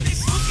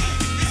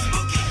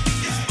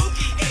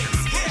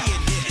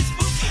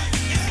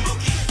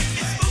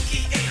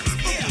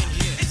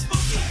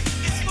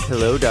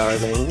Hello,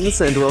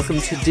 darlings, and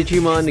welcome to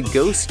Digimon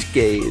Ghost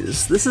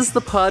Gaze. This is the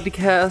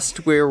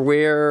podcast where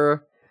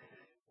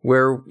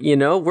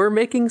we're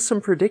making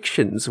some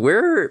predictions.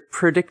 We're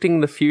predicting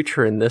the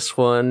future in this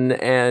one,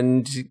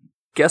 and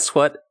guess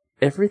what?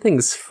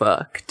 Everything's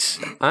fucked.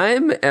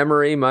 I'm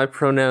Emery, my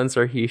pronouns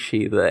are he,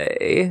 she,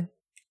 they.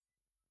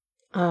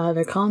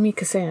 They're calling me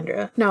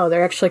Cassandra. No,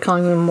 they're actually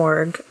calling me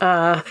Morg.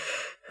 My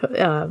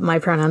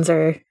pronouns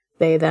are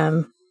they,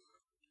 them.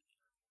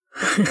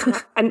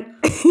 And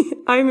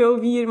I'm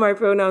Ovi, and my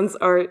pronouns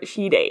are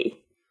she, they.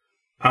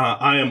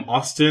 I am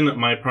Austin,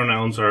 my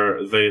pronouns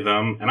are they,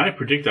 them, and I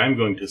predict I'm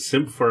going to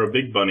simp for a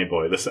big bunny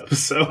boy this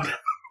episode.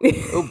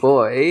 Oh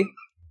boy.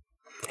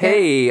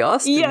 Hey,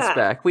 Austin's Yeah.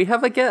 back. We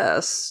have a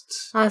guest.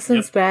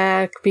 Austin's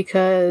back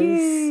because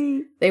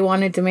Yay. they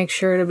wanted to make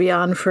sure to be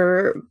on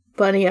for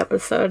Bunny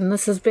episode, and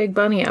this is Big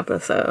Bunny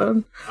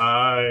episode.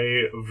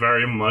 I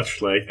very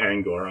much like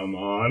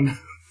Angoramon.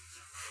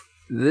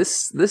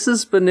 This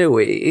is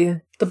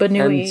Banui. The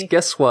Banui. And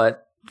guess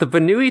what? The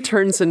Banui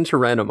turns into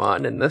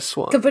Renamon in this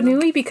one. The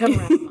Banui become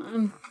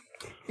Renamon.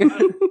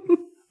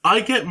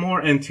 I get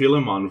more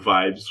Antilamon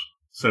vibes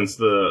since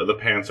the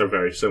pants are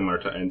very similar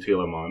to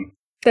Antilamon.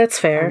 That's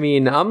fair. I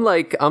mean, I'm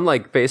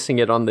like basing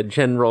it on the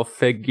general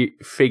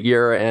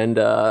figure and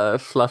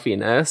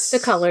fluffiness. The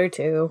color,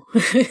 too.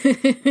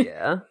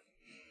 Yeah.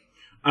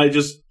 I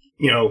just,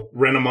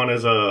 Renamon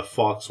is a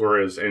fox,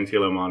 whereas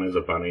Antilamon is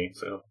a bunny,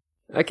 so.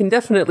 I can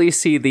definitely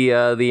see the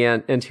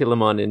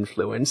Antilamon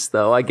influence,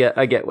 though. I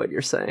get what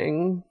you're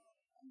saying.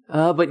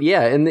 But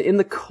yeah, in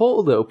the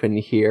cold open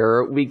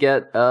here, we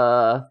get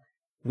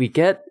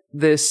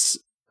this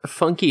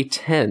funky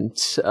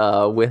tent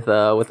with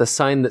a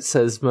sign that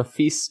says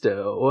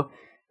Mephisto,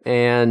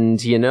 and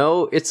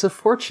it's a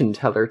fortune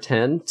teller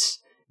tent.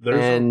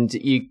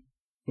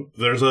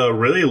 There's a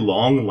really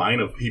long line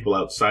of people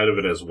outside of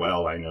it as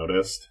well, I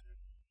noticed.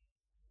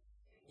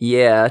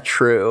 Yeah,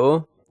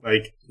 true.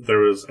 Like, there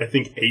was, I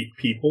think, 8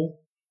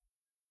 people.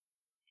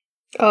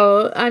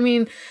 Oh, I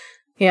mean,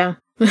 yeah.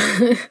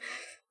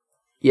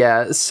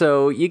 Yeah,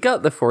 so you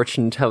got the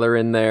fortune teller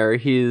in there.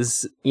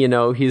 He's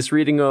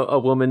reading a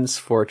woman's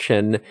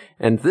fortune,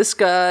 and this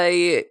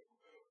guy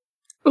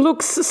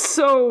Looks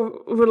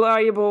so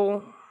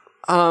reliable.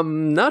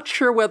 not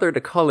sure whether to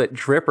call it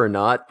drip or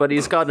not, but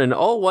he's got an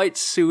all-white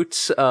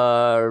suit,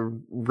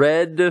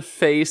 red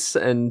face,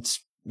 and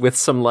with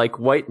some,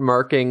 white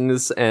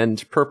markings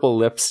and purple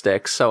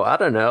lipstick, so I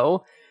don't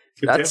know.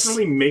 It's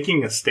definitely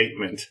making a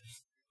statement.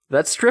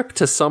 That's drip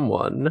to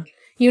someone.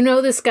 You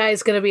know this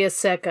guy's gonna be a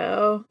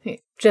sicko,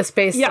 just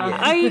based on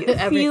I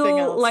everything feel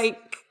else.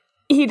 like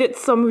he did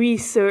some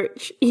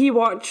research. He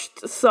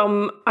watched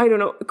some,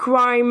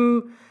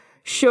 crime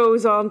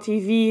shows on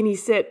TV, and he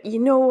said, you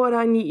know what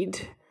I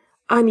need?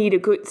 I need a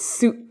good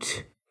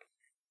suit.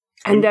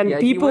 And then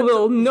people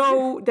will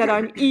know that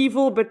I'm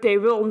evil, but they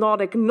will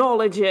not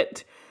acknowledge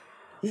it.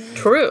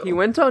 True. He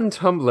went on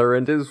Tumblr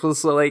and it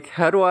was like,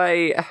 how do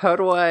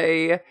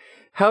I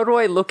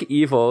look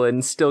evil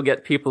and still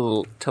get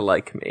people to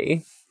like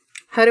me?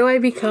 How do I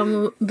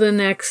become the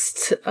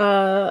next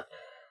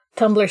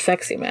Tumblr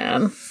sexy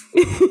man?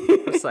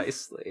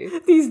 Precisely.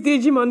 These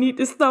Digimon need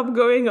to stop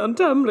going on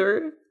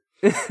Tumblr.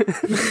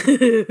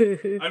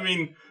 I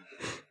mean,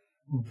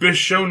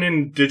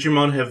 Bishonen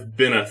Digimon have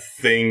been a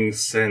thing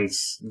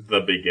since the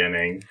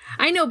beginning.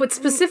 I know, but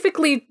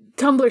specifically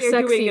Tumblr They're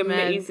sexy doing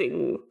men.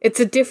 amazing. It's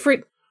a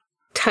different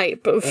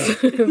type of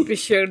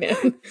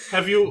Bishonen.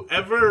 Have you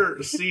ever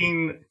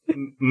seen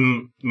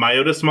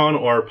Myotismon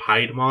or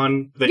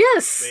Piedmon?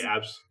 Yes!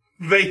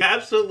 They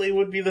absolutely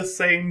would be the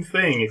same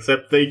thing,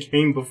 except they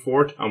came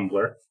before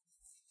Tumblr.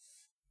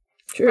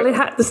 Well, it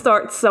had to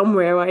start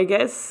somewhere, I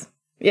guess.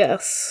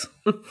 Yes.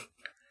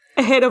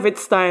 Ahead of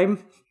its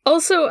time.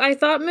 Also, I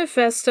thought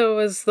Mephisto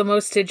was the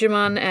most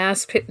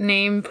Digimon-ass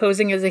name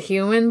posing as a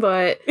human,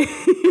 but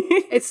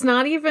it's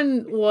not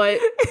even what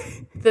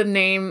the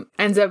name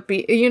ends up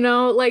being.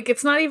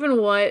 It's not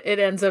even what it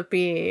ends up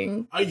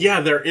being.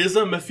 Yeah, there is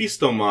a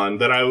Mephistomon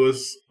that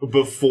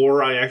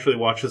before I actually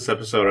watched this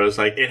episode, I was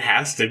like, it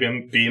has to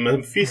be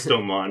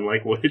Mephistomon.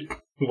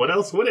 What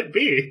else would it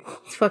be?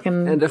 It's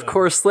fucking... And of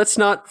course, let's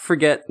not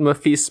forget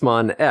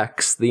Mephismon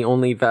X, the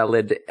only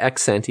valid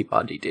X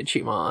antibody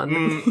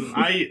Digimon.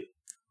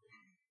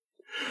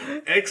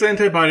 X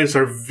antibodies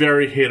are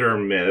very hit or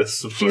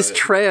miss. She's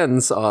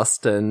trans,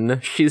 Austin.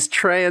 She's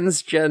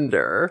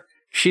transgender.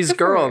 She's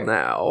girl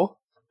now.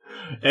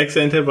 X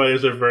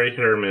antibodies are very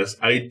hit or miss.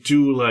 I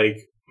do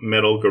like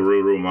Metal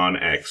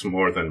Garurumon X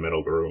more than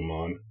Metal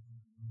Garurumon.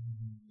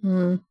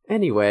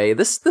 Anyway,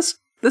 this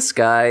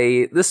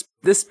guy, this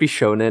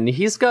Bishonen,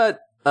 he's got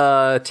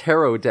a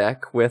tarot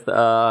deck with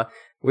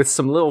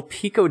some little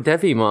Pico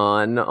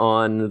Devimon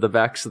on the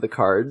backs of the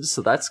cards,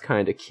 so that's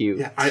kind of cute.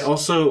 Yeah, I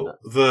also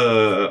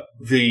the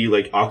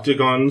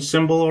octagon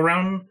symbol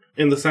around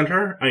in the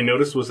center, I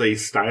noticed was a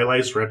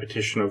stylized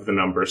repetition of the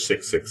number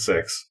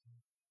 666.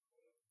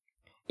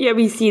 Yeah,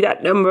 we see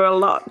that number a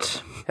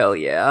lot. Hell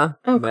yeah.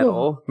 Oh, Metal.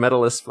 cool.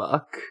 Metal as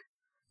fuck.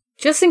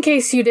 Just in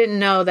case you didn't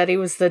know that he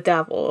was the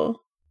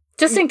devil.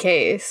 Just in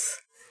case.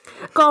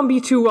 Can't be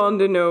too on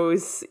the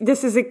nose.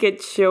 This is a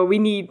kids show. We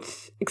need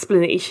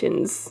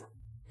explanations.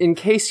 In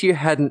case you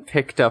hadn't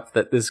picked up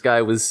that this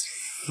guy was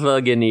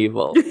fucking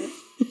evil.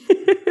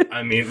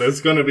 I mean,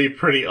 that's going to be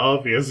pretty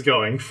obvious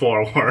going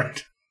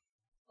forward.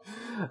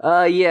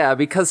 Yeah,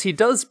 because he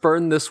does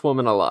burn this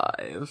woman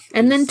alive.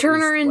 And then is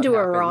turn her what into a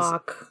happens.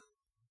 rock.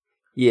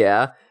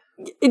 Yeah.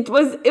 It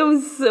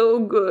was so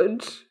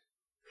good.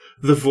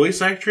 The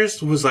voice actress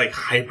was like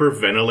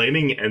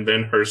hyperventilating, and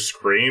then her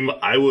scream,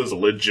 I was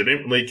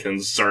legitimately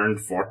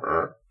concerned for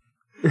her.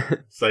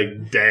 It's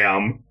like,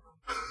 damn.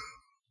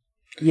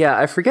 Yeah,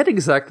 I forget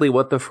exactly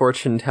what the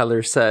fortune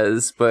teller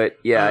says, but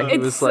yeah, he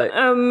was like...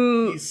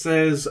 He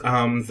says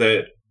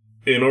that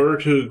in order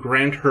to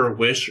grant her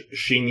wish,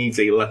 she needs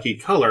a lucky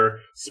color,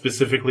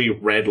 specifically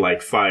red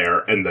like fire,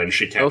 and then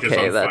she catches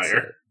Okay, on that's fire.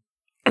 it.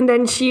 And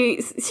then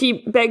she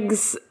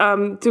begs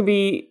to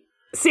be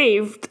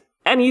saved,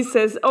 and he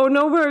says, "Oh,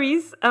 no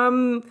worries.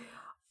 I'll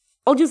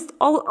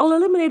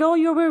eliminate all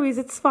your worries.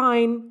 It's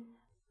fine."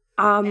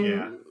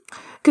 Yeah.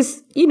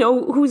 Because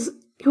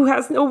who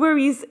has no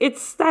worries?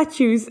 It's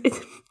statues.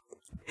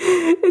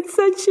 It's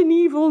such an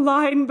evil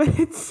line, but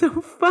it's so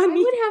I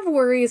funny. would have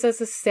worries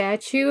as a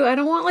statue. I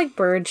don't want like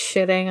birds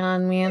shitting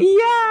on me.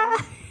 Yeah,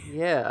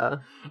 Yeah.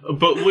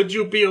 But would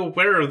you be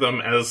aware of them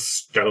as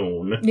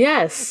stone?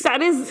 Yes.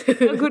 that is a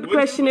good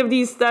question if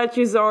these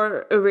statues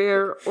are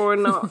rare or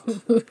not.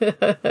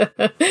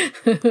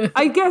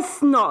 I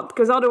guess not,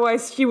 because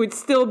otherwise she would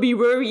still be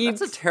worried.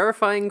 That's a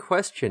terrifying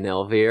question,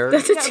 Elvire.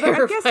 That's a Yeah, but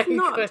I guess terrifying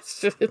not.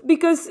 question.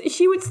 Because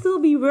she would still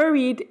be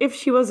worried if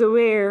she was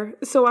aware,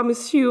 so I'm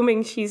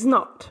assuming she's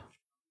not.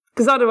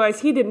 Because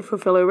otherwise he didn't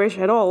fulfill her wish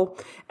at all.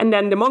 And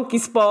then the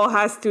monkey's paw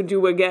has to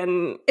do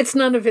again. It's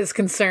none of his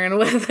concern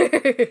whether.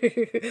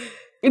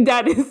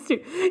 That is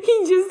true.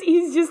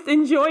 He's just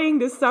enjoying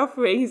the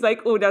suffering. He's like,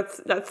 oh,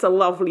 that's a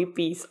lovely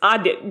piece. I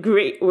did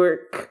great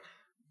work.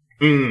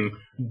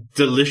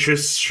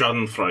 Delicious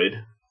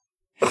schadenfreude.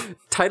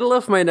 Title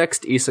of my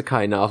next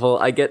isekai novel,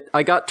 I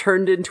got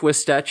turned into a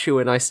statue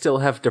and I still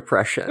have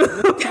depression.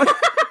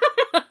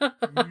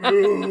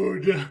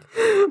 Mood.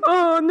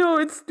 Oh no,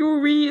 it's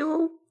too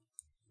real.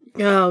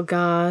 Oh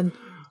god.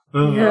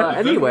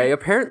 Anyway,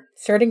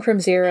 Starting from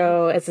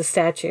zero as a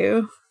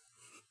statue.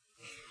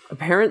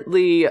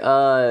 apparently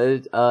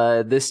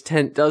this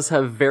tent does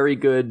have very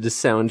good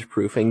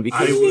soundproofing I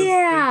because was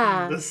Yeah.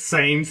 thinking the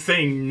same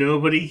thing.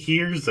 Nobody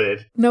hears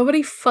it.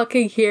 Nobody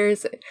fucking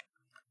hears it.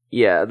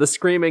 yeah, the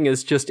screaming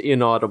is just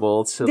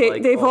inaudible to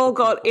They've all the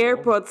got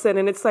people. AirPods in,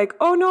 and it's like,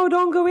 oh no,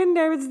 don't go in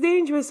there, it's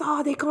dangerous.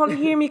 Oh, they can't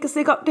hear me because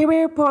they got their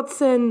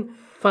AirPods in.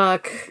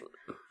 Fuck.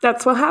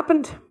 That's what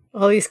happened.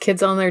 All these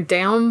kids on their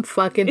damn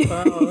fucking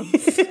phones.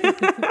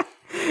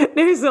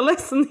 There's a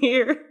lesson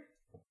here.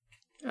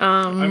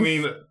 I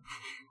mean,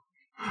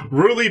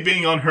 Ruli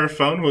being on her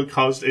phone would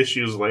cause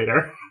issues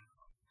later.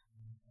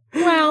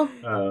 Well,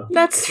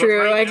 that's but true,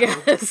 right I now-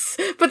 guess.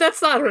 But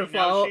that's not her Now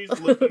fault. she's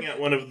looking at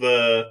one of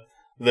the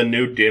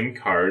new dim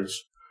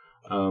cards.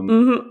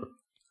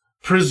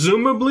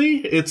 Presumably,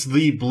 it's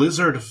the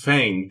Blizzard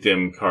Fang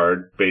dim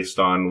card based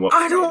on what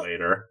I we see don't-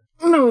 later.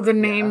 know the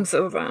names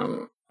of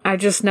them. I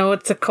just know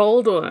it's a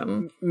cold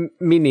one.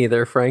 Me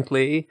neither,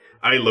 frankly.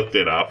 I looked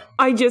it up.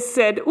 I just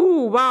said,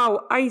 ooh,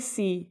 wow,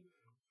 icy.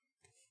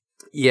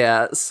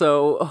 Yeah,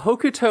 so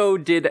Hokuto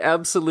did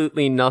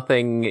absolutely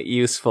nothing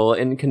useful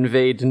and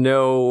conveyed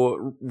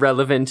no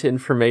relevant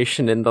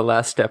information in the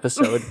last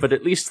episode, but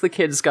at least the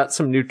kids got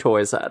some new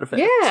toys out of it.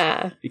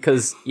 Yeah.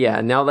 Because,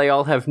 yeah, now they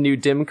all have new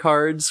dim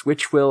cards,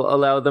 which will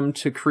allow them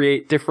to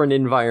create different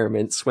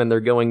environments when they're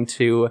going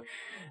to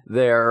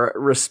their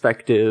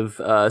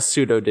respective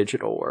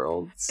pseudo-digital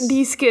worlds.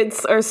 These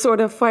kids are sort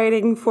of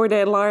fighting for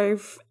their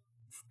life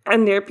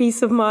and their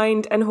peace of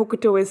mind, and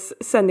Hokuto is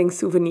sending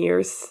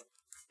souvenirs.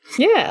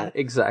 Yeah.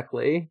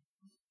 Exactly.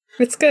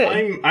 It's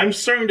good. I'm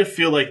starting to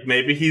feel like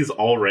maybe he's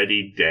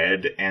already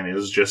dead and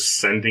is just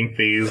sending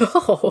these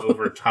Oh.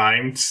 over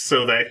time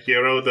so that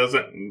Hiro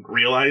doesn't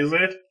realize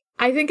it.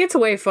 I think it's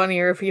way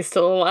funnier if he's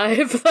still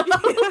alive,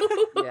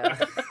 though.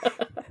 Yeah.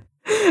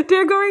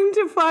 They're going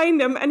to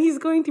find him, and he's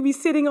going to be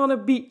sitting on a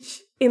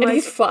beach in And like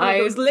he's one of fine.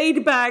 those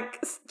laid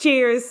back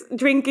chairs,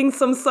 drinking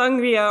some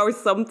sangria or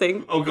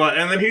something. Oh god,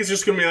 and then he's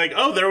just gonna be like,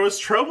 oh, there was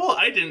trouble?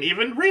 I didn't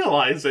even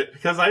realize it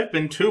because I've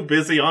been too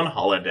busy on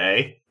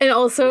holiday. And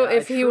also, Yeah,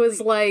 if he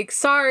was like,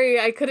 sorry,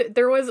 I could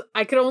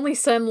only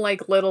send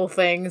like little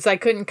things. I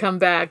couldn't come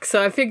back.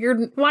 So I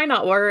figured, why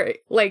not worry?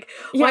 Like,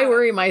 why Yeah.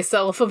 worry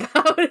myself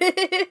about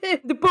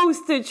it? The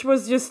postage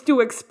was just too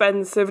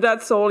expensive.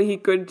 That's all he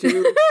could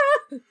do.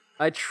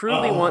 I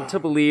truly want to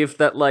believe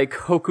that, like,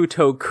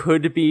 Hokuto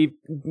could be,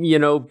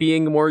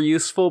 being more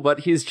useful,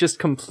 but he's just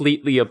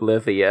completely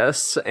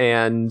oblivious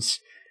and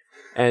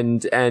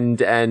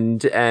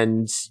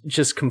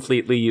just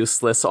completely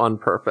useless on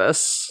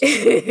purpose.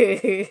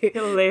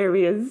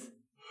 Hilarious.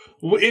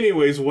 Well,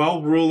 anyways,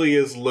 while Ruli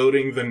is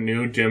loading the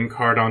new dim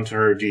card onto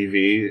her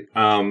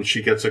DV,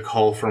 she gets a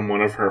call from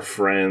one of her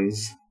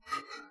friends.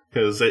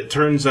 Because it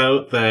turns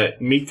out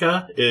that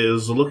Mika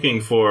is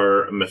looking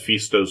for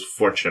Mephisto's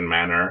fortune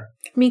manor.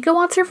 Mika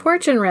wants her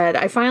fortune read.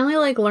 I finally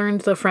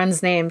learned the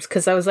friends' names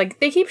because I was like,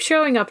 they keep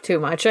showing up too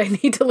much. I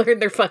need to learn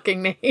their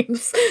fucking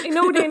names. I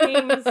know their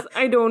names.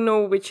 I don't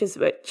know which is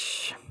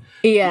which.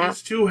 Yeah.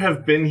 These two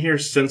have been here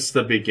since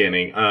the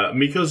beginning.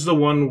 Mika's the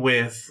one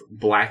with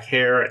black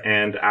hair,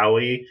 and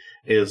Aoi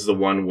is the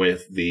one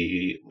with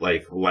the,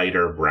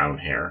 lighter brown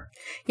hair.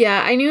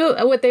 Yeah, I knew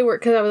what they were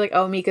because I was like,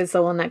 oh, Mika's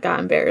the one that got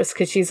embarrassed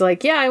because she's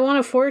like, yeah, I want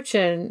a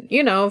fortune,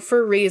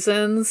 for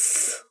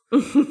reasons.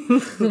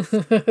 It's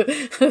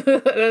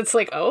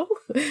like, oh,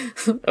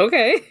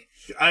 okay.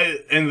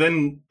 I'm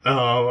going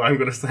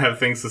to have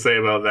things to say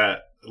about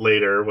that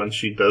later when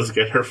she does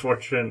get her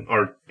fortune,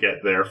 or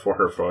get there for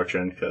her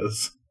fortune,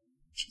 because...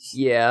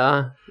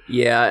 Yeah,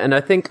 and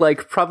I think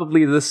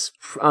probably this.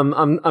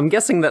 I'm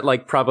guessing that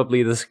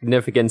probably the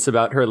significance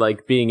about her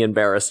being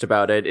embarrassed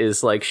about it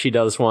is she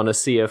does want to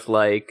see if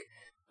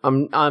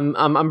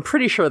I'm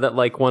pretty sure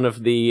that one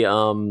of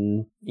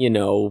the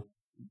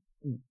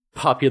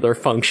popular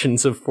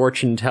functions of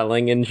fortune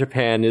telling in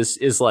Japan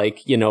is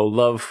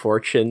love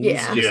fortunes,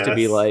 just to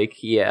be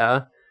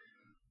yeah.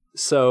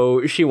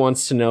 So she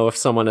wants to know if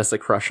someone has a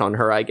crush on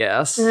her, I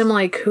guess. And I'm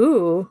like,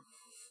 who?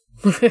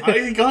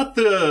 I got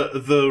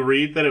the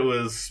read that it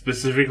was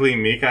specifically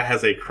Mika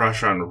has a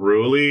crush on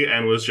Ruli,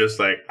 and was just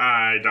like,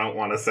 I don't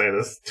want to say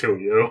this to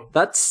you.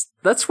 That's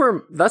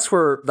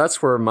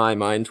where my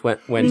mind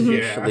went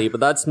initially, but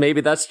that's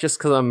just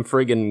because I'm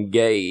friggin'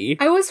 gay.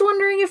 I was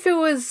wondering if it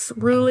was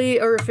Ruli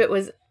or if it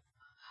was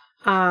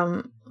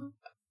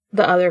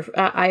the other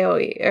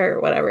Aoi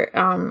or whatever.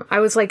 I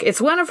was like,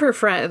 it's one of her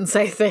friends,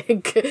 I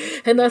think,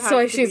 and that's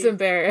why she's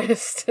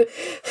embarrassed.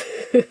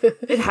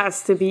 It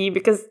has to be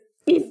because.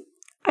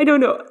 I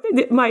don't know.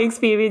 My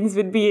experience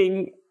with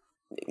being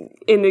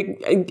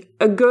in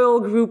a girl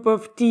group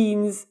of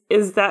teens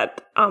is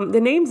that the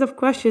names of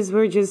crushes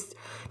were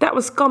that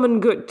was common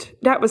good.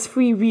 That was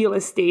free real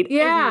estate.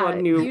 Yeah,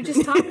 everyone knew. You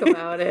just talk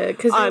about it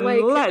because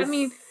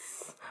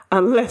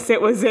unless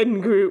it was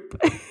in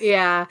group.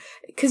 Yeah,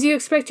 because you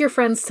expect your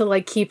friends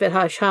to keep it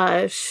hush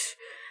hush.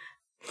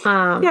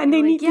 And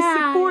they need to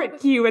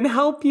support you and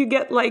help you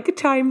get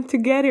time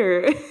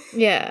together.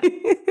 Yeah.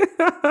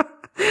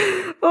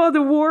 Oh,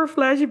 the war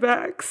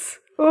flashbacks.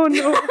 Oh,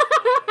 no.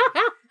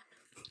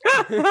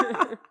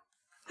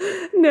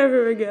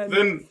 Never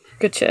again.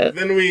 Good shit.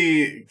 Then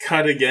we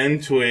cut again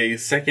to a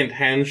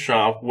second-hand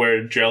shop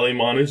where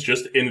Jellymon is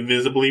just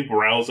invisibly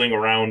browsing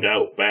around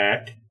out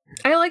back.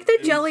 I like that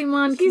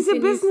Jellymon She's a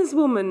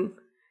businesswoman.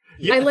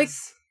 Yes. I like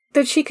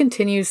that she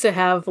continues to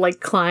have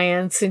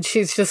clients and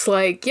she's just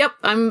like, yep,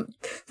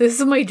 this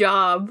is my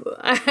job.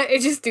 I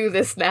just do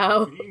this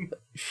now.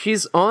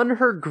 She's on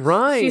her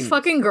grind. She's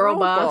fucking girl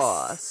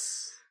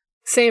boss.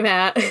 Same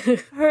hat.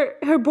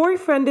 Her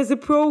boyfriend is a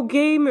pro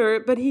gamer,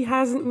 but he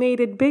hasn't made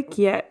it big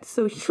yet,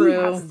 so she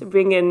has to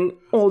bring in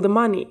all the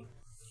money.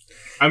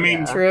 I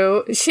mean,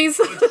 true. She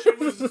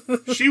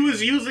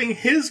was using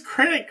his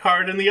credit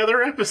card in the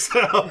other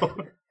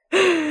episode.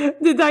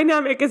 The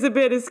dynamic is a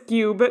bit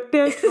askew, but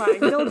they're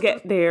trying. They'll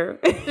get there.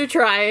 They're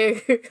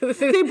trying.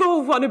 They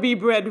both want to be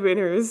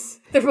breadwinners.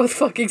 They're both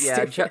fucking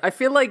stupid. I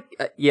feel like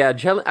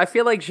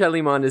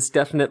Jellymon is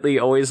definitely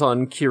always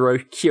on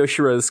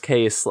Kyoshiro's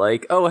case.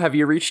 Oh, have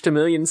you reached 1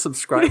 million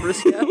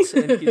subscribers yet?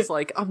 And he's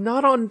like, I'm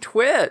not on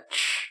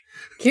Twitch.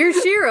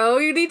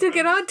 Kyoshiro, you need to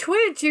get on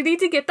Twitch. You need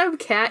to get them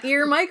cat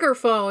ear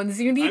microphones.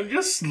 I'm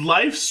just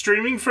live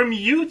streaming from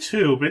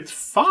YouTube. It's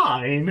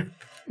fine.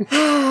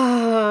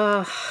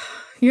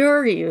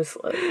 You're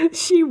useless.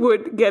 She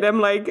would get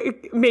him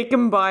make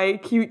him buy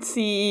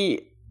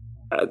cutesy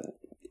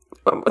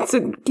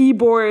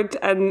keyboard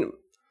and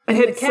a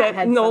headset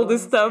and all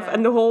this stuff,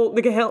 and the whole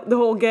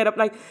get up.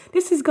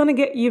 This is gonna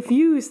get you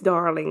views,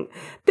 darling.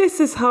 This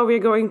is how we're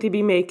going to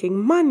be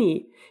making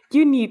money.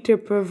 You need to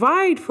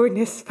provide for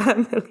this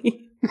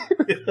family.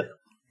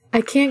 I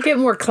can't get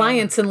more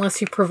clients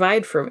unless you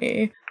provide for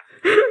me.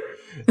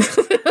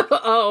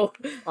 Oh,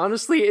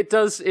 honestly, it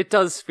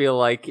does feel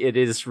like it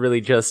is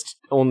really just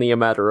only a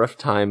matter of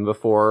time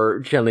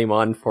before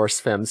Jellymon force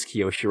femmes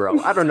Kyoshiro.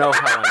 I don't know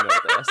how I know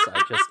this.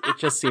 It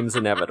just seems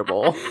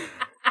inevitable.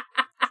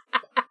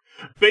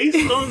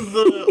 Based on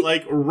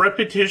the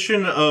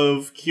repetition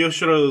of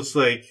Kyoshiro's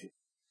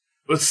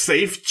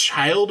safe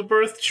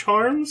childbirth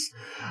charms,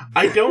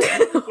 I don't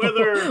know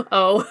whether.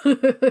 Oh,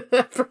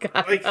 I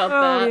forgot about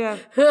that.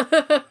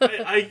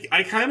 Yeah.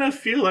 I kind of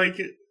feel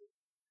like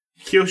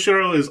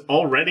Kyoshiro is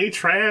already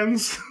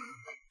trans.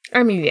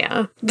 I mean,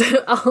 yeah.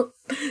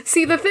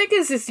 See, the thing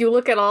is you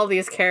look at all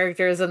these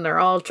characters and they're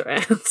all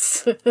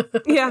trans.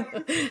 Yeah,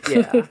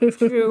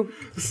 true.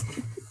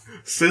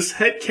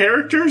 Cishet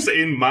characters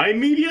in my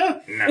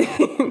media?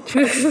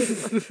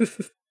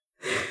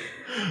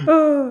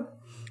 No.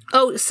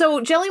 Oh,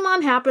 so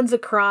Jellymon happens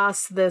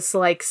across this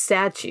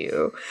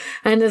statue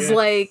and is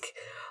like,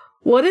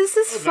 what is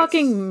this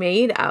fucking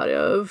made out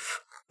of?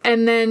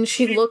 And then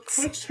she looks...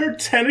 puts her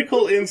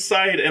tentacle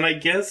inside and I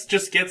guess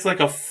just gets like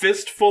a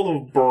fistful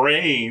of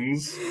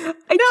brains.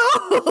 I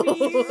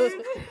know!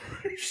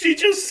 She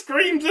just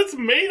screams, it's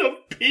made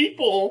of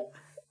people!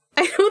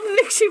 I don't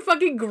think she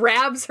fucking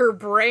grabs her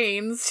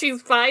brains.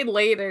 She's fine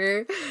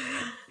later.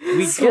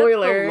 We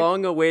Spoiler. get the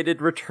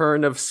long-awaited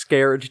return of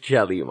scared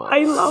Jellymon.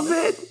 I love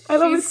it. I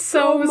love She's it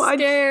so much.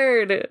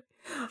 scared.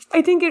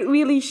 I think it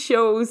really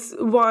shows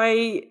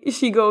why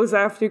she goes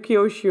after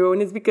Kyoshiro,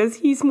 and it's because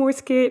he's more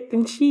scared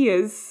than she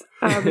is.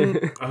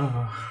 And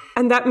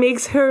that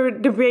makes her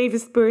the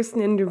bravest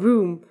person in the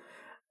room.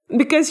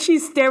 Because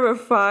she's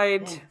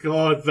terrified.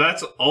 God,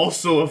 that's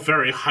also a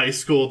very high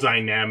school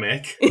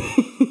dynamic.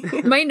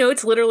 My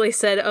notes literally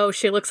said, oh,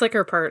 she looks like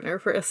her partner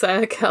for a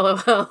sec.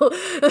 LOL.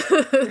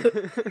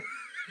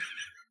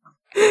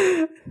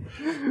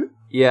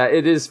 Yeah,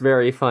 it is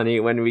very funny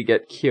when we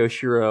get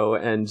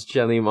Kyoshiro and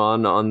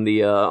Jellymon on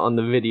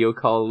the video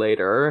call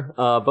later.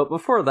 But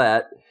before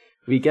that,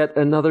 we get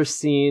another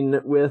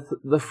scene with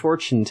the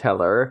fortune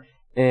teller,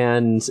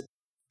 and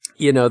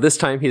this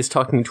time he's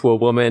talking to a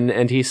woman,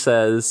 and he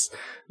says,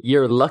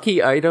 "Your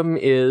lucky item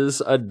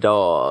is a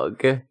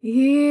dog."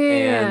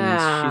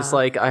 Yeah. And she's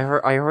like, I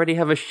already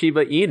have a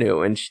Shiba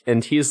Inu.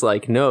 And he's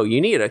like, no,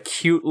 you need a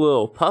cute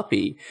little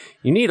puppy.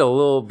 You need a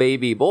little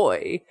baby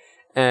boy.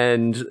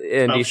 And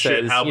he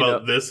shit, says, how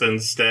about this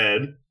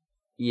instead?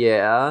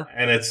 Yeah.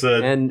 And it's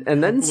a...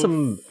 And then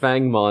some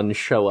Fangmon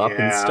show up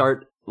and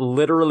start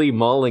literally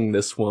mauling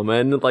this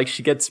woman. Like,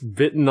 she gets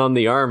bitten on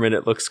the arm and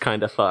it looks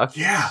kind of fucked.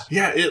 Yeah,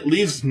 it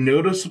leaves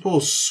noticeable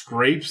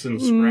scrapes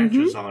and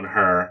scratches on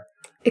her.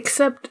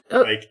 Except,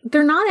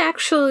 they're not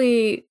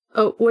actually...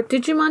 Oh, what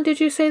Digimon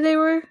did you say they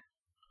were?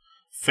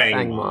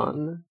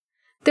 Fangmon.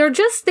 They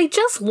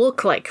just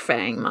look like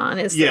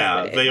Fangmon, is the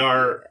thing. They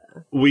are...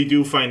 We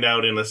do find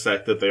out in a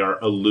sec that they are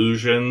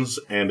illusions,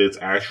 and it's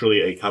actually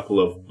a couple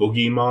of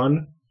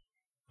Boogieymon.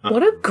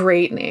 What a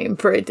great name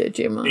for a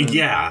Digimon.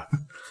 Yeah.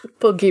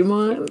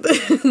 Boogieymon.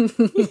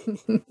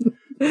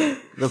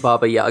 The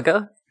Baba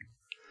Yaga?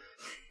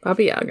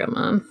 Baba Yaga,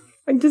 Mom.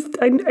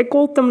 I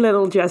called them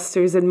little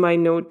jesters in my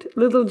note.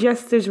 Little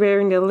jesters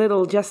wearing their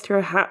little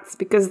jester hats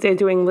because they're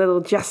doing little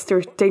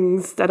jester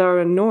things that are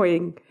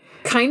annoying.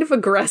 Kind of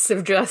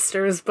aggressive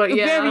jesters, but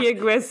yeah. Very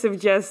aggressive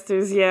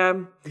jesters, yeah.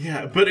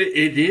 Yeah, but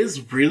it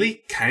is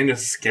really kind of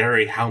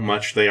scary how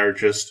much they are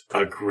just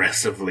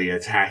aggressively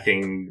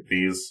attacking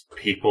these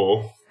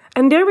people.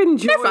 And they're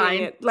enjoying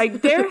fine. it.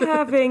 Like, they're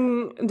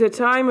having the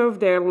time of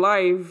their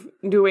life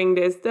doing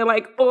this. They're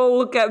like, oh,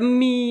 look at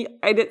me.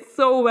 I did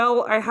so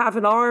well. I have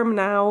an arm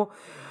now.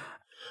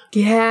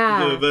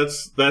 Yeah.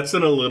 That's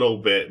in a little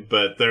bit,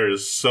 but there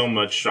is so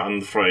much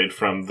Schadenfreude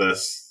from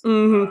this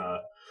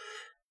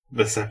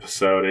this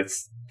episode.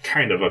 It's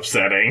kind of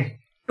upsetting.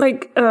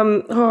 Like,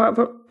 I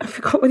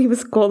forgot what he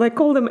was called. I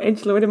called him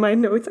Edgelord in my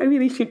notes. I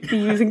really should be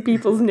using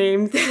people's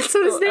names. That's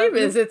what his name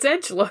is. It's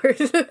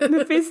Edgelord.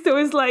 Mephisto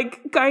is,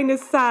 like, kind of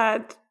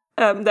sad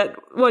that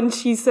when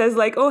she says,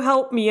 like, oh,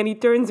 help me, and he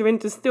turns her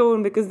into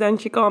stone because then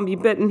she can't be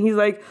bitten. He's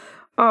like,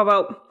 oh,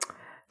 well,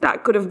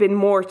 that could have been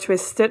more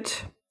twisted.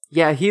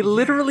 Yeah, he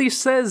literally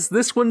says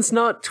this one's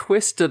not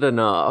twisted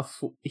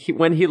enough.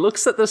 When he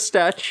looks at the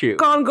statue.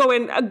 Can't go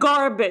in a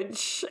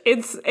garbage.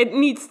 It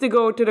needs to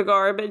go to the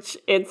garbage.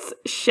 It's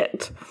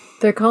shit.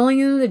 They're calling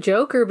him the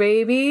Joker,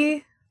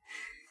 baby.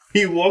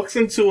 He walks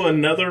into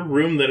another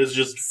room that is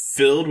just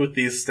filled with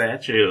these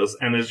statues,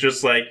 and it's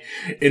just like,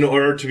 in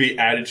order to be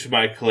added to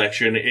my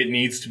collection, it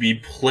needs to be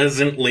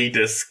pleasantly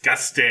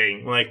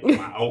disgusting. Like,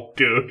 wow,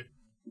 dude.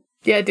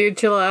 Yeah, dude,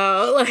 chill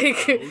out.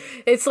 Like,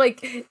 it's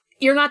like...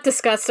 You're not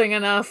disgusting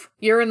enough.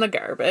 You're in the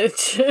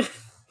garbage.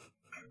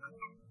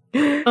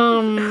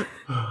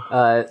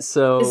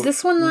 So is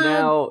this when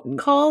the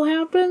call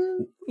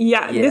happened?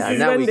 Yeah, this is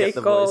now when we they get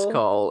the call. voice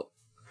call.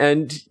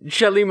 And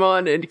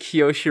Jellymon and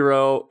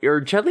Kyoshiro, or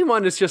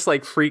Jellymon is just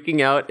like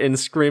freaking out and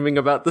screaming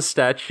about the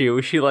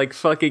statue. She like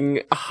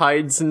fucking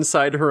hides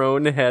inside her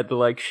own head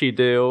like she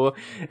do.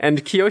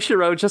 And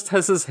Kyoshiro just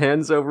has his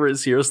hands over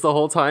his ears the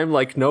whole time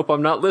like, nope,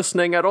 I'm not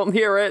listening, I don't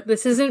hear it.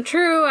 This isn't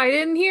true, I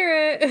didn't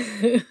hear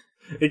it.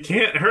 It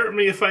can't hurt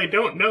me if I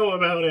don't know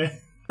about it.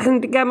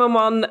 And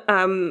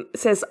Gammamon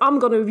says, I'm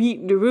gonna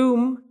read the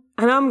room,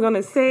 and I'm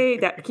gonna say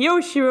that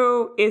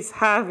Kyoshiro is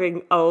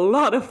having a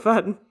lot of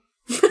fun.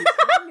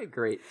 A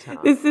great time.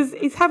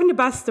 He's having the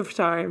best of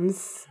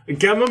times.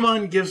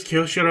 Gammamon gives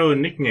Kyoshiro a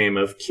nickname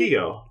of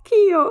Kyo.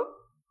 Kyo.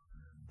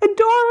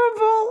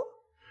 Adorable.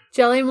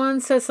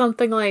 Jellymon says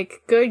something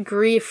like, good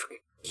grief,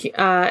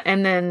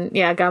 and then,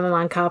 yeah,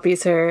 Gammamon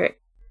copies her,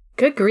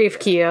 good grief,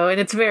 Kyo, and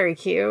it's very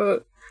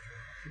cute.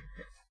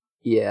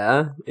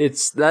 Yeah,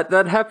 it's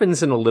that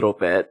happens in a little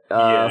bit.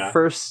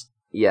 First,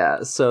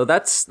 yeah, so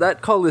that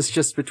call is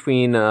just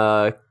between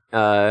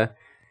Kyoshiro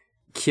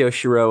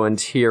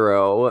and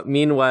Hiro.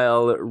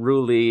 Meanwhile,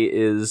 Ruli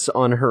is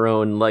on her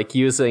own, like,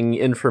 using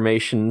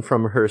information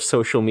from her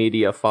social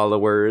media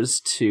followers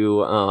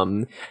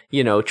to,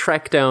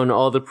 track down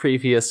all the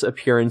previous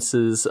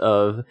appearances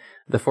of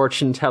the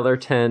fortune teller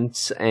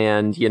tent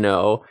and,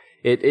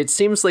 it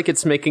seems like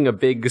it's making a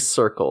big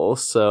circle,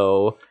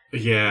 so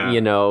Yeah.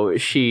 you know,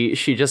 she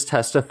just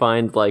has to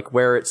find like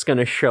where it's going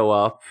to show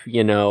up,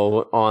 you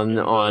know,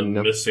 on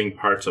missing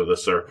parts of the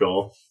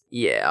circle.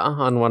 Yeah,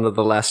 on one of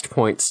the last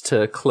points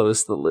to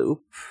close the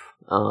loop.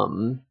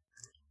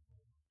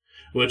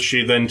 Which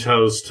she then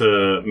tells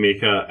to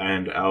Mika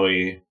and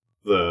Aoi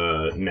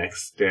the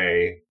next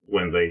day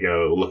when they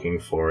go looking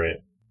for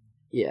it.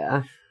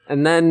 Yeah.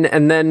 And then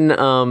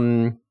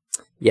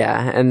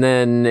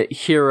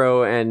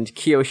Hiro and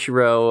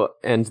Kiyoshiro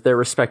and their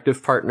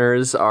respective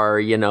partners are,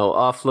 you know,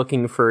 off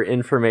looking for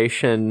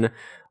information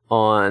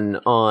on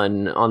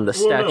the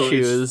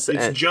statues. No,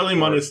 it's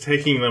Jellymon is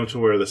taking them to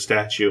where the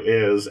statue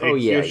is, and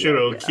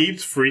Kiyoshiro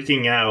keeps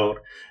freaking out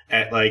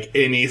at, like,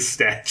 any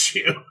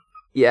statue.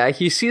 Yeah,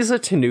 he sees a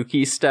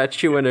Tanuki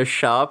statue in a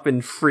shop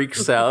and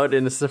freaks out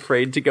and is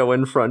afraid to go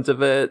in front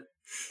of it.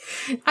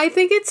 I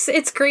think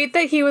it's great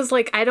that he was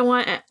like, I don't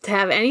want to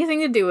have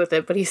anything to do with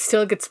it, but he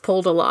still gets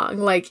pulled along.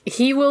 Like,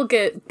 he will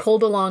get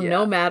pulled along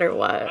no matter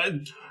what.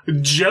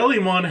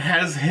 Jellymon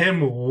has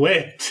him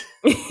whipped.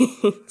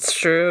 It's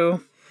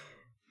true.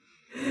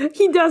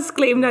 He does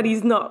claim that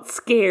he's not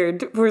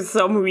scared for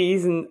some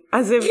reason,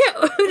 as if,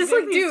 it's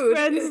like, his dude,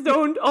 friends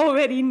don't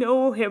already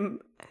know him.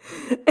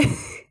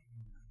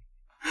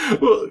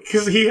 Well,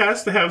 because he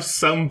has to have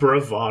some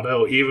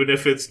bravado, even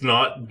if it's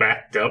not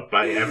backed up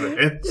by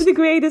evidence. The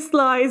greatest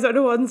lies are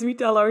the ones we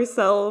tell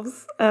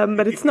ourselves,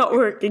 but it's not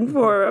working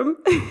for him.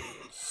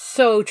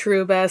 So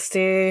true,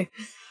 bestie.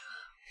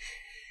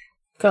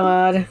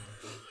 God.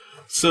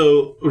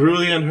 So,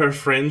 Ruli and her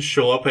friends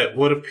show up at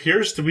what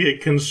appears to be a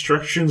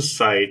construction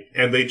site,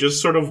 and they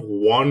just sort of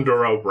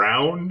wander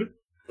around.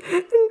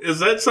 Is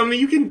that something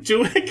you can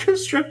do at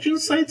construction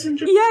sites in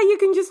Japan? Yeah, you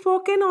can just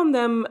walk in on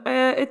them.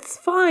 It's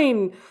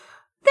fine.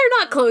 They're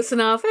not close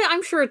enough.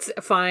 I'm sure it's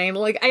fine.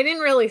 Like, I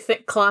didn't really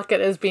clock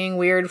it as being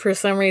weird for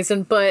some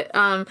reason, but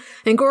and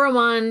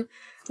Goromon,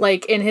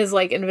 like, in his,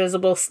 like,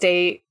 invisible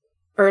state,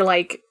 or,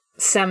 like,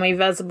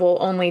 semi-visible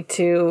only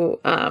to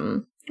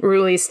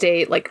Ruli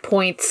state, like,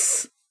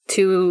 points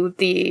to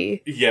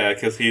the... Yeah,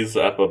 because he's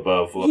up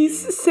above. Looking.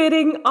 He's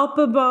sitting up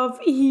above,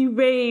 he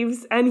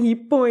waves, and he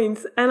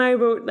points, and I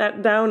wrote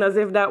that down as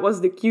if that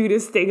was the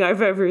cutest thing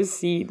I've ever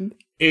seen.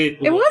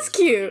 It was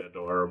cute.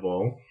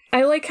 Adorable.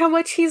 I like how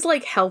much he's,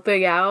 like,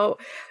 helping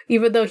out,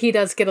 even though he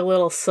does get a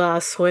little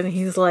sus when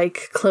he's,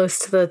 like, close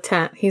to the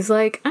tent. He's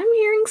like, I'm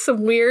hearing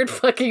some weird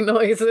fucking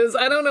noises.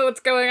 I don't know what's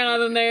going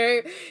on in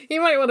there.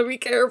 You might want to be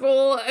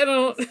careful. I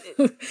don't...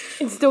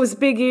 It's those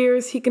big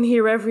ears, he can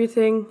hear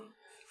everything.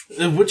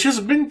 Which has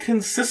been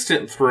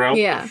consistent throughout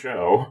the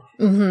show.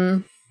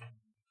 Mm-hmm.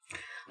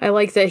 I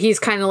like that he's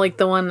kind of like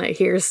the one that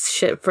hears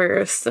shit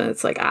first, and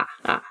it's like,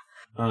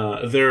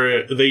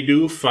 They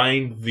do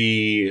find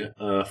the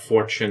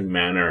Fortune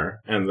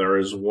Manor, and there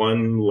is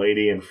one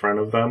lady in front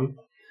of them.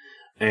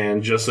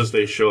 And just as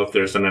they show up,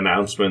 there's an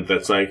announcement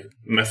that's like,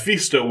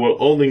 Mephisto will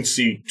only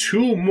see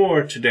 2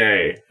 more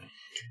today.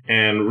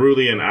 And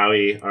Ruli and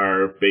Aoi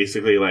are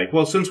basically like,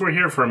 well, since we're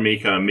here for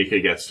Mika, Mika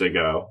gets to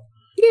go.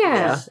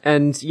 Yeah.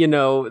 And, you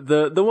know,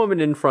 the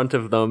woman in front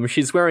of them,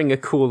 she's wearing a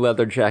cool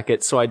leather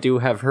jacket, so I do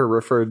have her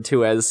referred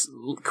to as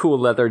cool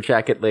leather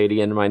jacket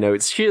lady in my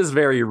notes. She is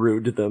very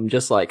rude to them,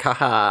 just like,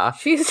 haha.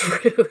 She's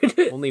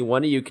rude. Only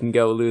one of you can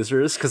go,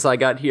 losers, because I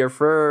got here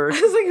first.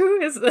 I was like,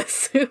 who is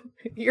this?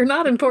 You're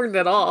not important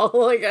at all.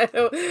 Like, I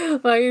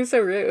don't, why are you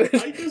so rude?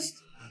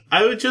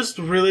 I just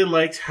really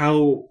liked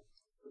how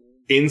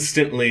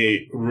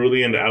instantly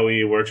Ruli and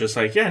Aoi were just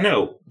like, yeah,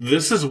 no,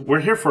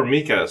 we're here for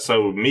Mika,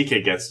 so Mika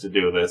gets to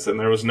do this, and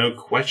there was no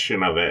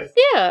question of it.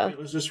 Yeah. It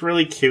was just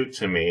really cute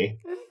to me.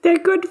 They're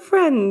good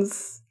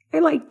friends. I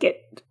like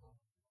it.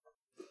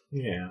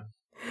 Yeah.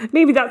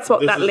 Maybe that's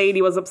what that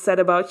lady was upset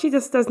about. She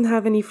just doesn't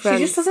have any friends.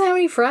 She just doesn't have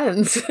any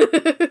friends.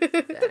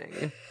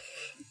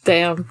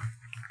 Damn.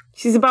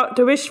 She's about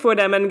to wish for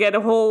them and get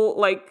a whole,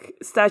 like,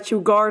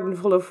 statue garden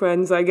full of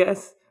friends, I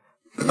guess.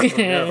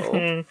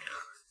 No.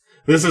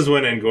 This is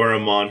when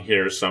Angoramon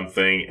hears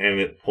something and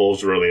it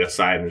pulls Ruli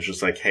aside and it's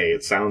just like, hey,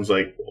 it sounds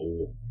like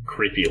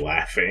creepy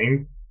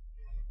laughing.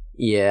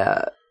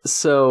 Yeah.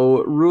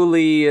 So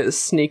Ruli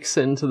sneaks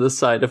into the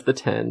side of the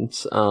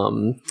tent.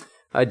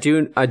 I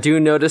do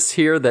notice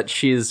here that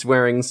she's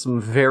wearing some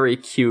very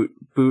cute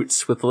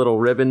boots with little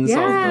ribbons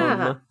on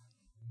them.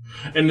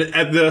 And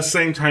at the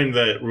same time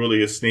that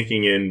Ruli is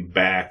sneaking in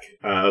back,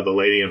 the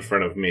lady in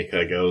front of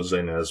Mika goes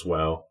in as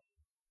well.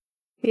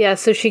 Yeah,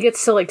 so she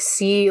gets to, like,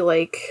 see,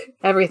 like,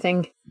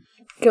 everything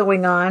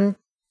going on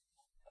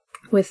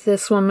with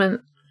this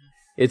woman.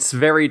 It's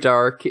very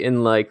dark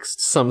in, like,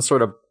 some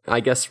sort of, I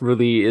guess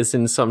Ruli is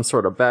in some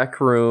sort of back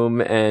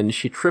room, and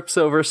she trips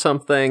over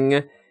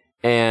something,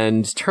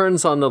 and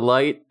turns on the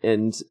light,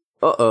 and,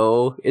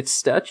 it's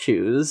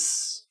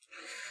statues.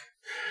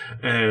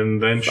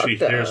 And then she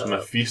hears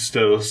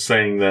Mephisto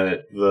saying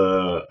that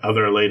the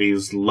other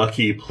lady's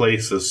lucky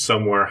place is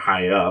somewhere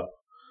high up.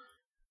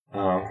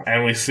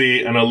 And we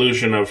see an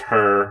illusion of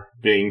her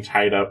being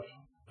tied up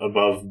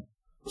above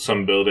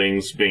some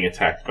buildings being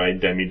attacked by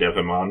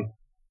Demi-Devimon.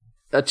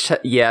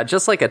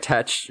 just like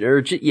attached,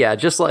 or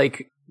just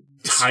like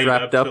Tied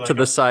strapped up like to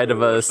the side of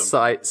pole or a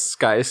something.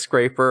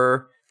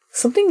 skyscraper.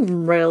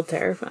 Something real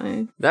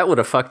terrifying. That would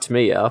have fucked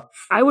me up.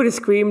 I would have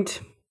screamed.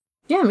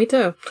 Yeah, me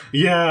too.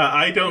 Yeah,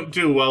 I don't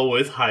do well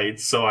with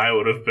heights, so I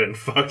would have been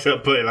fucked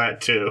up by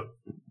that too.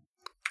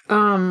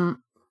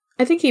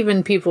 I think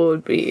even people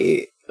would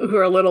be who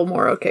are a little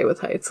more okay with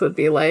heights would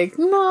be like,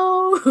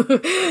 no.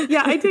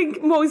 Yeah, I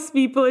think most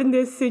people in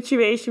this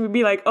situation would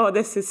be like, oh,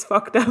 this is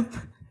fucked up.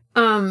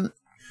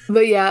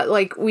 But yeah,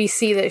 like we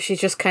see that she's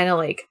just kind of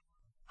like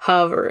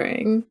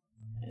hovering.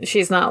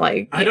 She's not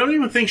like. I don't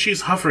even think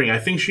she's hovering. I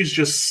think she's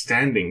just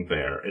standing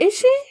there. Is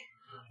she?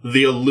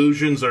 The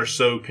illusions are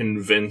so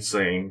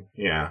convincing.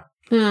 Yeah.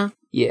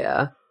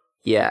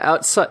 Yeah,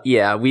 outside.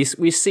 Yeah, we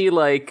see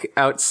like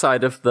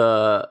outside of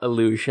the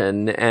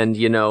illusion, and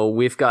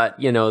we've got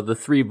the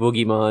three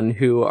boogeymen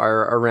who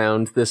are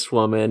around this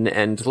woman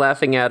and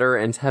laughing at her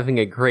and having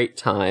a great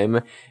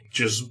time.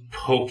 Just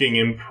poking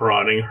and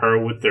prodding her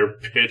with their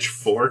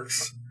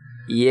pitchforks.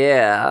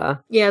 Yeah,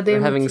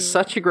 they're having do.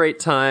 such a great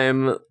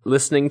time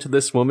listening to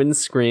this woman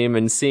scream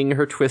and seeing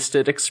her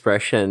twisted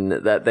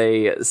expression that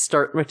they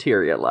start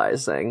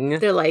materializing.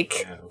 They're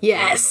like,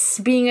 yes,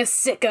 being a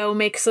sicko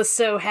makes us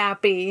so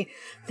happy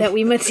that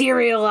we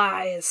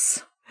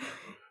materialize.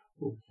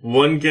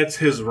 One gets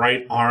his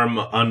right arm,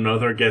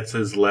 another gets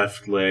his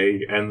left leg,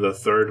 and the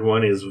third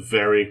one is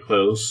very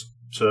close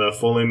to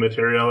fully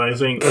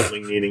materializing,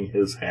 only needing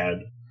his head.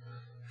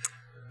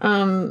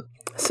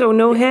 So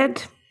no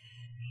head.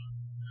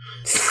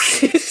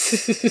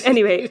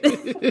 Anyway.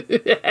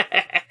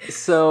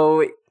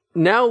 So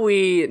now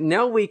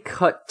we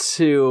cut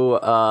to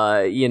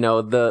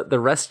the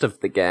rest of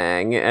the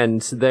gang,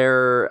 and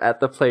they're at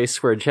the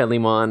place where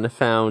Jellymon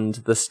found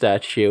the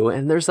statue,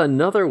 and there's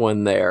another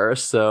one there.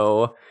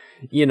 So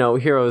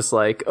Hero's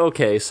like,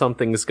 okay,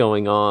 something's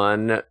going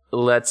on.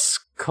 Let's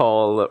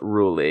call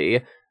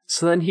Ruli.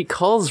 So then he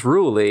calls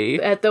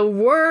Ruli At the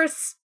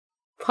worst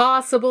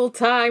possible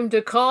time to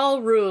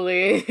call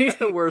Ruli. at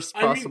the worst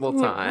possible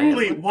time.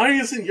 Really, why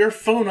isn't your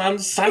phone on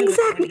silent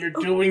Exactly. when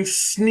you're doing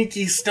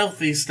sneaky,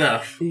 stealthy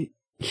stuff?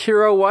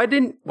 Hero, why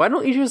don't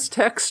you just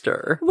text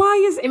her? Why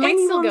is It might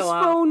still anyone's go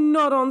off. phone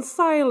not on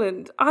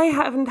silent? I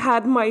haven't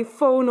had my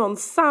phone on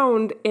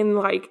sound in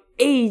like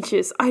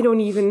ages. I don't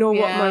even know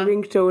what my Yeah.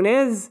 ringtone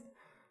is.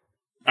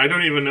 I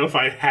don't even know if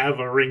I have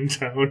a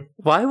ringtone.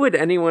 Why would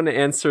anyone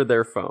answer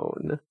their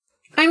phone?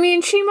 I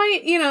mean, she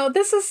might,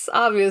 this is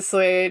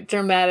obviously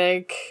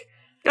dramatic.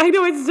 I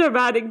know it's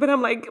dramatic, but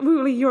I'm like,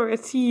 really, you're a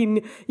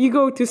teen. You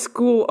go to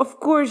school. Of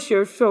course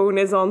your phone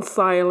is on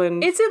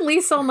silent. It's at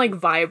least on like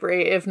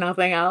vibrate, if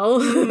nothing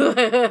else.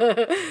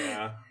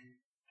 Yeah.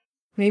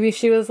 Maybe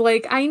she was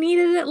like, I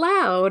needed it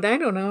loud. I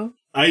don't know.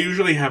 I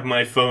usually have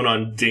my phone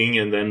on ding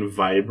and then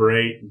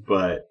vibrate,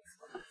 but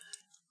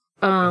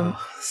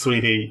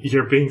sweetie,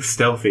 you're being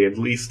stealthy. At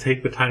least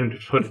take the time to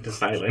put it to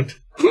silent.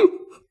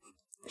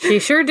 She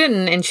sure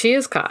didn't, and she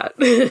is caught.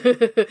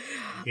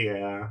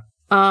 Yeah.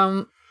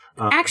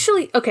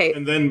 Actually, okay,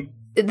 And then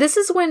this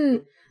is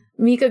when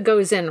Mika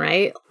goes in,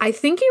 right? I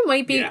think you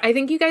might be. Yeah. I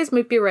think you guys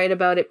might be right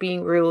about it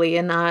being Ruli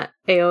and not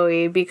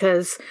AOE,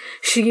 because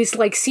she's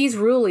like sees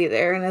Ruli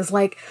there and is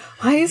like,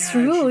 "Why is she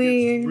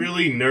Ruli?" gets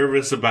really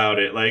nervous about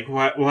it. Like,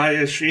 why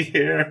is she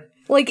here?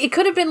 Like, it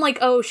could have been like,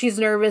 "Oh, she's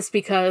nervous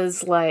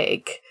because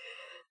like,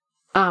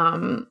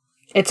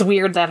 it's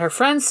weird that her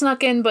friend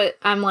snuck in." But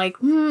I'm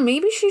like,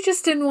 maybe she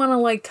just didn't want to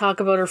like talk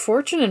about her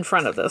fortune in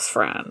front of this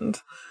friend.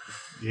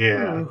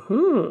 Yeah.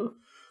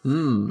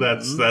 Hmm.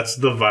 That's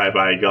the vibe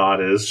I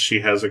got, is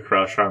she has a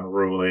crush on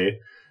Ruli,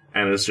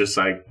 and it's just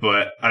like,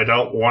 but I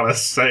don't want to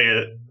say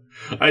it.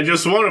 I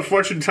just want a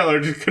fortune teller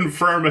to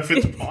confirm if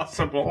it's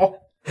possible.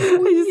 I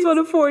just want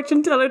a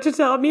fortune teller to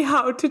tell me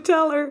how to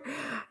tell her.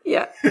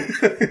 Yeah.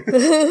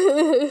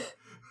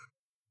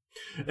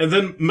 And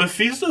then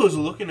Mephisto is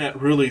looking at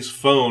Ruli's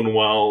phone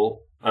while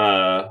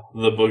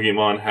the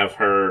Boogeyman have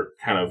her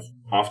kind of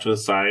off to the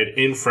side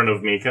in front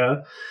of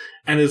Mika,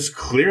 and is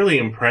clearly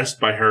impressed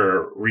by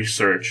her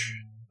research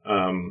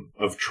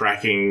of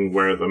tracking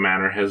where the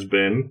manor has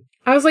been.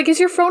 I was like, is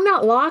your phone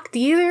not locked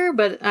either?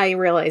 But I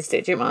realized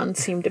Digimon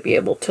seemed to be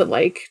able to,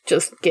 like,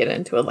 just get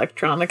into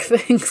electronic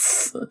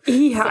things.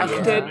 He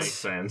hacked That it. makes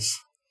sense.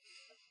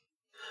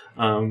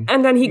 And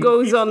then he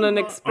goes on an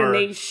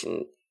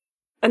explanation.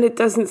 And it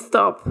doesn't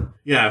stop.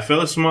 Yeah,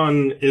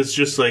 Felismon is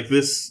just like,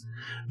 this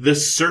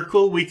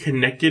circle we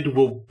connected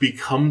will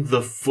become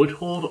the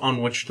foothold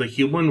on which the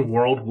human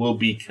world will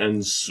be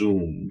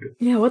consumed.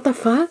 Yeah, what the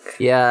fuck?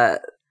 Yeah,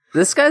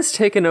 this guy's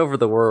taken over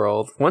the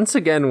world. Once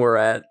again, we're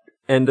at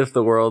end of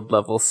the world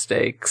level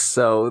stakes,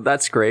 so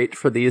that's great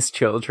for these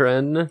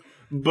children.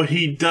 But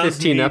he does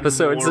 15 need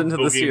episodes more into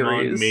the Pokemon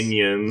series.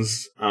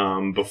 minions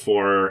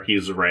before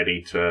he's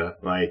ready to,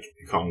 like,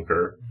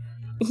 conquer.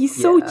 He's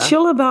so Yeah.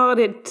 chill about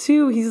it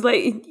too. He's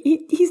like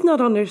he's not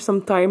under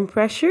some time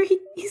pressure.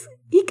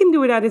 He can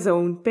do it at his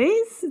own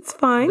pace. It's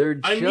fine. They're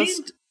I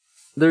just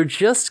they're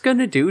just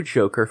gonna do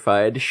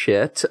Joker-fied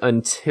shit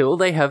until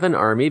they have an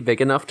army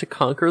big enough to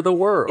conquer the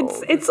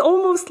world. It's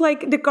almost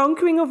like the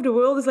conquering of the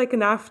world is like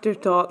an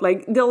afterthought.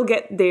 Like, they'll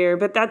get there,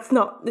 but that's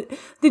not...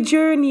 The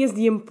journey is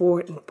the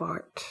important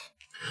part.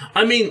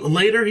 I mean,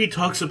 later he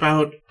talks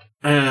about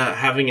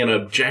having an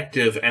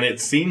objective, and it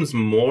seems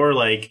more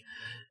like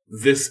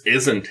this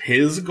isn't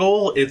his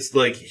goal. It's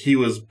like he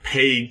was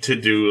paid to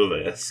do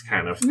this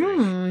kind of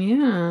thing.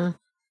 Yeah.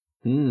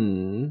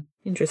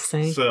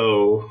 Interesting.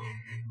 So...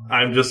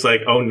 I'm just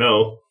like, oh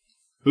no,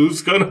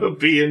 who's gonna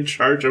be in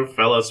charge of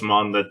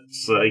Felismon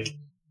that's like...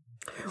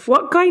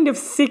 What kind of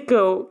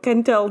sicko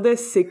can tell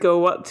this sicko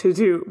what to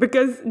do?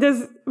 Because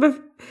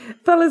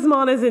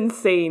Felismon is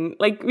insane.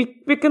 Like,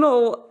 we can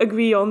all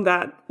agree on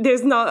that.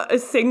 There's not a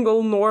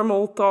single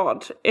normal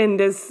thought in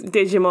this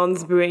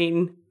Digimon's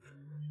brain.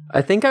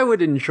 I think I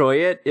would enjoy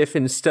it if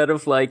instead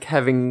of, like,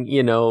 having,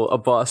 you know, a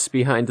boss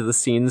behind the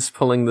scenes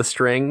pulling the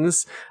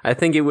strings, I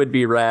think it would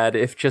be rad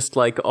if just,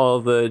 like,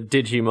 all the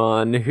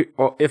Digimon,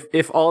 or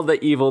if all the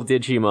evil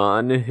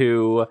Digimon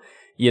who,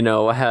 you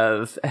know,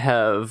 have,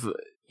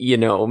 you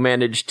know,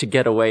 managed to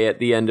get away at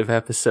the end of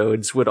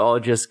episodes would all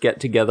just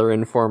get together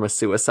and form a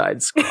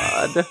Suicide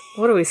Squad.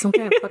 What are we, some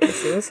kind of fucking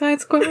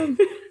Suicide Squad?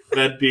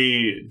 That'd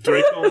be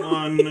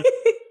Dracomon,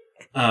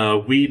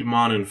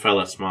 Weedmon, and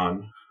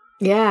Felismon.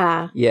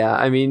 Yeah. Yeah,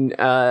 I mean,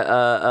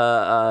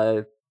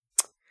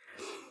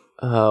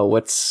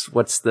 what's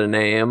the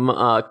name?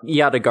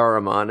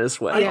 Yatagaramon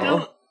as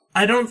well.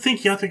 I don't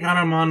think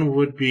Yatagaramon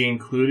would be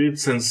included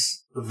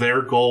since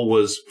their goal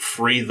was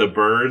free the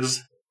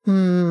birds.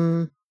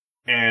 And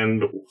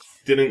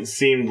didn't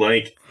seem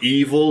like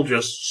evil,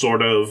 just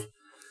sort of,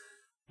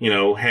 you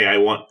know, hey, I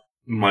want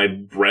my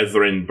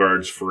brethren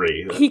birds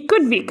free. He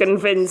could be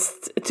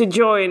convinced to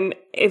join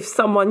if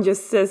someone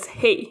just says,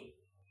 hey,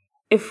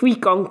 if we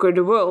conquer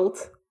the world,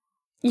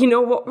 you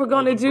know what we're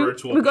gonna do?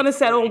 We're gonna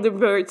set all the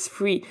birds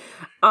free.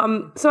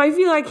 So I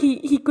feel like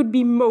he could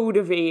be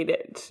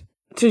motivated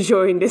to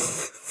join this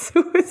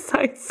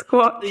Suicide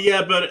Squad.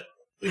 Yeah, but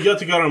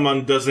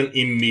Yatagaramon doesn't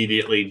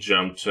immediately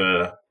jump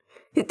to...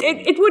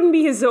 It wouldn't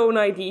be his own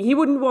idea. He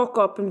wouldn't walk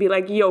up and be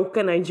like, yo,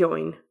 can I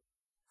join?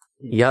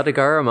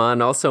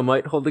 Yatagaramon also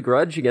might hold a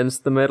grudge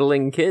against the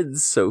meddling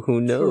kids, so who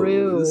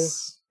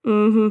knows?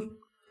 Mm-hmm.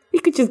 He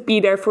could just be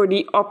there for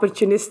the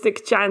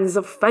opportunistic chance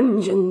of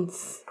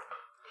vengeance.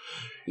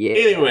 Yeah.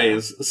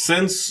 Anyways,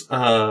 since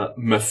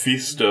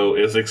Mephisto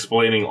is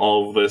explaining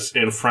all of this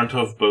in front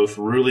of both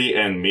Ruli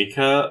and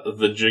Mika,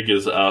 the jig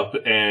is up,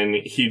 and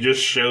he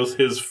just shows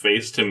his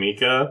face to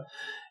Mika,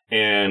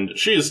 and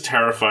she is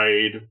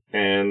terrified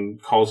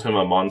and calls him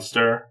a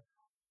monster.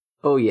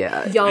 Oh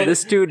yeah,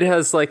 this dude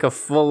has like a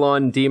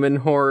full-on demon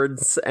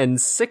hordes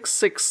and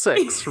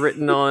 666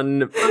 written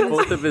on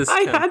both of his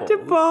temples. I had to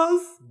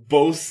pause.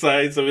 Both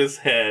sides of his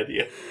head,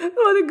 yeah.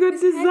 What a good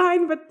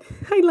design, but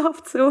I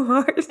laughed so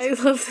hard. I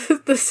love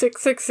the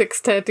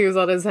 666 tattoos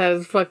on his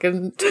head.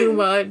 Fucking too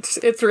much.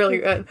 It's really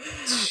good.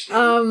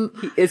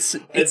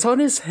 It's on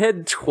his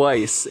head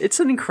twice. It's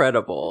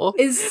incredible.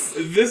 This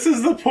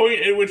is the point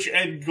in which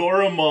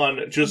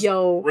Angoramon just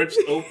rips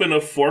open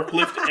a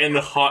forklift and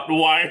hot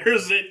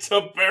wires it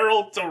to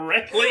barrel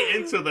directly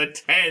into the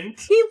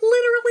tent. He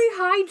literally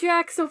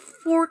hijacks a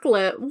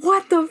forklift.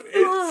 What the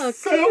fuck?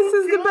 This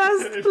is the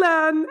best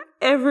plan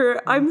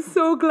ever. I'm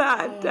so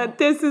glad that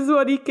this is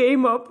what he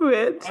came up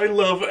with. I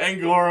love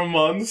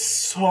Angoramon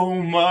so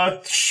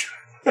much.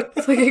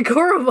 It's like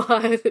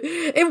Angoramon.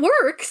 It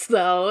works,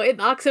 though. It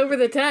knocks over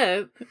the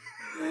tent.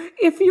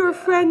 If your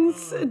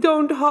friends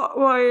don't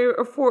hotwire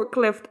a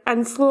forklift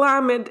and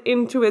slam it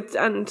into a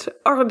tent,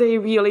 are they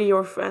really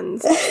your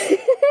friends?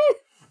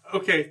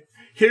 Okay,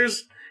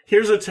 here's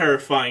a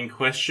terrifying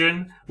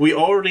question. We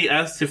already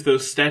asked if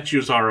those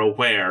statues are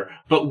aware,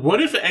 but what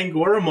if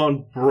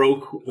Angoramon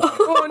broke one?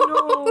 Oh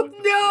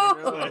no!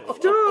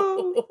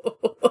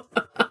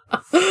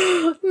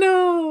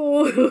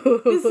 No!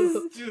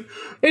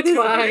 It's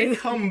fine. Do they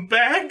come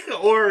back,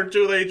 or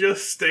do they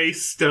just stay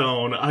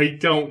stone? I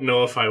don't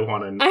know if I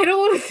want to know. I don't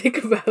want to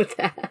think about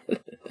that.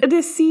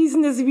 This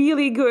season is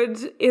really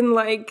good in,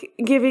 like,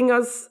 giving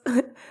us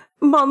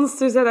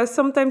monsters that are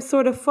sometimes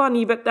sort of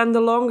funny, but then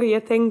the longer you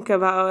think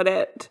about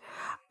it,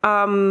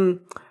 the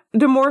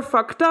more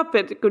fucked up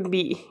it could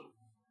be.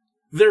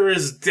 There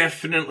is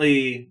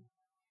definitely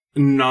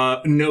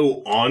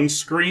no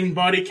on-screen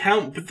body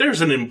count, but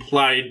there's an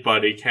implied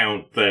body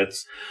count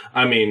that's,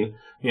 I mean,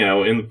 you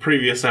know, in the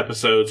previous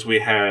episodes we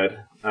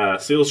had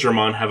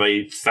Sealsgermon have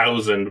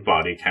 1,000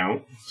 body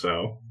count,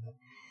 so...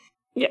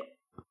 Yeah.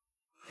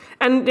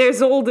 And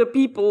there's all the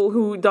people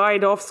who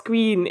died off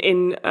screen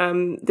in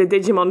the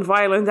Digimon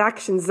violent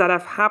actions that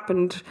have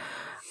happened.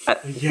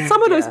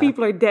 Some of those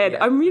people are dead.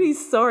 Yeah. I'm really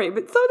sorry,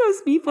 but some of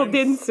those people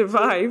didn't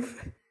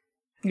survive.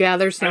 Yeah,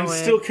 there's no I'm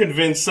way. still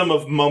convinced some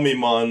of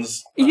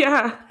Mummymon's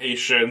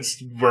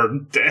patients were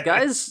dead.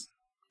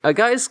 A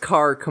guy's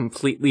car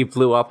completely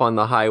blew up on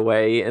the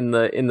highway in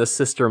the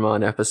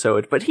Sistermon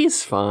episode, but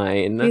he's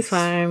fine. He's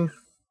fine.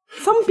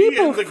 Some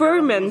people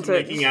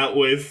fermented. Making out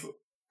with...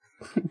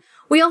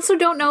 We also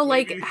don't know,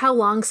 like, how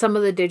long some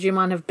of the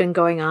Digimon have been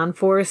going on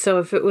for, so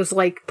if it was,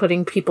 like,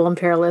 putting people in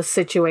perilous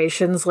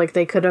situations, like,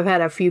 they could have had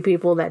a few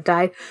people that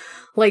died.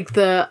 Like,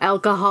 the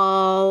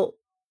alcohol...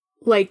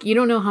 Like, you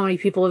don't know how many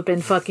people have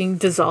been fucking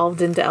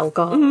dissolved into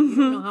alcohol. You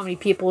don't know how many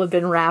people have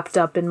been wrapped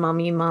up in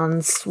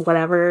Mummymon's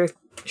whatever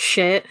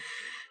shit.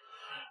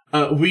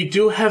 We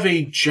do have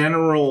a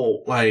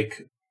general,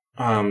 like,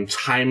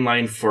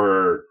 timeline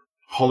for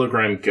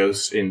hologram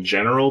ghosts in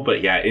general,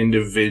 but yeah,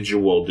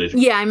 individual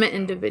Digimon. Yeah, I meant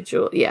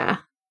individual, yeah.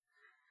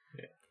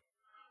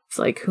 It's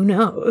like, who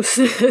knows?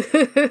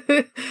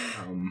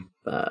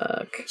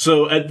 Fuck.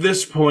 So at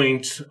this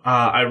point,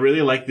 I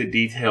really like the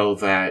detail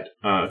that,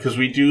 because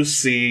we do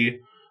see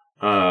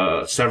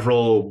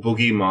several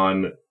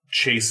Boogeyman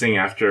chasing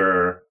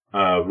after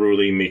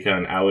Ruli, Mika,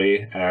 and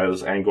Aoi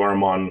as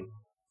Angoramon,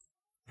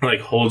 like,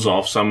 holds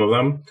off some of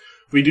them.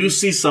 We do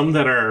see some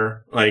that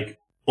are, like,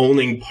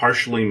 only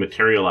partially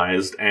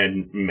materialized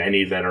and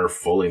many that are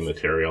fully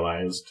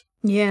materialized.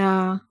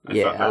 Yeah.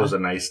 I thought that was a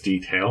nice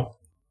detail.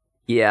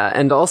 Yeah,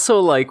 and also,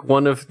 like,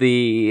 one of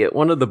the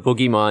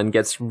Boogeyman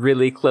gets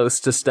really close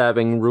to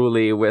stabbing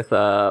Ruli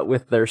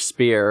with their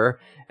spear,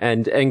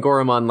 and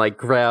Angoramon,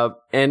 like,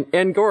 and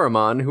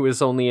Angoramon, who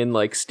is only in,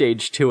 like,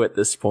 stage 2 at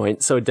this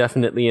point, so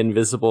definitely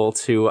invisible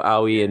to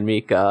Aoi and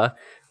Mika,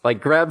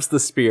 like, grabs the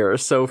spear.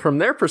 So from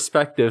their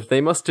perspective,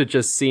 they must have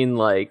just seen,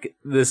 like,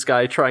 this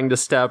guy trying to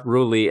stab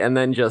Ruli and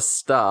then just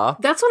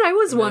stop. That's what I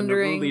was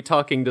wondering. Ruli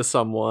talking to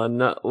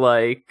someone,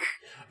 like...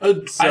 I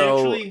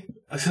actually,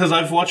 because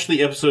I've watched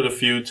the episode a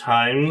few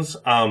times,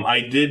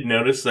 I did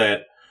notice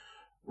that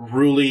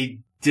Ruli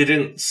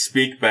didn't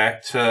speak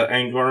back to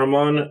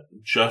Angoramon,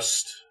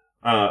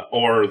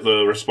 or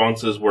the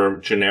responses were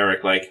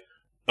generic, like,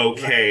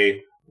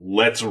 okay,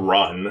 let's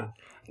run.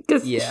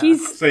 Because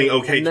she's saying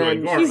okay to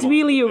Angoramon. She's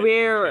really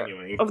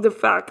aware of the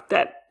fact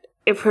that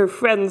if her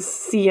friends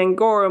see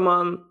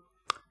Angoramon,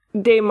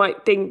 they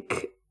might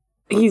think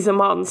he's a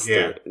monster.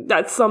 Yeah.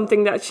 That's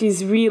something that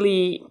she's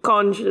really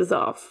conscious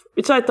of,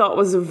 which I thought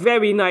was a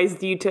very nice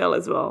detail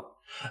as well.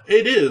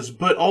 It is,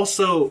 but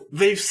also,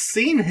 they've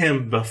seen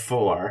him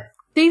before.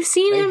 They've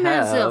seen him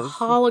have. as a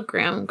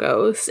hologram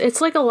ghost.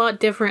 It's, like, a lot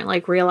different,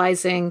 like,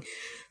 realizing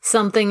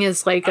something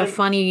is, like, a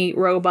funny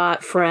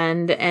robot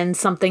friend and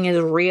something is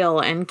real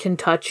and can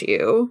touch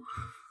you.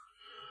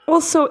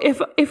 Also,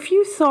 if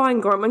you saw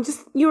Angoramon,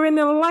 you're in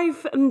a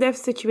life and death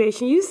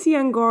situation, you see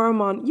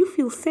Angoramon, you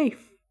feel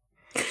safe.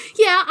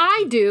 Yeah,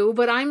 I do,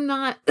 but I'm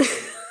not...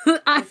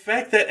 The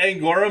fact that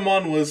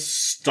Angoramon was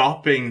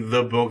stopping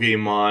the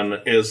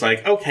Boogeyman is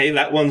like, okay,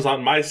 that one's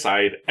on my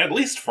side. At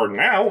least for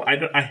now.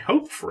 I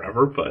hope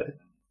forever, but...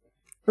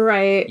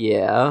 Right.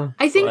 Yeah.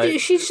 I think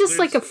she's just,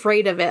 like,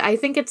 afraid of it. I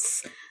think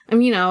it's...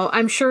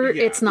 I'm sure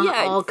it's not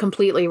all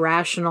completely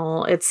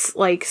rational. It's,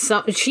 like,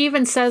 she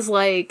even says,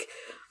 like,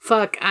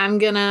 fuck, I'm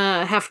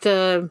gonna have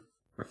to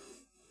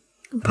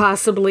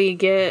possibly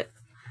get,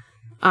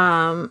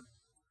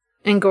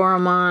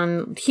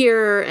 Angoramon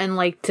here and,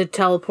 like, to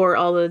teleport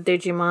all the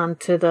Digimon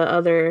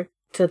to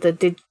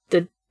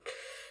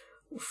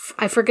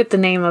I forget the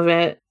name of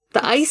it.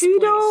 The ice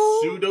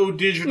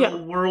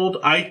pseudo-digital world.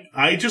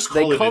 I just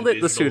call they it called it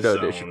the pseudo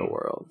digital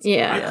world.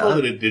 Yeah. I call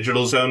it a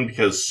digital zone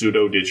because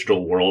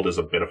pseudo-digital world is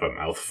a bit of a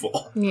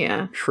mouthful.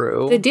 Yeah.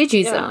 True. The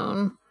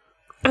Digizone.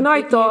 And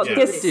I thought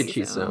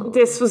Digizone.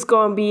 this was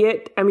gonna be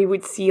it, and we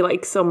would see,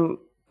 like, some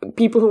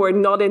people who are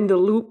not in the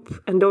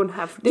loop and don't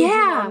have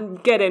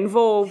Digimon get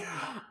involved.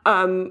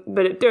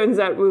 But it turns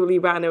out Ruli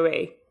ran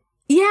away.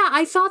 Yeah,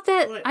 I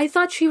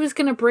thought she was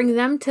gonna bring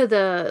them to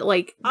the,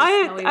 like, the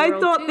I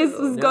thought this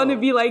was gonna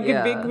be, like,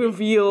 a big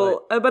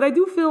reveal, but I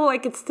do feel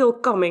like it's still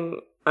coming.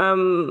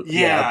 But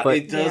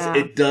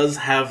it does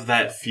have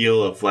that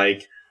feel of,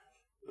 like,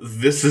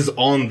 this is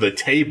on the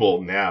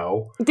table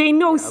now. They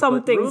know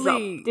something's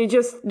Ruli, up. They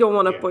just don't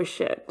want to push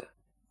it.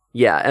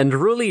 Yeah, and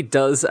Ruli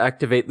does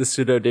activate the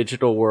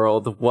pseudo-digital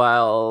world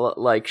while,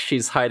 like,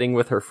 she's hiding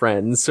with her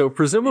friends, so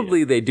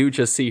presumably they do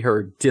just see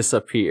her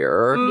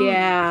disappear.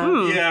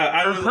 Yeah.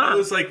 Yeah, I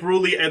was like,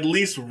 Ruli, at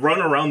least run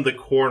around the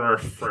corner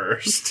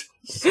first,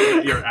 so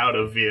that you're out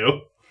of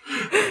view.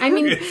 I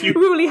mean,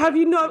 Ruli, have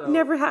you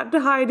never had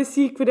to hide a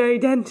secret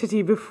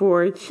identity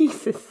before?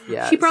 Jesus.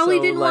 Yeah, she probably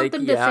so, didn't want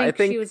them to I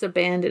think she was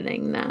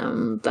abandoning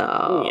them,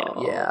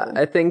 though. Yeah,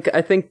 I think,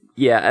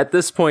 at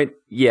this point,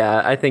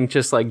 I think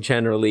just, like,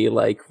 generally,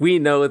 like, we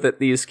know that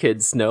these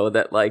kids know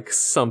that, like,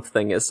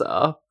 something is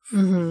up.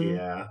 Mm-hmm.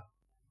 Yeah.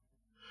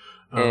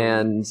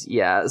 And,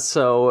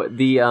 so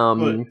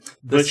the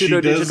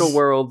pseudo-digital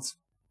world...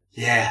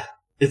 Yeah,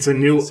 it's a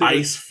new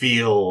ice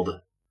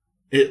field.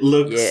 It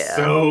looks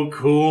so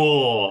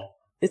cool.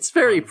 It's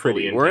very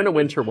pretty. We're in a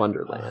winter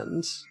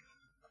wonderland.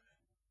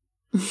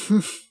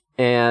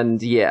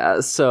 And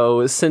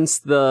so since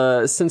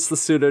the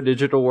pseudo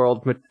digital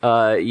world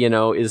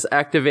is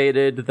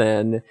activated,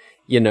 then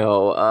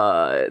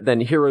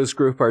then Heroes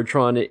Group are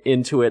drawn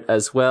into it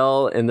as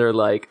well, and they're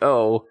like,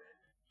 oh,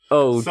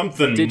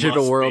 something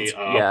digital must world, be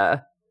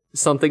up.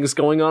 something's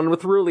going on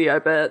with Ruli, I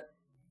bet.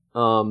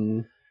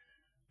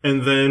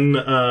 And then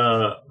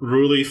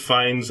Ruli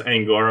finds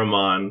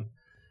Angoramon,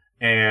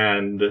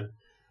 and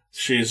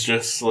she's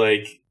just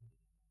like,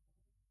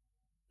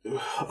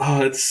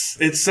 oh,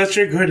 it's such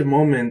a good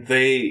moment.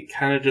 They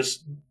kind of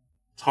just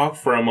talk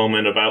for a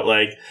moment about,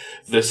 like,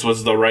 this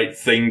was the right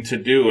thing to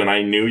do, and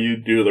I knew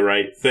you'd do the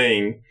right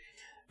thing.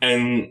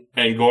 And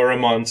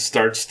Angoramon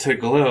starts to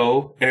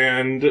glow,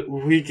 and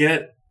we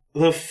get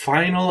the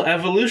final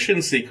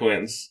evolution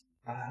sequence.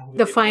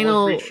 The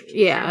final,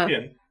 yeah.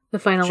 Champion. The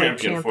final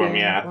Champion form,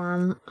 yeah.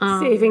 form.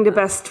 Saving the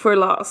best for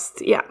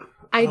last. Yeah.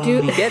 I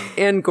do. Get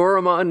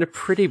Angoramon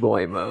pretty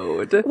boy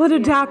mode. What a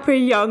dapper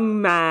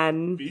young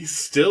man. Be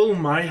still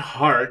my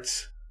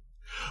heart.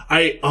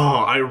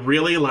 I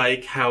really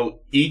like how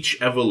each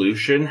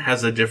evolution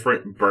has a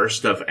different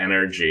burst of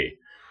energy.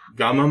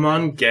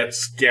 Gamamon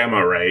gets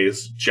gamma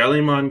rays,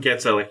 Jellymon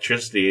gets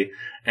electricity,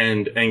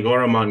 and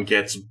Angoramon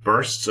gets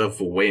bursts of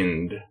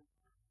wind.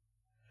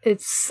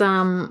 It's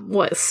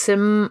what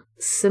Simbari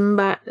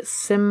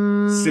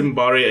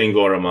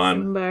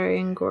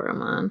Angoramon.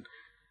 Angoramon.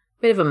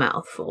 Bit of a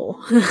mouthful.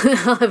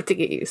 I'll have to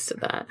get used to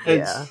that.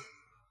 Yeah.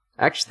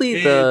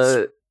 Actually,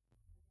 the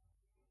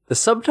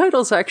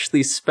subtitles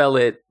actually spell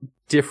it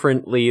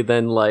differently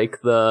than,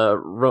 like, the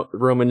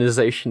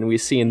romanization we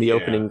see in the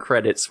opening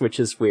credits, which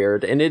is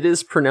weird. And it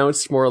is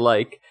pronounced more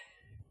like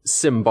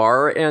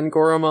Simbar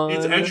Angoramon.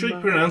 It's actually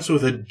pronounced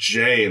with a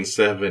J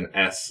instead of an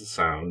S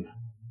sound.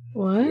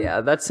 What?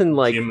 Yeah, that's in,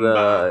 like,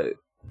 Jimba.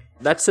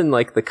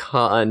 the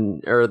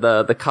kan, or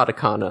the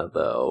katakana,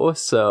 though.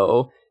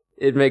 So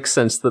it makes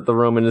sense that the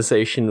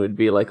romanization would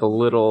be, like, a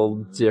little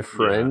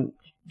different,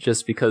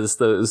 just because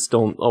those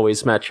don't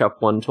always match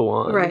up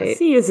one-to-one. Right.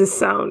 C is a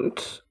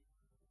sound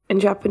in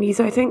Japanese,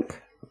 I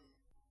think.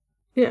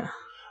 Yeah.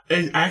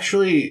 It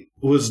actually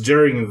was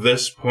during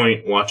this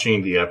point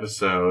watching the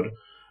episode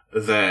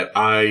that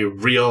I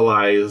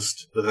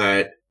realized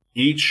that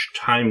each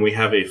time we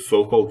have a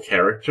focal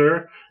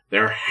character,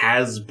 there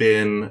has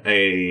been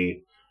a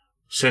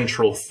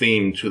central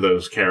theme to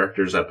those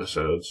characters'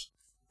 episodes.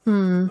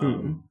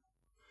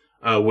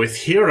 With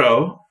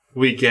Hero,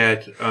 we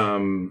get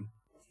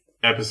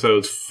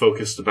episodes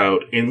focused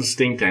about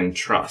instinct and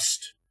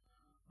trust.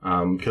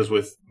 Because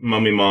with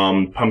Mummy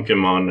Mom,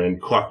 Pumpkinmon,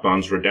 and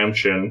Clockmon's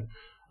redemption,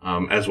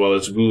 as well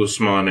as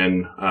Gulusmon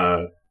and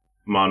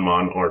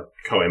Monmon or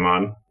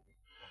Koemon,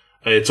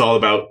 it's all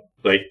about,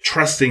 like,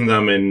 trusting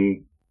them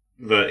in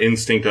the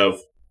instinct of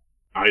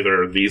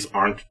either these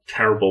aren't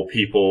terrible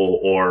people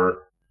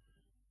or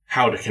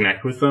how to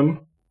connect with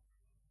them.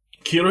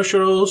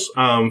 Kiroshiro's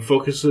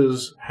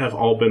focuses have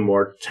all been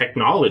more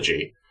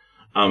technology.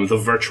 The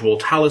virtual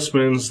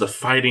talismans, the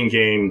fighting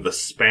game, the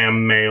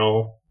spam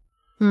mail.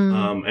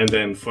 And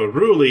then for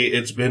Ruli,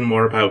 it's been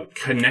more about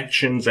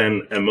connections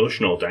and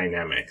emotional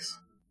dynamics.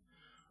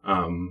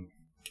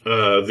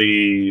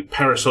 The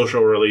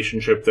parasocial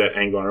relationship that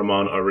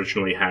Angoramon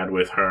originally had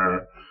with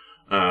her,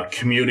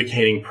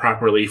 communicating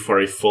properly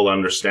for a full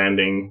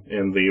understanding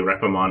in the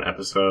Repamon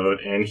episode,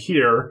 and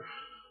here,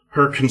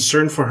 her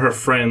concern for her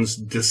friends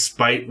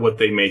despite what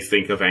they may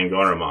think of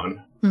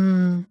Angoramon.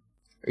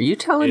 Are you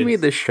telling me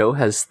the show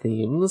has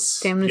themes?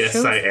 Damn, the Yes,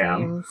 show's I am.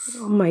 themes.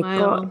 Oh my Wow.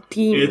 god,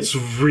 team. It's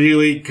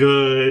really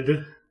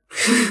good.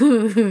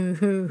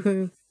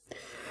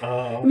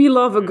 We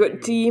love a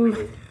good team.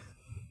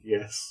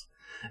 Yes.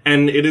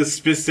 And it is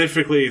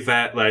specifically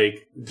that,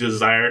 like,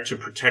 desire to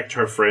protect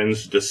her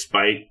friends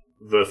despite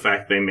the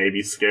fact they may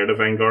be scared of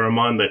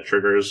Angoramon that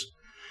triggers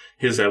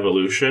his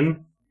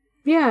evolution.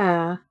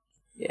 Yeah.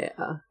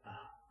 Yeah.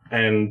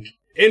 And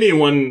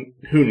anyone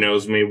who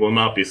knows me will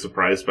not be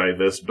surprised by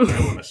this, but I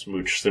want to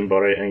smooch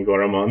Simbare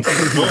Angoramon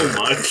so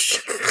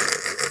much.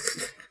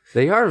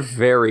 They are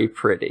very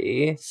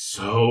pretty.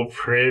 So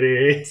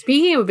pretty.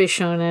 Speaking of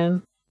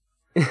Bishonen,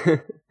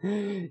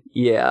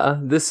 Yeah,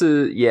 this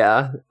is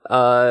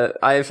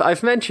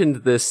I've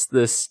mentioned this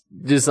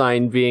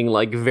design being,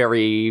 like,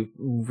 very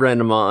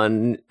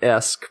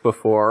Renamon-esque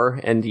before,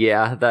 and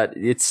yeah, that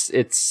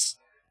it's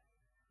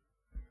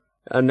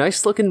a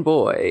nice looking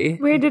boy.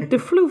 Where did the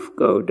floof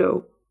go,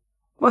 though?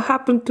 What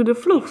happened to the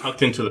floof?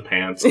 Tucked into the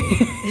pants. The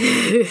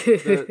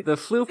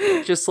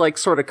floop just, like,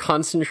 sort of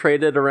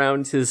concentrated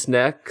around his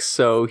neck,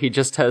 so he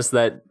just has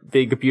that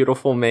big,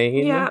 beautiful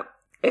mane. Yeah.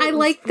 I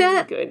like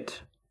that. Good.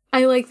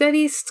 I like that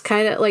he's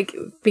kind of like,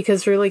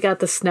 because Really got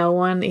the snow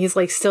one, he's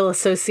like still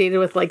associated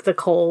with like the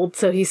cold,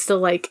 so he's still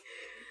like,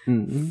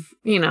 you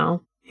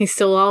know, he's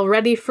still all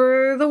ready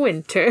for the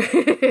winter.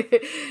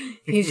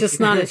 He's just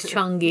not as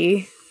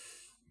chungy.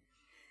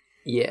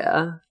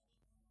 Yeah.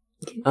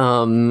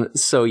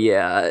 So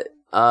yeah.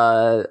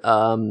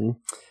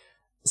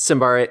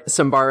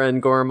 Simbara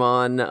and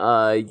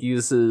Gormon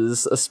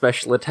uses a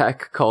special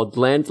attack called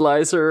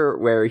Landlizer,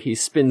 where he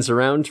spins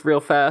around real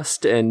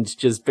fast and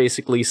just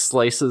basically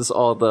slices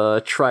all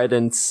the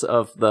tridents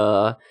of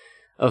the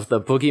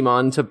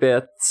Boogeyman to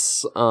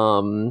bits.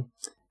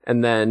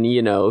 And then,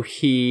 you know,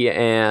 he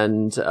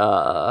and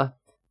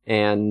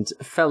and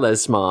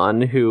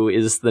Felesmon, who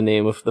is the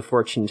name of the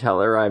fortune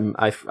teller.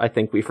 I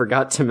think we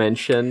forgot to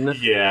mention.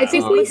 Yeah. I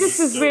think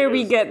This is where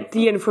we get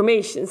the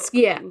information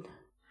screen.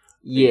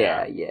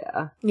 Yeah.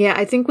 Yeah,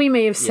 I think we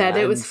may have said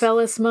Yeah, it was and-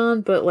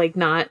 Felesmon, but like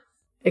not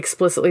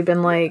explicitly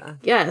been like,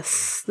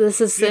 yes,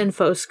 this is the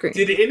info screen.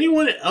 Did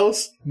anyone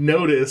else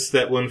notice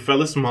that when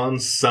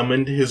Felesmon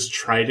summoned his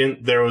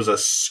trident, there was a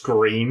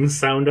scream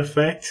sound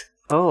effect?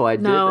 Oh, I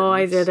didn't. No,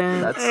 I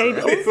didn't. That's I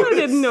also It was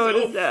didn't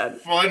notice so that.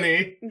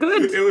 Funny.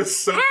 Good. It was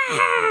so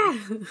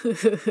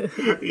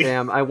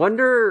damn. I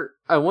wonder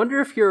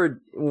if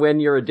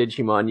when you're a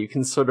Digimon, you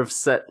can sort of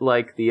set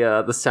like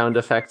the sound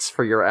effects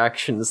for your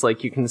actions.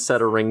 Like you can set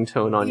a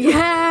ringtone on.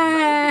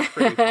 Yes,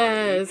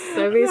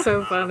 that'd be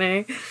so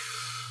funny.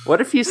 What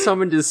if you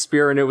summoned his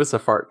spear and it was a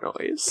fart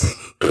noise?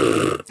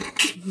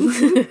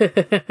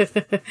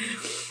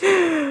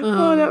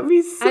 Oh, that'd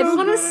be so I'd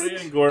want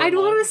good. to. I'd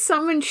want to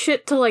summon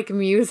shit to like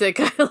music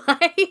I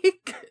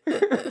like.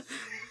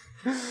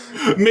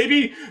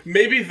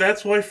 Maybe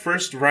that's why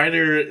First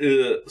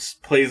Rider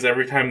plays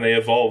every time they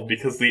evolve,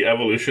 because the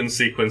evolution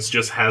sequence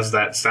just has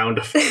that sound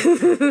effect.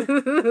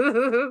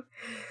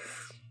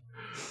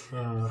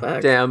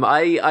 Fuck. Damn,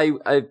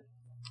 I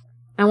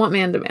want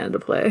Man to Man to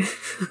play.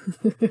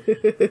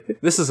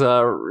 this is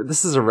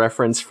a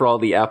reference for all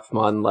the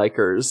Appmon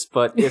likers,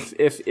 but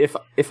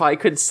if I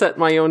could set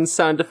my own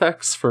sound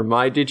effects for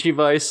my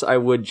Digivice, I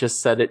would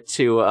just set it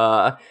to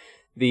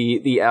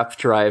the app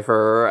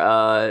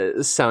driver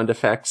sound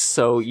effects,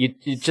 so you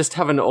just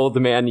have an old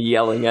man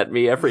yelling at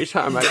me every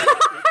time I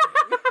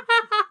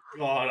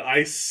God,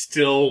 I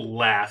still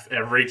laugh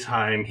every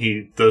time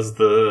he does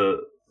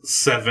the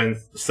 7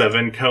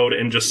 code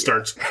and just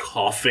starts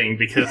coughing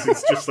because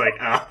it's just like,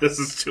 this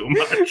is too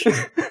much.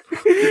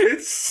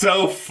 It's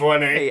so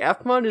funny. Hey,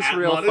 Appmon is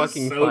real Appmon is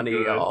fucking so funny,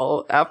 good.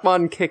 y'all.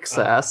 Appmon kicks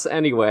ass.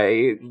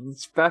 Anyway,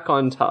 it's back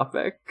on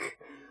topic.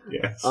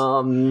 Yes.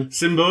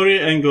 Symbori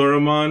and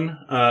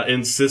Goromon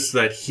insist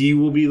that he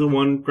will be the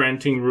one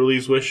granting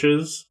Ruli's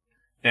wishes,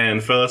 and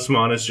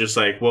Felesmon is just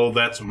like, well,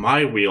 that's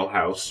my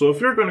wheelhouse, so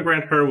if you're going to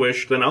grant her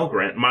wish, then I'll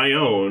grant my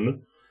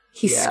own.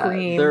 He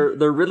screamed.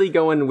 They're really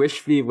going wish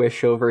v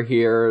wish over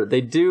here.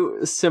 They do.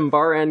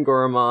 Symbaran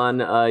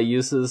Goromon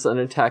uses an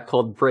attack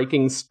called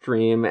Breaking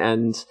Stream,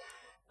 and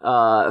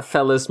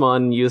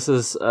Felesmon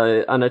uses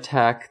an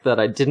attack that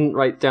I didn't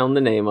write down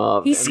the name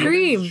of. He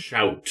screamed.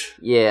 Shout.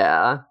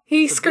 Yeah.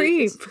 He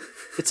screamed.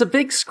 It's a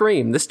big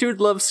scream. This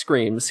dude loves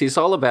screams. He's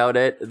all about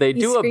it. They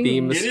do a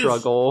beam screams.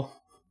 struggle.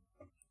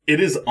 It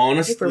is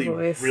honestly Hyper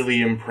voice.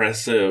 really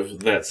impressive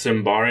that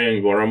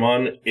Symbaran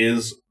Goromon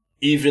is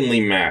evenly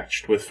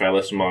matched with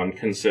Felesmon,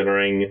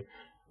 considering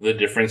the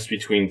difference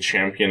between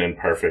champion and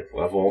perfect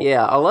level.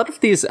 Yeah, a lot of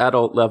these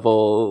adult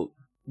level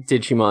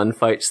Digimon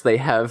fights, they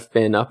have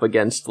been up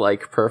against,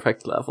 like,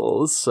 perfect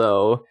levels,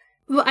 so...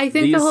 Well, I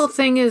think the whole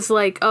thing is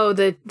like,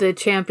 the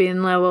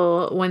champion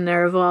level, when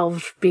they're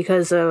evolved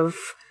because of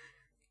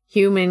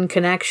human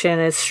connection,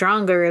 is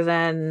stronger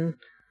than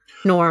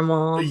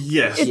normal.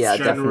 Yes, Yeah,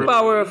 generally definitely.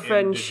 Power of in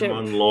friendship.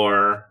 Digimon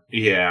lore,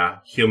 yeah,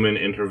 human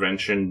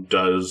intervention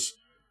does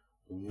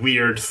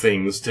weird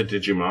things to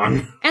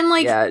Digimon. And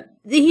like, Yeah,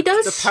 he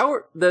does. the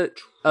power...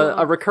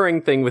 a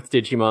recurring thing with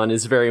Digimon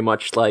is very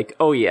much like,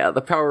 oh yeah,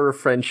 the power of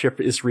friendship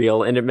is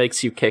real, and it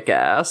makes you kick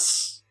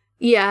ass.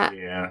 Yeah.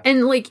 Yeah.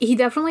 And like, he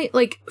definitely,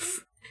 like,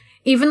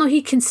 even though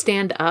he can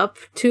stand up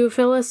to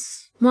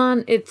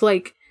Felesmon, it's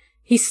like,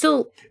 he's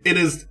still. It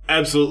is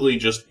absolutely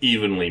just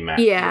evenly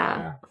matched.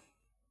 Yeah.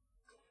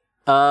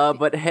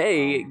 But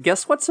hey,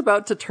 guess what's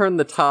about to turn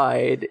the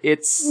tide?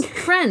 It's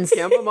Friends.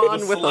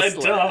 Gamamon with a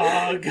sled.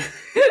 dog.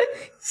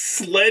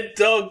 Sled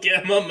dog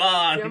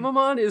Gamamon.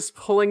 Gamamon is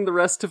pulling the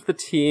rest of the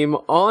team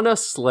on a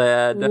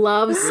sled.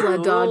 Love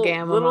Sled Dog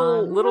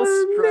Gamamon. Little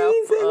strap,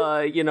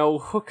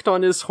 hooked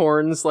on his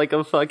horns like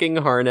a fucking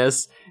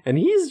harness, and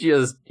he's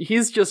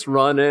just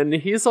running.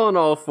 He's on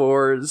all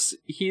fours.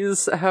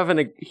 He's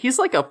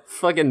like a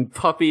fucking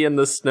puppy in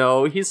the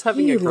snow. He's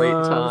having He a great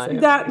loves time.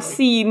 That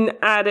scene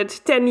added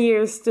 10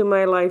 years to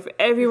my life.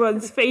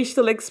 Everyone's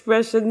facial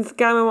expressions,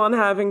 Gamamon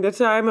having the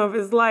time of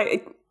his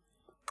life.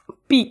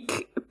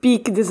 Peak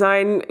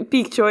design,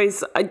 peak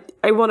choice. I'm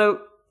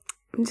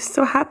just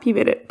so happy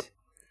with it.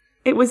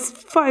 It was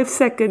 5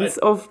 seconds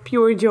of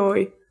pure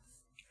joy.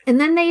 And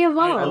then they I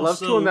evolve. love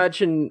to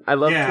imagine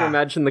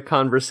the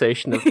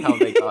conversation of how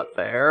they got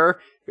there.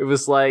 It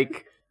was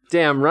like,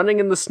 damn, running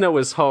in the snow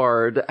is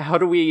hard. How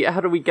do we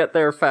get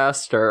there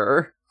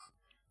faster?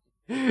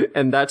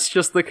 And that's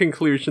just the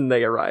conclusion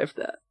they arrived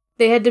at.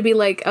 They had to be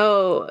like,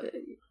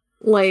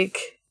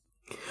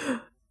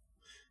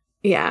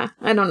 yeah,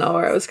 I don't know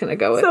where I was going to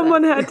go with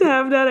Someone that. had to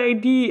have that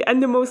idea,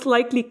 and the most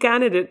likely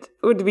candidate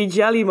would be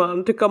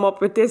Jellymon to come up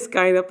with this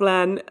kind of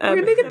plan. Where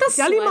did they get the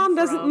sled Jellymon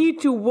doesn't from?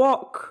 need to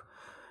walk.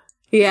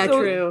 Yeah,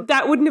 So true.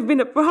 that wouldn't have been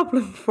a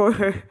problem for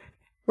her.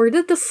 Where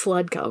did the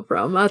sled come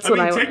from? That's what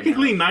I want.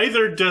 Technically,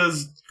 neither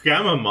does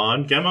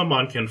Gamamon.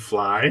 Gamamon can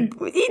fly.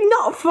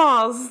 Not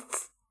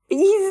fast.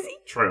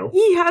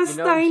 He has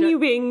tiny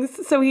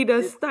wings, so he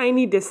does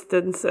tiny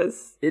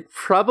distances. It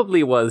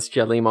probably was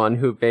Jellymon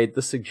who made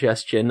the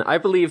suggestion. I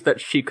believe that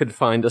she could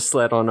find a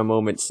sled on a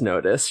moment's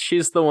notice.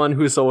 She's the one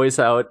who's always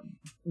out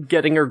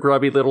getting her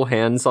grubby little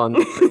hands on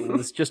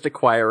things, just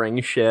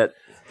acquiring shit.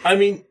 I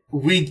mean,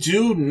 we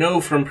do know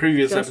from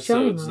previous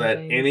episodes that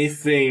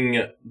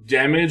anything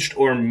damaged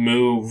or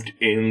moved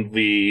in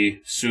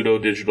the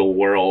pseudo-digital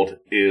world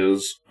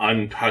is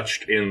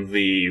untouched in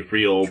the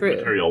real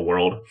material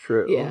world.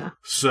 True. Yeah.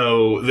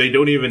 So they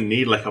don't even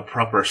need, like, a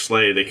proper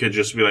sleigh. They could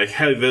just be like,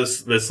 hey,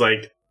 this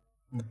like,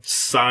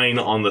 sign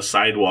on the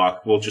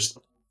sidewalk will just...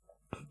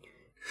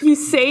 You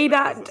say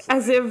that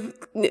as if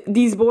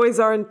these boys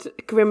aren't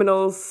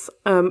criminals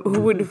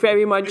who would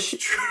very much...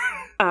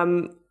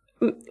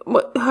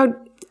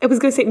 I was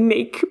going to say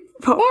make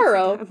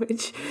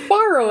damage.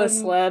 Borrow a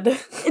sled.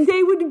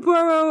 They would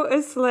borrow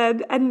a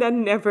sled and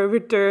then never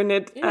return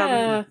it.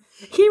 Yeah.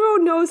 Hero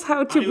knows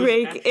how to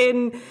break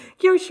in.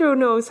 Yoshiro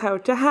knows how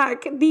to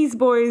hack. These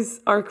boys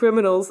are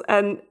criminals,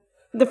 and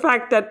the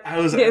fact that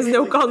there's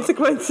no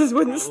consequences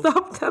wouldn't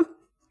stop them.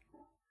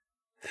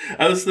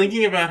 I was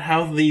thinking about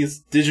how these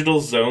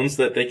digital zones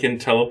that they can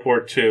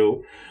teleport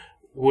to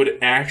would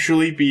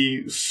actually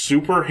be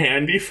super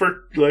handy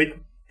for, like,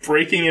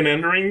 breaking and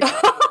entering.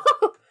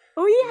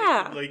 Oh,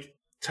 yeah. Like,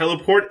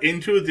 teleport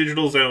into a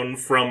digital zone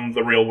from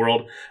the real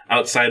world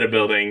outside a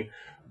building,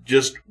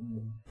 just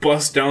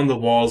bust down the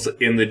walls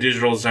in the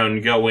digital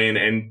zone, go in,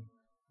 and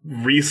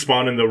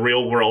respawn in the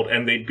real world,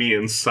 and they'd be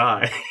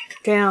inside.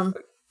 Damn.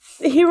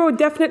 Hero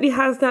definitely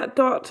has that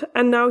thought,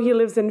 and now he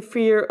lives in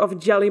fear of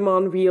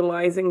Jellymon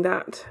realizing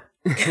that.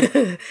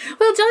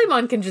 Well,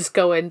 Jellymon can just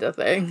go into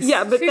things.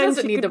 Yeah, but then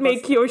she could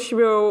make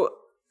Yoshiro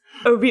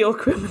a real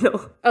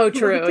criminal. Oh,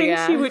 true,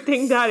 She would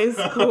think that is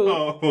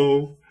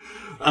cool.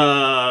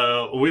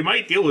 We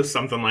might deal with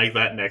something like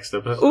that next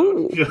episode.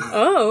 Ooh.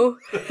 Oh.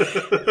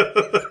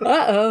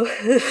 Uh-oh.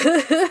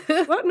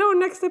 What? No,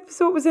 next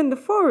episode was in the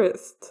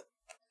forest.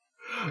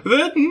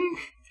 Then,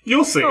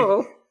 you'll see.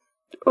 Oh,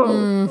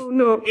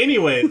 no.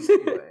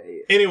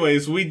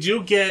 Anyways, we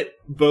do get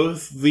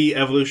both the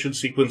evolution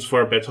sequence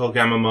for Betel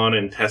Gamamon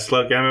and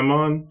Tesla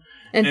Gamamon.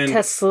 And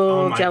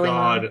Tesla Oh my Jellymon.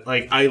 god.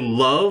 Like, I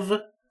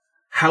love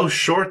how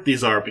short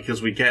these are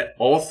because we get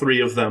all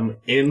three of them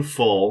in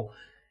full,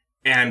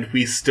 and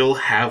we still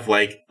have,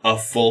 like, a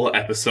full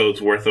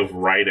episode's worth of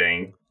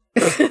writing.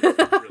 Really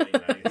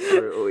nice.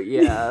 True,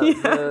 yeah.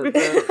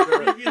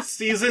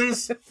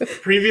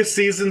 Previous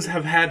seasons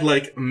have had,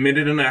 like,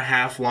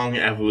 minute-and-a-half long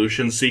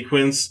evolution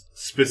sequence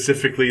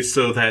specifically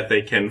so that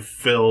they can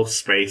fill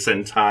space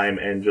and time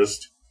and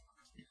just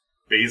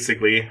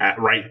basically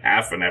write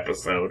half an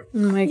episode. Oh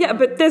my Yeah, God.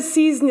 but this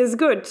season is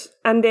good,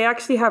 and they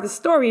actually have a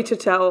story to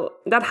tell.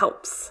 That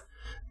helps.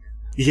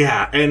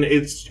 Yeah, and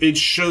it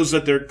shows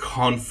that they're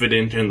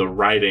confident in the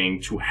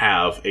writing to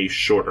have a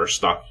shorter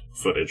stock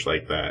footage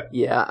like that.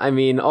 Yeah, I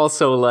mean,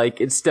 also,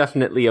 like, it's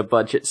definitely a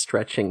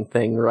budget-stretching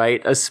thing,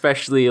 right?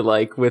 Especially,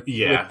 like, with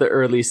the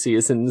early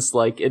seasons,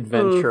 like,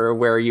 Adventure,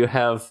 where you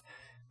have...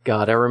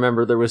 God, I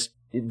remember there's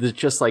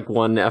just, like,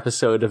 one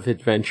episode of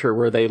Adventure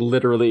where they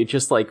literally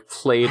just, like,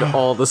 played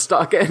all the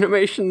stock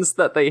animations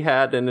that they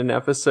had in an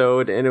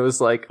episode, and it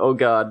was like, oh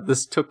god,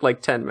 this took,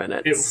 like, 10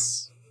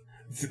 minutes.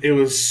 It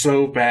was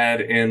so bad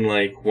in,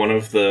 like, one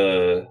of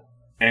the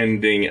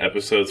ending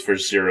episodes for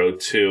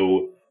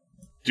 02,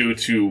 due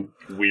to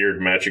weird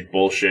magic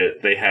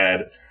bullshit, they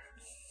had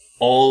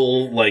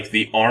all, like,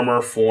 the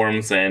armor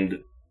forms and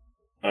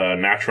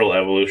natural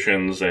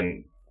evolutions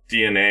and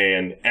DNA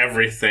and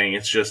everything.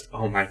 It's just,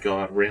 oh my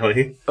god,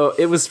 really? Oh,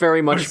 it was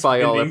very much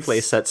Viola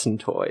playsets and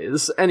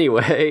toys.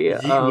 Anyway,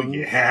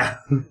 yeah.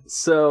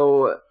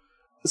 So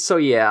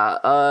yeah,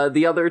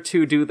 the other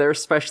two do their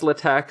special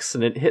attacks,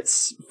 and it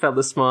hits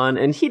Felismon,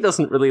 and he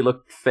doesn't really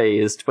look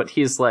phased, but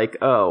he's like,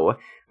 oh,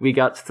 we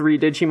got 3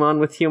 Digimon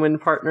with human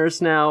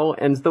partners now,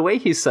 and the way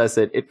he says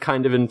it, it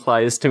kind of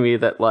implies to me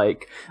that,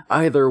 like,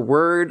 either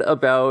word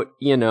about,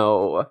 you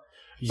know...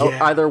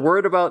 Yeah. either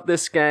word about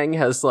this gang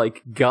has,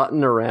 like,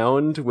 gotten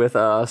around with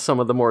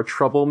some of the more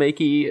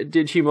troublemaky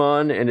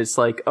Digimon, and it's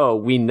like, oh,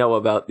 we know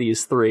about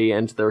these 3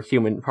 and their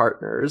human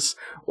partners.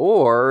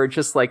 Or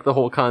just, like, the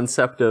whole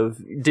concept of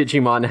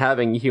Digimon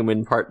having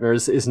human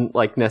partners isn't,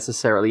 like,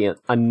 necessarily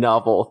a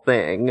novel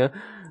thing.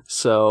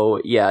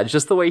 So, yeah,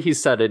 just the way he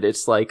said it,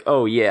 it's like,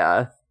 oh,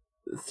 yeah,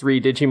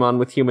 3 Digimon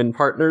with human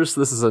partners,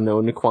 this is a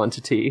known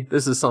quantity.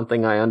 This is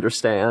something I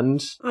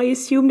understand. I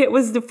assumed it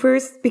was the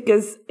first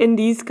because in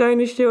these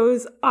kind of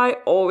shows, I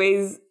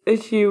always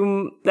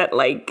assume that,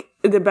 like,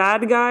 the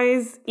bad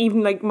guys,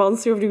 even, like,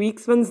 Monster of the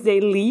Week ones, they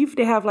leave.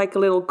 They have, like, a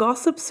little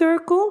gossip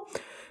circle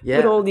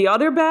with all the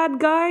other bad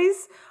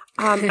guys.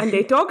 And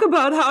they talk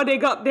about how they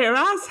got their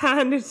ass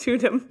handed to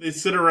them. They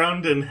sit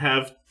around and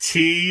have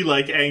tea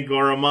like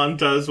Angoramon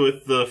does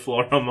with the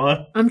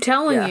Floramon. I'm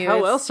telling you.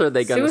 How else are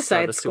they going to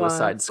start a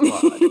Suicide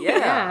Squad?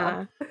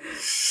 Yeah.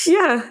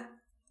 Yeah.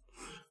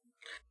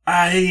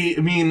 I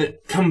mean,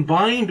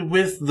 combined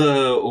with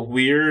the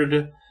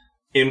weird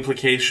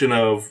implication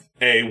of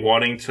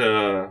wanting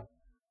to...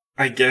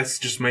 I guess,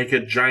 just make a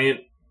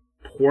giant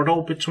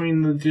portal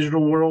between the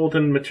digital world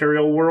and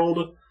material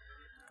world.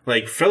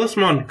 Like,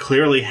 Philismon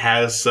clearly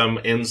has some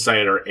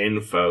insider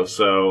info,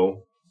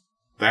 so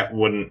that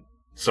wouldn't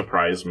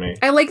surprise me.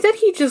 I like that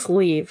he just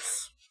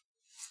leaves.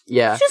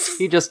 Yeah, Just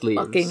he just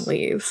leaves. Fucking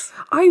leaves.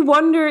 I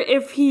wonder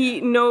if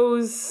he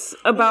knows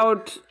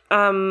about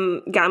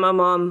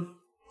Gammamon.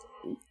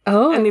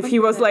 Oh. And if he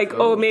was like,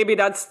 oh, maybe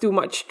that's too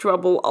much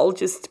trouble, I'll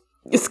just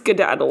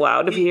skedaddle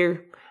out of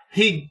here.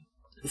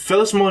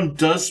 Philismon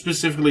does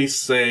specifically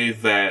say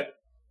that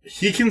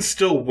he can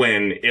still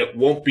win, it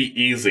won't be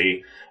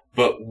easy,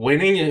 but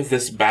winning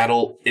this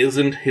battle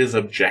isn't his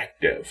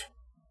objective.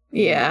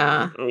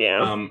 Yeah.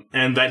 Yeah.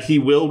 And that he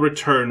will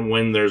return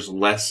when there's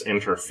less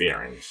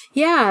interference.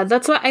 Yeah,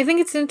 that's why I think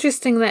it's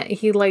interesting that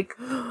he, like,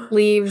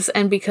 leaves,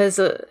 and because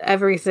of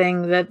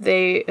everything that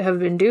they have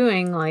been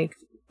doing, like,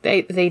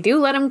 they do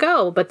let him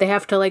go, but they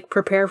have to, like,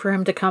 prepare for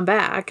him to come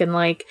back, and,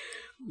 like,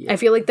 I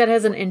feel like that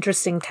has an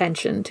interesting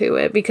tension to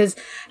it, because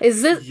I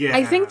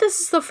think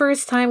this is the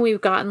first time we've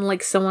gotten,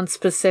 like, someone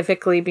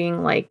specifically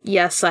being like,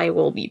 yes, I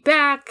will be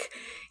back,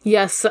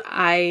 yes,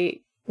 I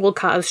will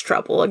cause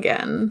trouble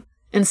again.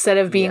 Instead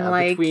of being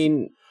I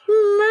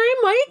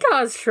might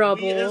cause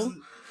trouble.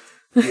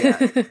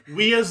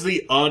 We as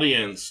the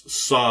audience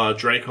saw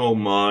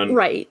Dracomon.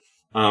 Right.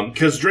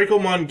 Because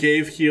Dracomon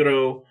gave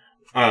Hiro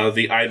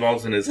the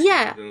eyeballs in his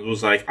hand and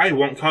was like, I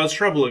won't cause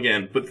trouble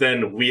again. But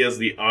then we as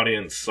the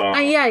audience saw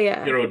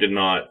Hiro did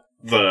not.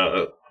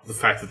 The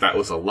fact that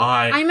was a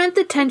lie. I meant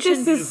the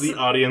tension. The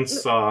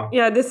audience saw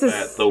this is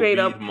that straight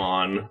the up.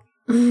 Weedmon.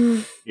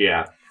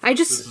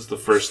 This is the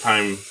first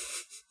time.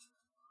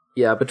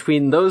 Yeah,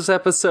 between those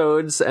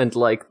episodes and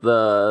like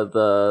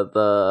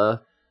the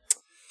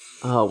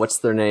what's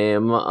their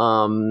name?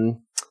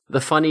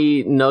 The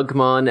funny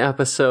Nugmon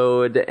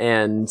episode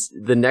and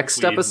the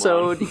next Weedmon.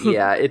 episode,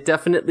 it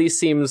definitely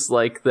seems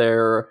like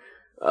they're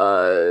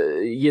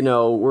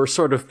we're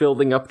sort of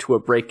building up to a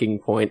breaking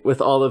point with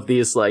all of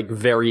these like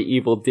very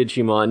evil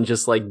Digimon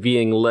just like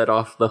being let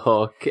off the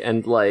hook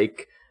and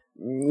like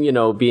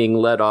being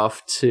let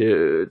off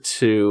to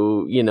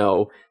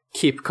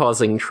keep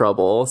causing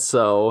trouble.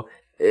 So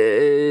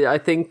I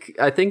think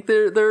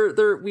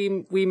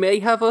we may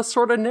have a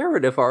sort of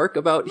narrative arc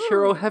about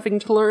Hiro having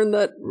to learn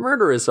that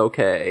murder is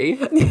okay.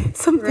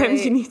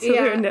 Sometimes you need to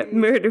learn that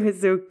murder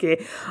is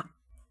okay.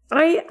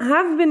 I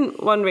have been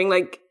wondering,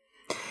 like,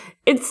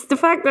 it's the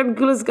fact that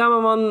Gulas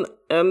Gammamon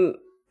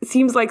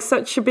seems like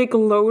such a big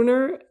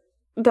loner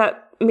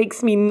that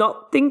makes me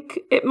not think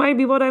it might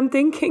be what I'm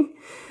thinking.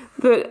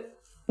 But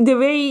the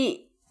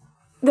way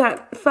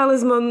that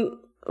Philismon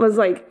was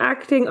like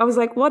acting, I was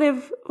like, what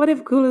if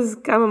Gulas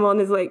Gammamon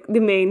is like the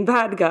main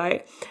bad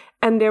guy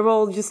and they're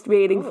all just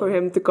waiting for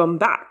him to come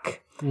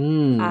back?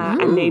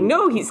 And they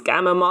know he's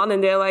Gammamon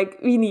and they're like,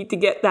 we need to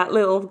get that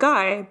little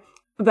guy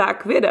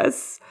back with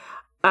us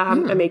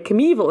and make him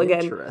evil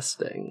again.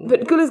 Interesting.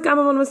 But Gulas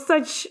Gammamon was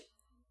such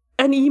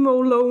an emo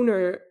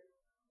loner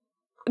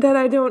that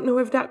I don't know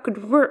if that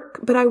could work,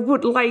 but I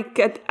would like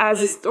it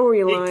as a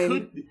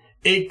storyline.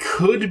 It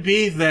could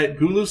be that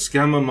Gulas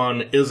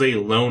Gammamon is a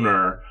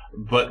loner,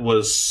 but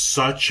was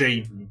such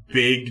a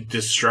big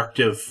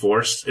destructive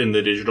force in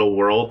the digital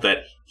world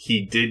that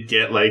he did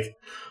get like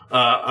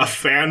a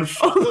fan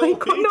following. Oh my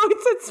god, no,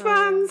 it's its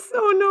fans.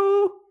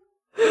 Oh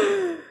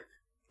no.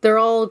 They're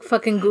all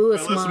fucking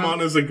Gulasmon.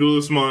 Philismon is a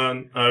Gulas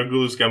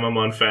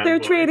Gammamon fan. They're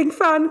trading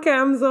fan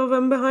cams of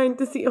him behind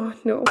the scene. Oh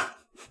no.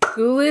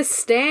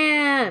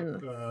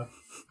 Gulistan.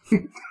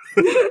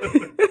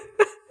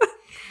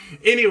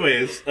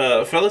 Anyways,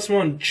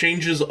 Philismon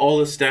changes all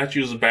the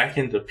statues back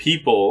into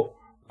people.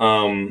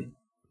 And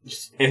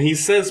he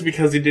says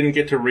because he didn't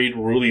get to read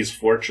Ruli's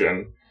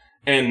fortune.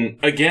 And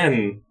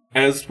again,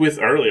 as with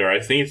earlier, I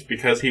think it's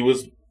because he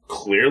was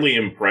clearly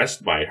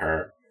impressed by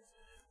her.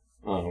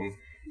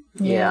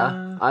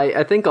 Yeah.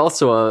 I think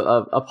also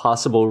a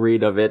possible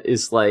read of it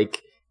is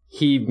like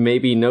he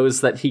maybe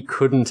knows that he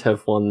couldn't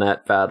have won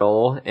that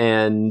battle,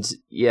 and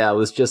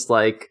was just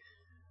like,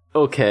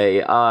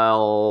 okay,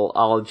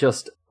 I'll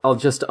just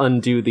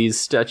undo these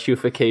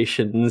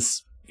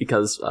statuifications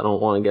because I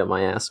don't want to get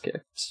my ass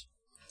kicked.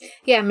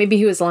 Yeah, maybe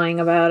he was lying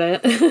about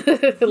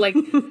it. Like,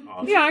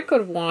 I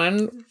could have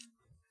won.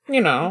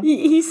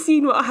 He's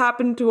seen what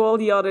happened to all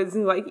the others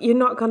and like, you're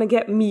not gonna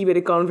get me with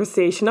a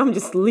conversation. I'm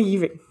just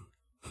leaving.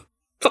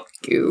 Fuck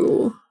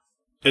you.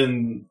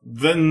 And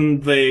then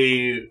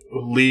they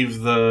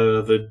leave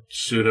the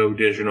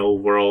pseudo-digital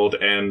world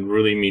and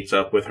Ruli meets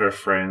up with her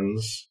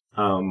friends,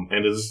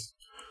 and is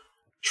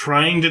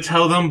trying to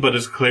tell them, but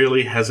is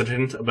clearly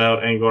hesitant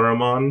about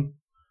Angoramon.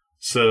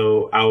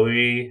 So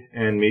Aoi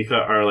and Mika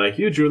are like,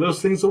 you drew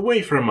those things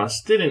away from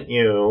us, didn't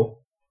you?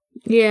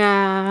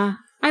 Yeah.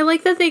 I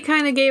like that they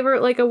kind of gave her,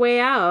 like, a way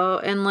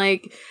out, and,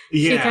 like,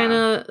 she kind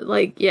of,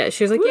 like,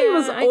 she was like, Ruli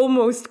was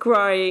almost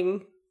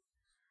crying.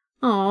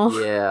 Oh.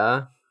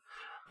 Yeah.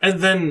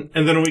 And then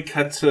we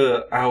cut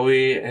to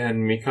Aoi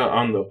and Mika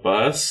on the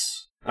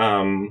bus,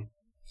 and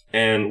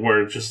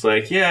we're just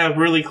like,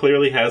 Ruli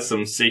clearly has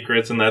some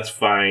secrets, and that's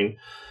fine.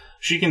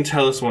 She can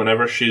tell us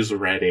whenever she's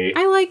ready.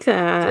 I like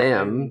that.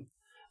 Damn.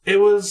 It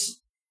was...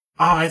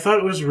 Oh, I thought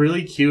it was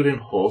really cute and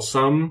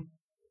wholesome.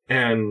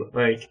 And,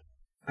 like,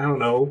 I don't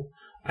know.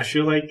 I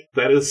feel like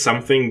that is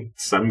something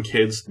some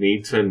kids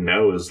need to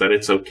know, is that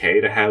it's okay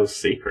to have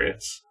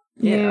secrets.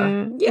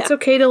 Yeah. It's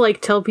okay to,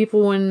 like, tell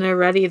people when they're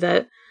ready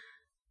that...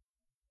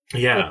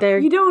 Yeah. That they're,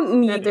 You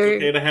don't need It's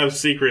okay to have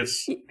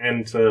secrets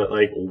and to,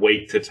 like,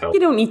 wait to tell you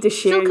don't need to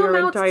share she'll come your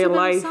out to entire them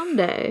life.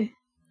 someday.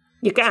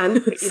 You can,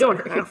 but you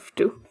don't have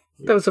to.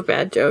 That was a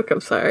bad joke. I'm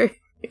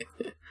sorry.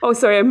 Oh,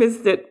 sorry, I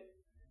missed it.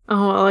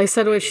 Oh, all I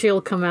said was she'll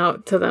come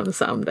out to them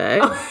someday.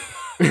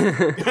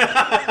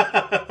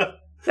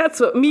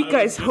 That's what Mika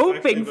is Just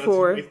hoping actually about to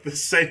for. make the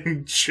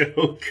same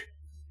joke.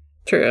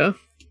 True.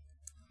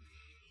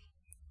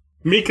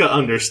 Mika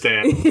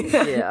understands.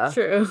 Yeah.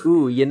 True.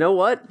 Ooh, you know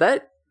what?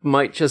 That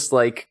might just,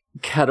 like,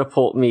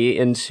 catapult me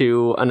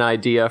into an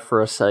idea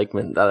for a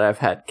segment that I've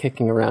had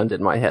kicking around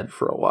in my head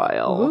for a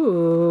while.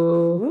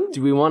 Ooh.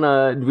 Do we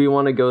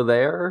wanna go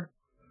there?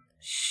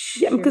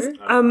 Yeah, because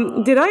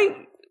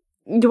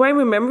do I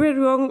remember it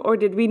wrong, or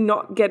did we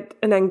not get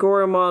an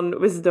Angoramon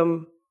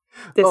wisdom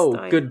this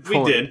time? Good We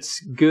point. did.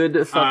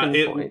 Good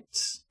fucking point.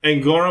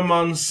 And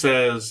Goramon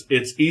says,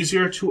 it's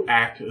easier to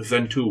act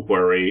than to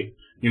worry.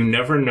 You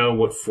never know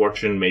what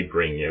fortune may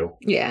bring you.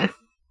 Yeah.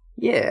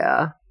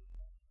 Yeah.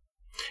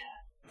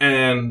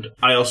 And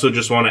I also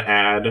just want to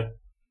add,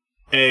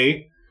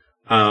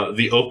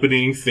 the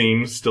opening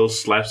theme still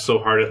slaps so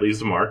hard it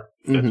leaves a mark.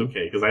 That's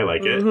okay, because I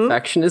like it.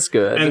 Faction is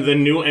good. And the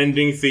new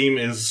ending theme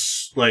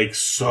is, like,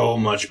 so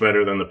much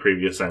better than the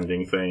previous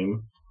ending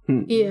theme.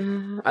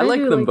 Yeah. I like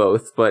do them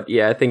both, but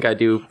yeah, I think I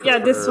do Yeah,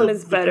 this prefer- one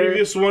is The better.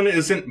 previous one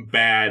isn't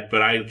bad,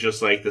 but I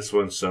just like this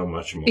one so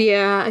much more.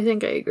 Yeah, I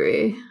think I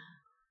agree.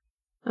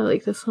 I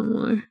like this one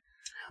more.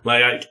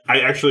 Like,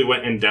 I actually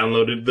went and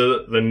downloaded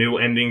the new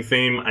ending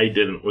theme. I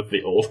didn't with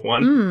the old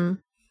one. Mm.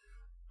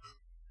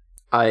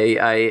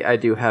 I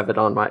do have it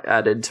on my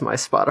added to my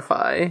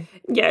Spotify.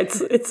 Yeah,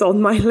 it's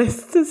on my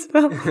list as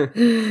well.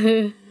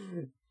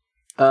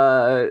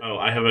 Oh,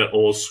 I have an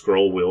old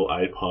scroll wheel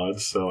iPod,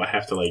 so I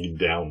have to, like,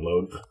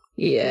 download.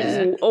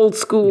 Yeah. Old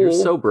school. You're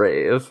so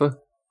brave.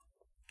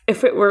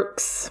 If it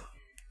works.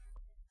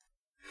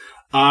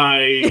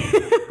 I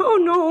Oh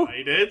no.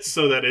 made it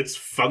so that it's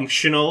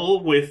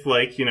functional with,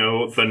 like, you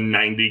know, the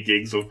 90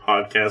 gigs of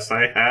podcasts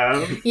I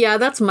have. Yeah,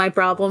 that's my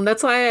problem.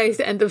 That's why I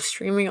end up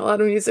streaming a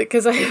lot of music,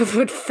 because I have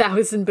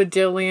 1,000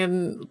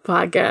 bajillion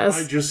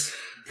podcasts. I just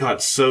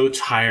got so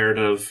tired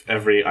of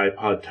every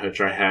iPod Touch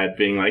I had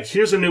being like,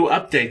 here's a new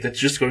update that's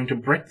just going to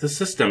break the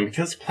system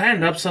because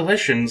planned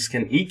obsolescence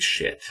can eat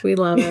shit. We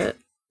love it.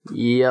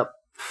 Yep.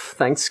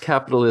 Thanks,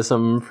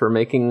 capitalism, for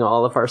making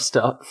all of our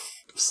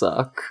stuff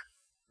suck.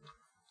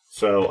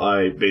 So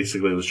I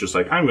basically was just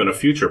like, I'm going to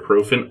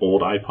future-proof an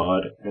old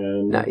iPod,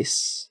 and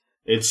Nice.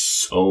 it's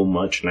so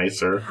much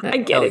nicer. I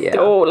get Hell it yeah.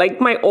 though. Like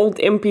my old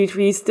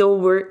MP3 still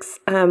works.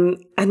 And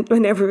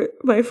whenever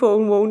my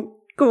phone won't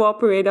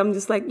cooperate, I'm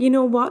just like, you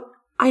know what?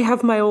 I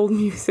have my old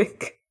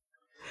music.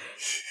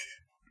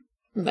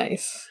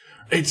 Nice.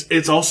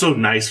 It's also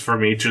nice for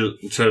me to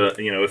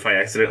you know, if I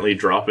accidentally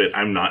drop it,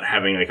 I'm not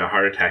having like a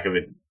heart attack of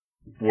it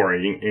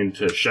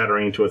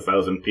shattering into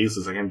 1,000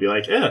 pieces. I can be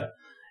like, yeah,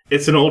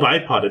 it's an old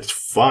iPod. It's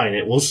fine.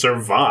 It will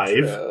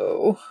survive.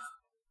 So,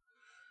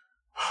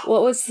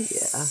 what was the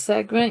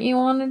segment you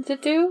wanted to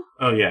do?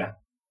 Oh yeah.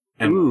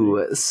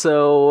 Ooh,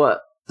 so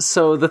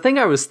the thing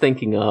I was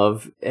thinking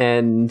of,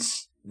 and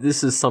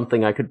this is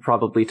something I could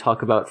probably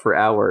talk about for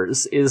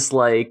hours, is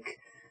like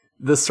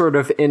the sort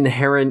of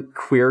inherent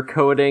queer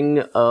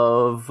coding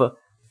of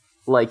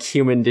like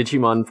human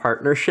Digimon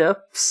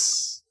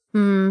partnerships.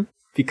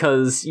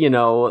 Because, you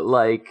know,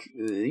 like,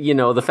 you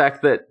know, the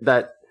fact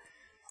that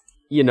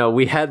you know,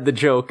 we had the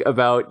joke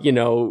about, you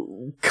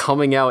know,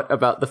 coming out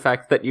about the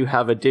fact that you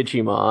have a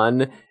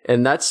Digimon,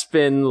 and that's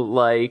been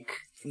like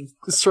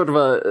sort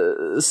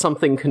of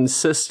something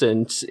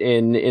consistent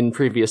in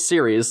previous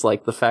series,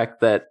 like the fact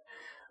that,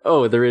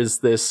 oh, there is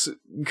this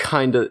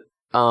kind of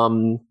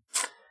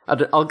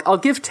I'll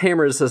give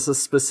Tamers as a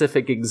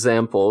specific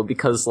example,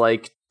 because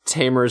like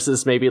Tamers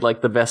is maybe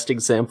like the best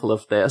example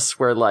of this,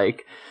 where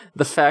like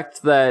the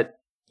fact that,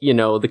 you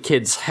know, the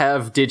kids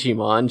have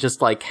Digimon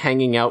just like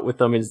hanging out with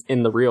them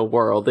in the real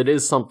world, it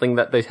is something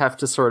that they have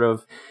to sort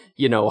of,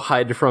 you know,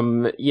 hide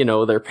from, you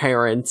know, their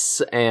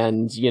parents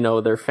and, you know,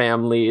 their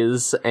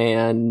families,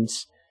 and,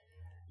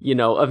 you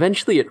know,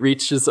 eventually it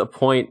reaches a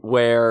point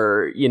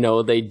where, you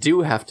know, they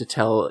do have to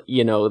tell,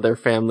 you know, their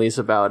families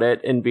about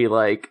it and be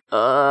like,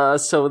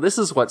 so this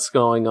is what's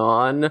going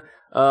on.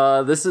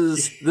 This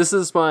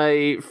is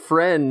my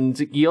friend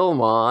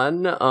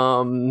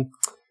Guilmon.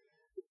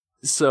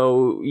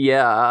 So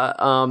yeah,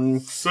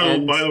 So,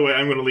 and- by the way,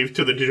 I'm going to leave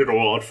to the digital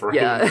wallet for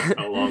him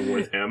along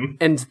with him.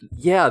 And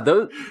yeah,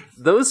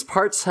 those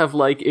parts have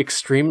like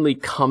extremely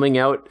coming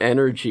out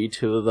energy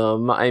to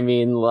them. I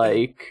mean,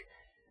 like,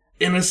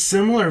 In a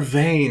similar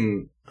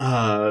vein,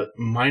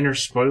 minor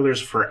spoilers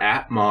for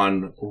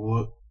Atmon,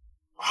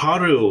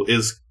 Haru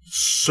is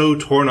so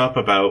torn up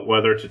about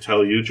whether to tell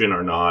Yujin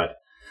or not.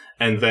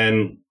 and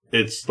then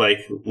it's like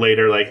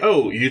later like,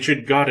 oh,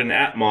 Yujin got an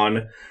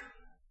Atmon,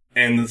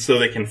 and so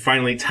they can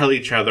finally tell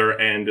each other,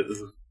 and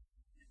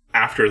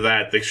after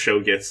that the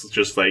show gets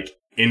just like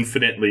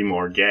infinitely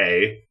more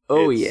gay.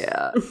 Oh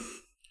yeah.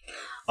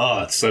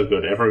 Oh, it's so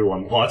good.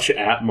 Everyone watch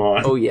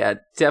Atmon. Oh yeah.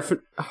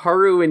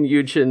 Haru and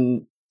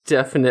Yujin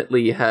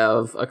definitely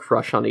have a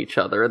crush on each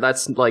other.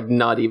 That's like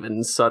not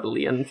even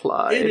subtly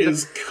implied. It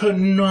is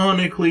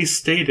canonically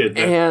stated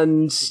that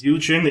and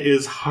Yujin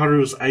is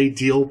Haru's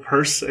ideal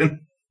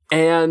person.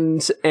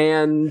 And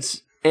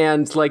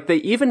like they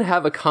even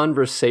have a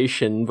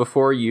conversation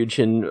before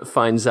Yujin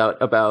finds out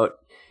about,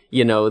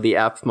 the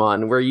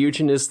Atmon, where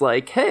Yujin is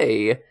like,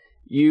 hey,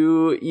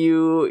 you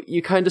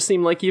kind of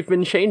seem like you've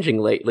been changing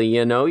lately,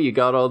 you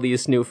got all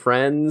these new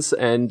friends,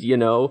 and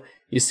you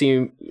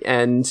seem,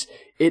 and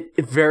it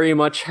very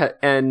much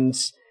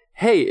and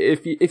hey,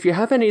 if you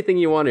have anything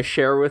you want to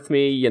share with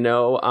me,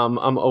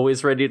 I'm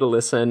always ready to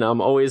listen. I'm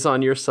always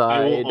on your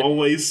side. I will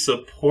always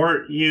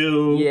support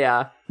you.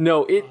 Yeah.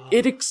 No,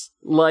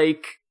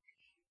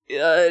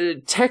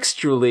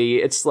 textually,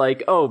 it's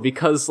like, oh,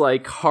 because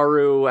like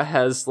Haru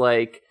has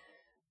like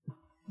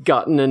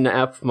gotten an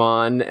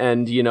Atmon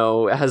and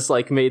has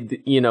like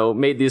made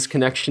these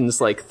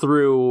connections like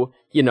through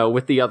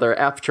with the other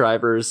app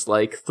drivers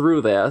like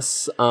through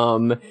this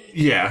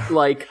yeah,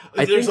 like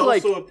I There's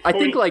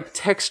think like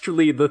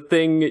textually the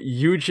thing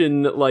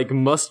Yujin like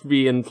must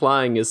be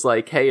implying is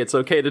like, hey, it's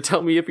okay to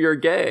tell me if you're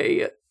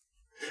gay.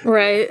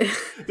 Right.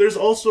 There's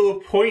also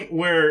a point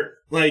where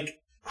like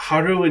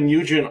Haru and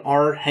Yujin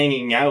are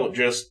hanging out,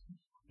 just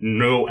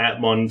no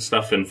Atmon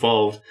stuff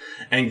involved,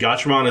 and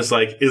Gatchaman is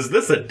like, is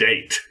this a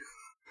date?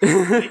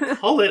 They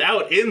call it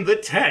out in the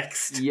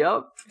text.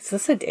 Yep. Is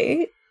this a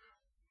date?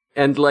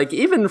 And like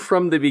even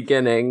from the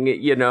beginning,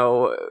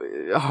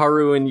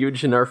 Haru and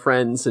Yujin are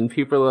friends, and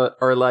people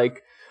are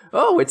like,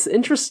 oh, it's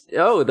interesting.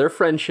 Oh, their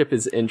friendship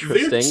is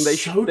interesting.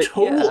 They're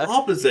total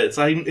opposites.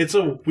 It's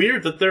a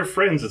weird that they're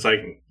friends. It's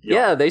like,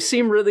 yeah, they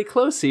seem really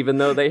close, even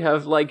though they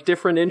have like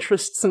different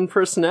interests and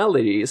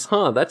personalities.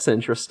 Huh, that's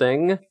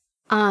interesting.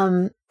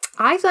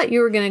 I thought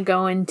you were going to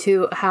go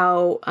into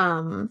how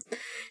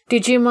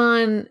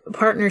Digimon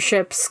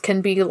partnerships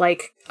can be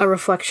like a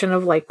reflection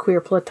of like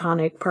queer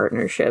platonic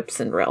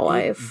partnerships in real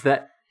life.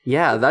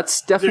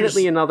 That's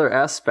definitely another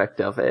aspect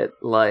of it.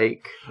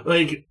 Like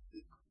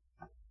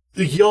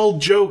y'all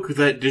joke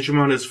that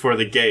Digimon is for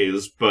the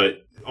gays,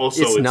 but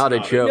also it's not a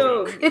joke.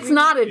 No, It's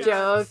not a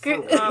joke.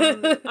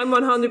 I'm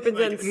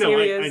 100%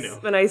 serious I know.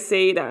 when I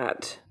say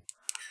that.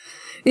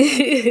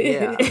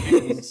 Yeah.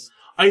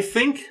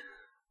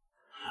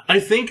 I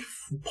think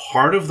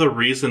part of the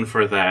reason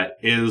for that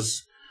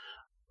is,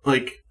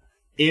 like,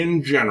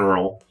 in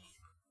general,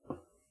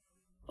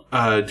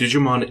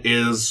 Digimon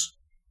is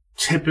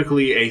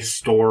typically a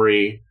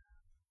story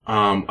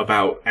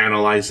about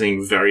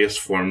analyzing various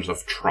forms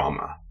of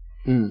trauma.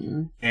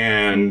 Mm-hmm.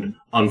 And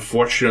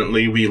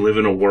unfortunately, we live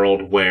in a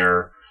world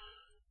where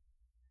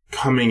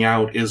coming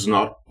out is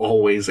not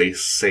always a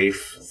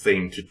safe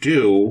thing to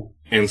do,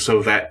 and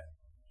so that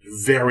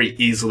very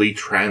easily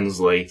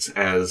translates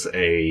as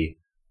a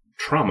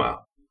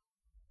trauma.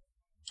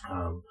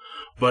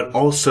 But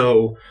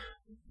also,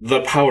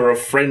 the power of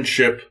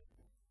friendship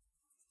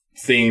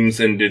themes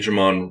in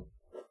Digimon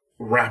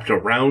wrapped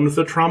around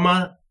the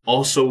trauma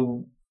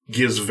also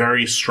gives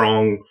very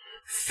strong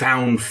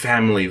found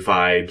family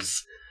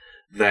vibes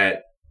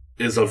that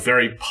is a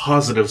very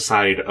positive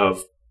side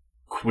of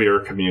queer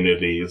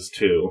communities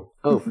too.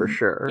 Oh, for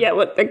sure. Yeah,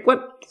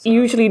 what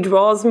usually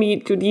draws me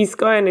to these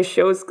kind of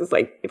shows, because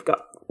like you've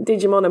got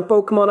Digimon and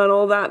Pokemon and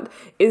all that,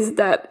 is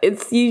that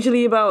it's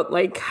usually about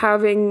like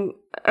having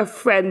a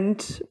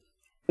friend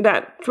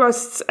that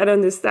trusts and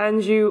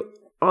understands you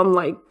on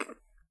like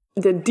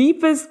the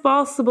deepest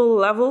possible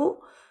level,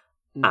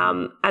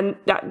 and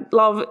that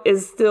love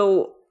is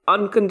still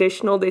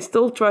unconditional. They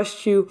still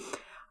trust you,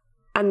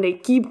 and they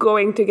keep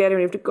going together.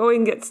 And if the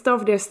going gets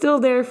tough, they're still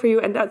there for you,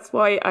 and that's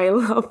why I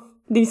love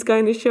these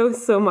kind of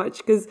shows so much,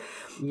 because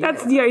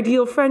that's the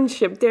ideal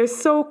friendship. They're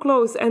so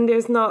close, and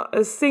there's not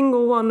a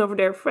single one of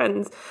their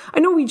friends. I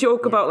know we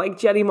joke about like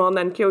Jellymon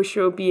and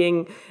Kyosho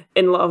being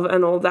in love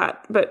and all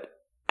that, but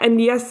in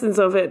the essence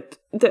of it,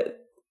 the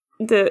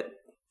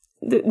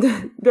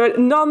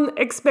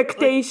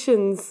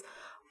non-expectations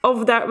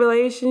of that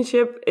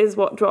relationship is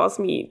what draws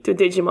me to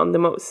Digimon the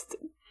most.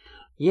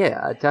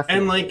 Yeah, definitely.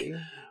 And like,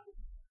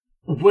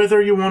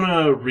 whether you want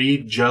to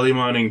read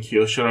Jellymon and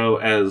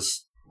Kyosho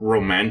as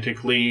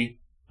romantically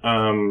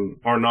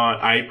or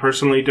not, I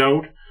personally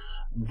don't.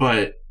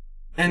 But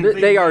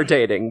they are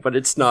dating, but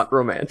it's not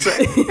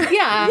romantic.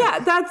 Yeah,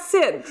 that's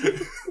it.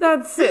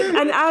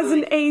 And as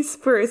an ace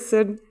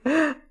person,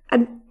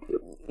 and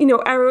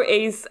Arrow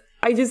Ace,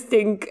 I just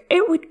think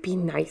it would be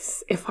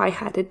nice if I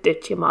had a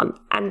Digimon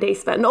and they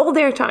spent all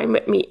their time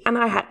with me, and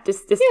I had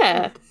this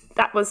friend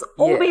that was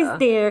always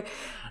there,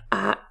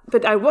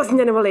 but I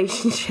wasn't in a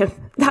relationship.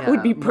 That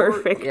would be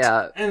perfect.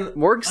 And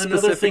more specifically,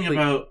 another thing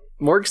about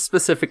Morg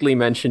specifically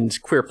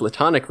mentioned queer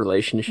platonic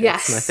relationships,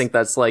 Yes. and I think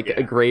that's like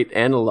a great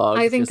analog.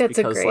 I think just that's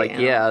a because, great like,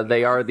 yeah,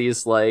 they are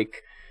these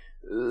like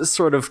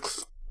sort of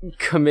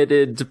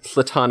committed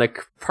platonic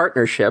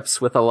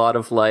partnerships with a lot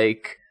of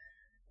like,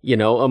 you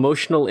know,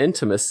 emotional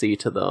intimacy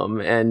to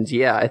them. And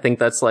yeah, I think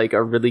that's like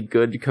a really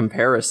good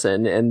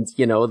comparison. And,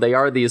 you know, they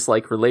are these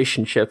like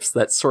relationships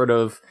that sort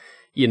of,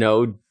 you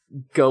know,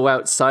 go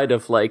outside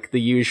of like the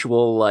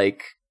usual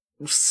like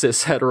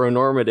cis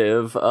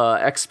heteronormative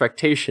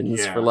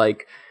expectations for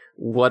like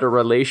what a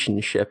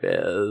relationship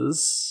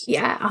is.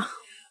 Yeah.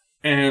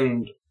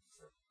 And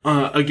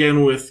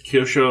again with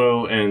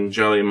Kyoshiro and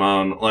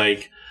Jellymon,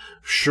 like,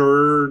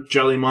 sure,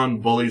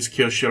 Jellymon bullies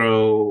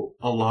Kyoshiro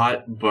a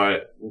lot,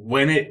 but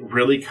when it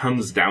really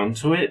comes down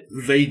to it,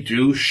 they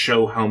do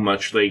show how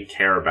much they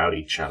care about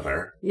each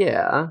other.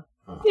 Yeah.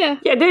 Yeah.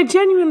 Yeah, they're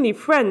genuinely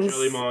friends.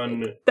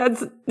 Jellymon,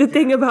 That's the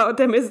thing about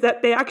them, is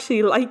that they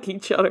actually like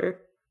each other.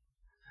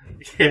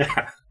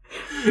 yeah.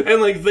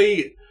 And like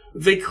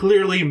they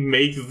clearly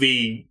make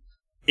the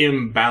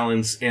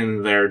imbalance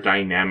in their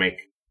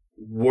dynamic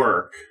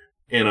work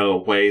in a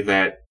way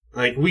that,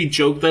 like, we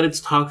joke that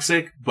it's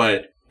toxic,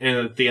 but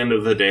at the end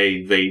of the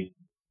day, they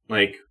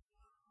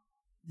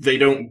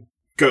don't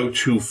go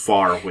too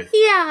far with it.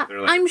 Yeah,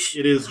 They're like,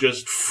 it is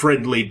just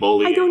friendly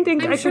bullying. I don't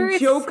think I'm I sure could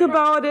it's- joke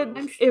about it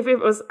if it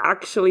was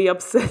actually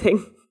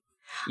upsetting.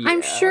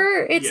 I'm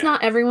sure it's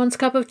not everyone's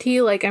cup of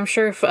tea. Like, I'm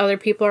sure if other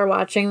people are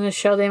watching this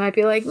show, they might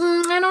be like,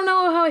 I don't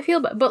know how I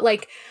feel. But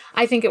like,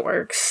 I think it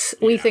works.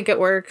 We think it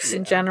works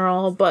in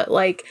general. But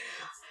like,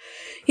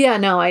 yeah,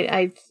 no,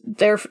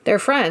 they're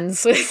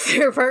friends with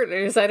their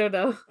partners. I don't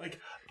know. Like,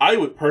 I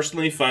would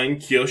personally find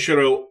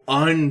Kyoshiro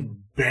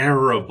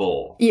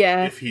unbearable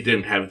if he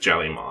didn't have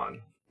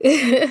Jellymon.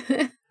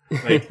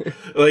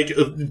 like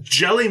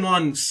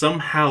Jellymon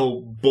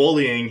somehow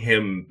bullying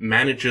him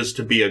manages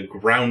to be a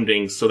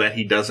grounding so that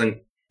he doesn't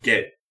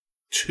get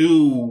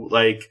too,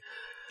 like...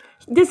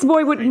 This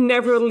boy would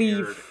never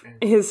leave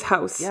his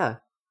house. Yeah.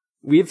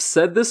 We've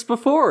said this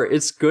before.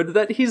 It's good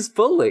that he's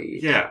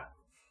bullied. Yeah.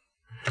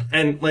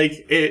 And, like,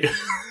 it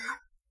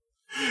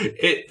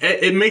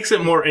makes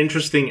it more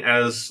interesting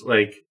as,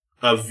 like,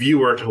 a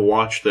viewer to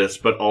watch this,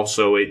 but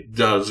also it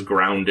does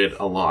ground it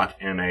a lot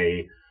in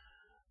a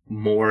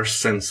more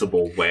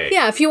sensible way.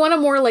 Yeah, if you want a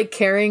more like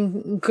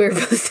caring, I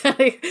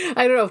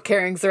don't know if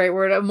caring's the right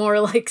word, a more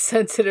like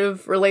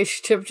sensitive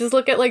relationship, just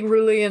look at like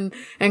Ruli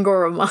and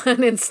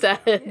Goromon instead.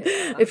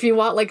 Yeah. If you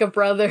want like a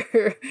brother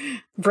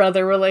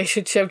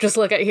relationship, just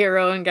look at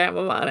Hiro and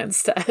Gamamon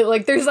instead.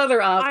 Like there's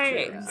other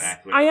options.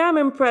 I am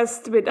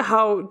impressed with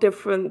how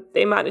different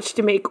they managed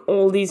to make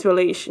all these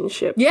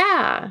relationships.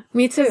 Yeah,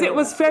 me too. It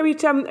was very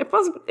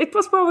it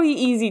was probably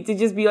easy to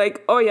just be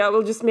like, oh yeah,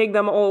 we'll just make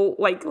them all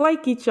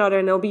like each other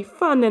and it'll be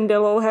fun and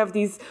they'll all have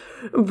these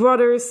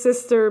brother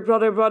sister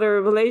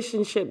brother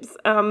relationships,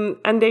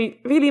 and they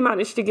really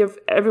managed to give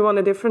everyone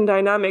a different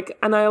dynamic,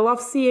 and I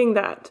love seeing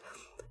that,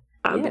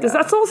 because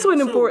that's also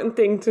an important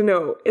thing to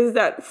know, is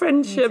that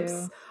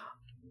friendships,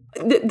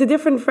 the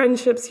different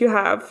friendships you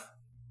have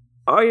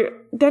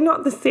they're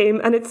not the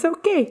same, and it's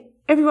okay.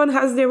 Everyone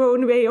has their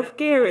own way of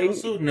caring. I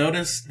also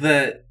noticed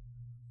that,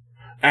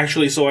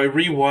 actually, so I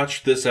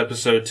rewatched this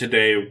episode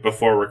today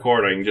before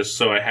recording, just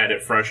so I had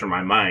it fresh in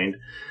my mind.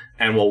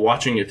 And while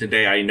watching it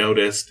today, I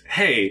noticed,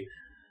 I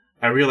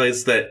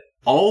realized that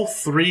all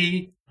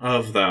three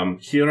of them,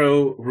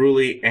 Hiro,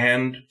 Ruli,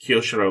 and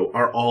Kyoshiro,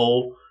 are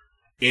all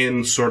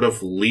in sort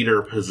of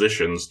leader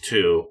positions,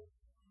 too.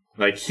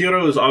 Like,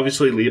 Hiro is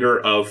obviously leader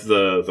of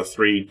the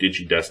three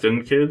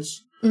Digidestined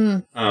kids.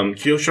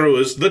 Kyoshiro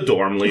is the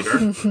dorm leader.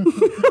 And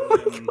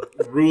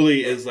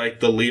Ruli is, like,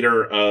 the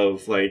leader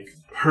of, like,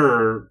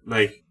 her,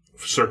 like,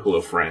 circle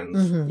of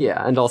friends. Mm-hmm.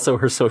 Yeah, and also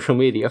her social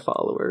media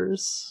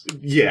followers.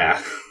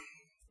 Yeah.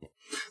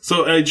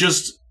 So I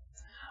just,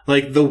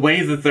 like, the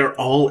way that they're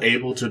all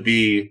able to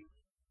be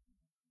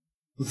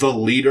the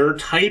leader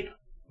type,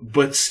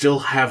 but still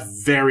have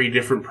very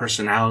different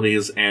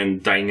personalities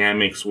and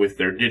dynamics with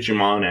their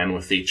Digimon and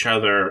with each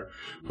other,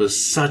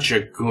 was such a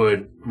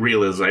good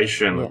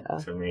realization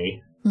to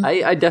me.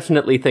 I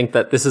definitely think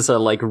that this is a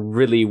like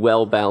really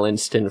well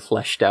balanced and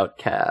fleshed out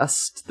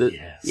cast.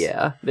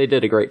 Yeah, they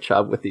did a great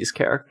job with these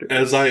characters.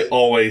 As I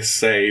always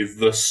say,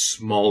 the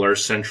smaller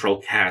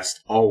central cast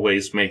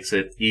always makes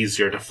it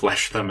easier to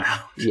flesh them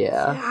out.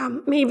 Yeah.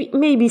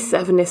 Maybe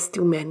 7 is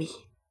too many.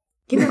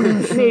 You know,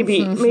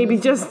 maybe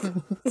just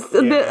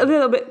a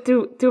little bit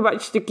too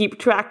much to keep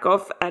track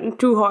of and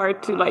too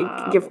hard to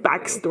like give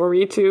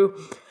backstory to.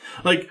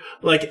 Like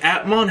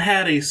Atmon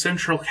had a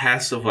central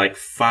cast of like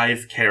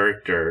 5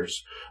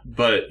 characters,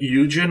 but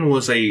Yujin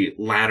was a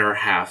latter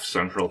half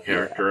central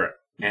character.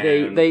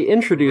 And they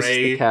introduced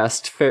the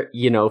cast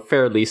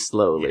fairly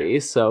slowly,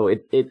 so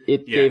it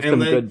gave them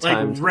good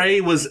time. Like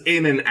Ray was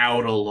in and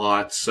out a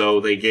lot,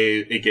 so it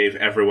gave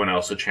everyone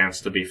else a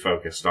chance to be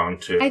focused on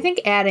too. I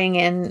think adding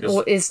in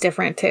is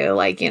different too.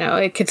 Like,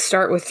 it could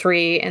start with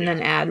 3 and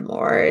then add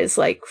more is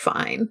like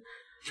fine.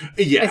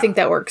 Yeah, I think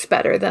that works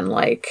better than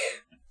like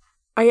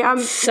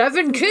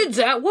 7 kids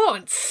at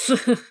once.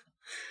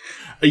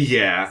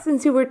 Yeah.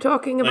 Since you were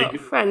talking about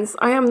Like- friends,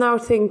 I am now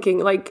thinking,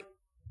 like,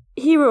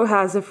 Hero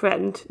has a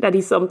friend that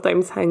he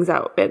sometimes hangs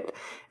out with,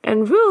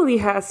 and Wooly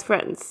has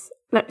friends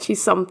that she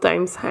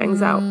sometimes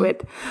hangs out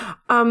with.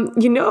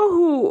 You know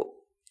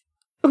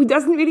who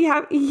doesn't really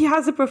have... He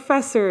has a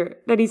professor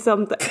that he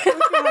sometimes...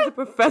 has a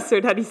professor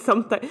that he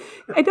sometimes...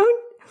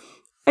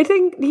 I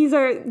think these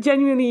are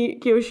genuinely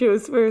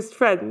Kyosho's first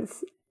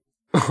friends.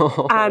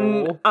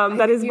 And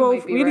that is you both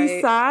might be really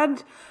right.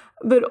 sad,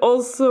 but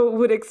also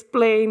would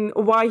explain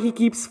why he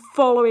keeps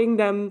following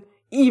them,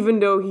 even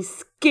though he's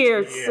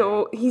scared. Yeah.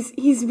 So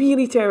he's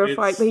really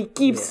terrified, but he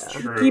keeps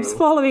true.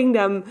 following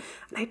them.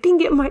 And I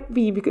think it might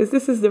be because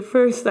this is the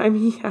first time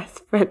he has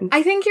friends.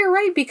 I think you're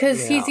right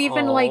because he's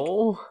even like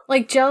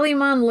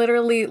Jellymon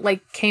literally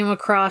like came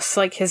across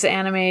like his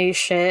anime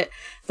shit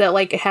that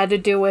like had to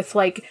do with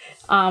like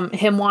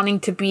him wanting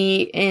to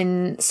be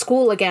in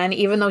school again,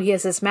 even though he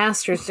has his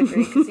master's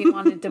degree because he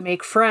wanted to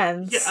make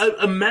friends. Yeah,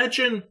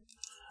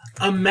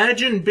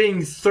 imagine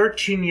being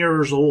 13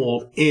 years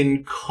old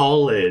in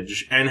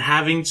college and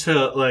having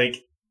to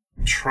like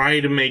try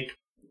to make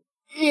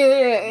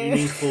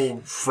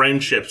meaningful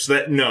friendships.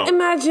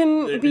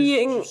 Imagine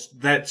being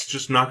that's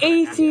just not gonna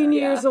 18 happen.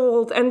 years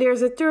old and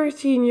there's a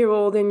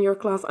 13-year-old in your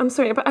class. I'm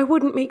sorry, but I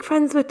wouldn't make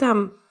friends with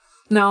them.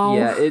 No.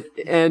 Yeah,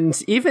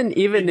 and even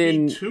It'd be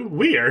in too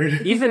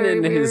weird. even Very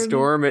in his weird.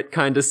 dorm, it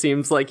kind of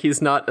seems like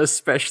he's not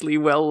especially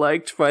well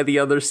liked by the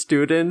other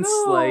students.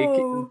 No.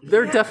 Like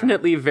they're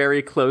definitely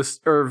very close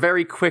or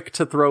very quick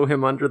to throw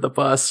him under the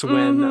bus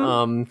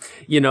when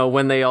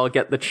when they all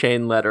get the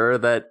chain letter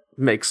that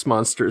makes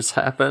monsters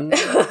happen.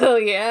 Oh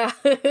yeah.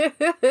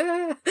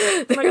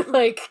 They're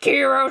like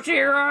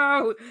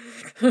Kiro,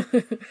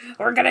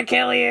 we're gonna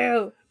kill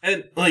you.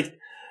 And like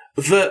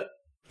the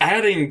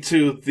adding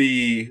to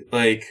the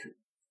like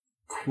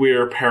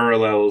queer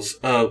parallels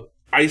of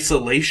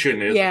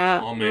isolation is Yeah. a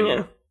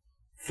common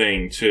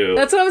thing too.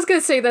 That's what I was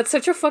gonna say. That's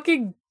such a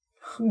fucking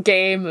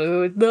gay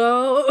mood,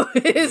 though.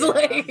 Is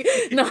like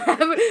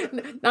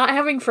not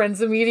having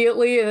friends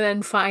immediately, and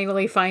then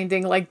finally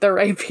finding like the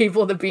right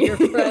people to be your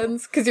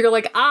friends. Because you're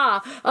like,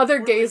 other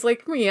gays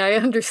like me, I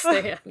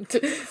understand.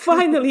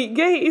 Finally,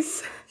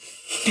 gays.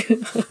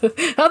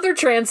 Other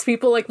trans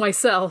people like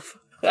myself,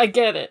 I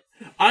get it.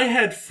 I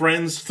had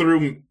friends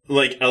through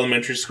like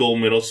elementary school,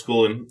 middle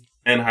school,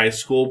 and high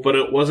school, but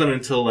it wasn't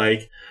until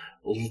like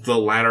the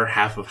latter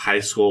half of high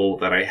school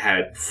that I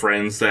had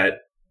friends that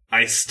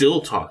I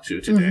still talk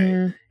to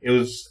today. It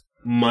was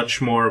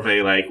much more of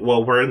a like,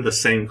 well, we're in the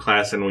same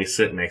class and we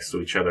sit next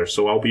to each other,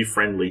 so I'll be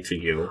friendly to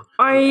you.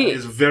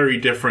 It's very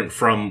different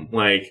from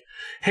like,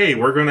 hey,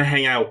 we're going to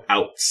hang out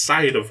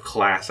outside of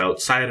class,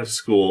 outside of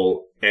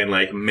school, and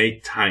like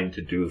make time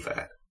to do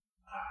that.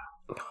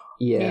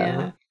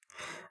 Yeah.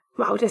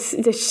 Wow,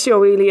 this show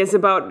really is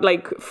about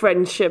like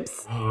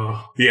friendships.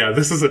 Yeah,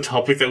 this is a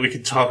topic that we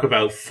could talk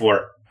about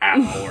for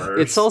hours.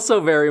 It's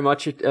also very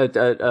much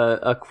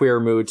a queer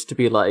mood to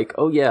be like,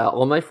 oh yeah,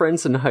 all my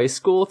friends in high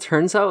school,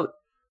 turns out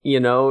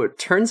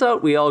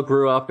we all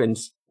grew up and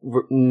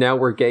now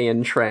we're gay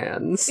and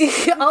trans.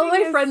 All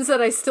my friends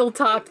that I still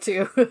talk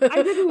to.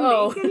 I didn't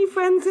make any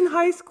friends in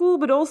high school,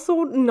 but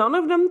also none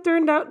of them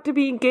turned out to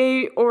be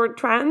gay or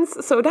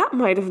trans, so that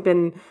might have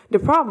been the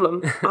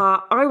problem.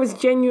 I was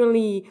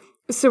genuinely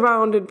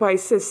surrounded by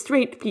cis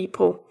straight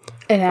people.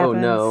 It happens. Oh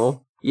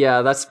no.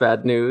 Yeah, that's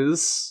bad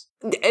news.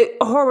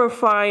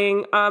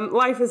 Horrifying.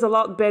 Life is a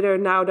lot better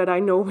now that I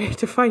know where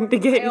to find the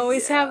gays. I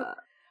always have.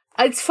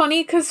 It's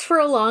funny because for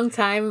a long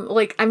time,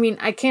 like, I mean,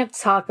 I can't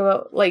talk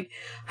about like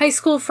high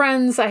school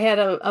friends. I had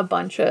a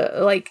bunch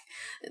of like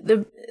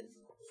the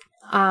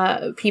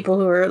people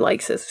who were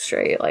like cis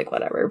straight, like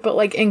whatever. But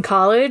like in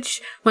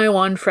college, my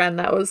one friend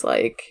that was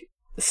like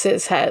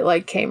cis het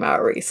like came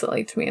out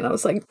recently to me, and I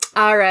was like,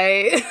 all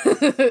right,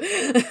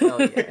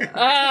 Hell yeah.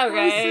 all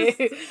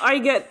right. I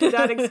get to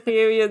that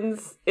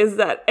experience is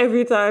that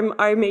every time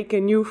I make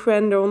a new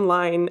friend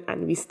online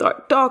and we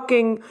start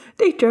talking,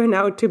 they turn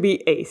out to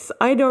be ace.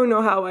 I don't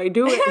know how I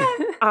do it,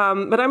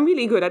 but I'm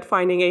really good at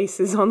finding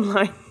aces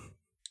online.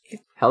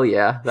 Hell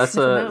yeah. That's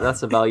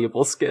a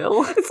valuable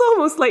skill. It's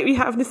almost like we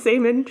have the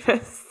same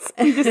interests.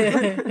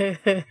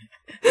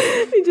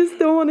 We just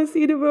don't want to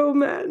see the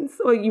romance.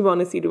 Or you want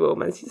to see the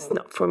romance, it's just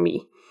not for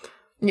me.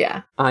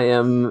 Yeah. I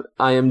am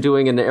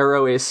doing an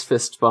arrow ace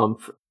fist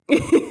bump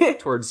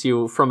towards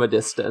you from a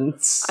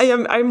distance.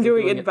 I'm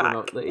doing it back.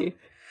 Remotely.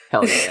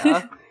 Hell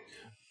yeah.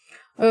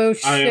 Oh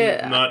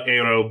shit. I'm not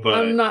Aero, but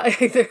I'm not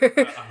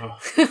either.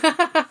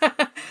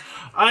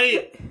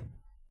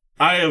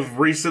 I have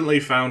recently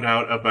found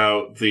out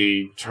about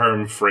the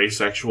term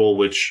phrasexual,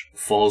 which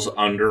falls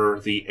under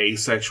the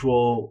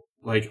asexual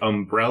like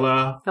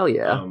umbrella. Hell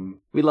yeah.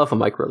 We love a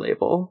micro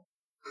label.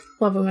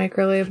 Love a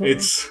micro label.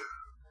 It's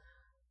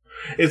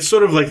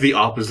sort of like the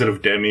opposite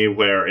of demi,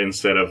 where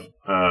instead of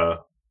a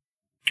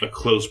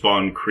close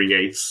bond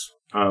creates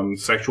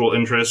sexual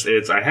interest,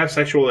 it's I have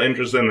sexual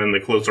interest, and then the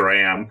closer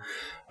I am,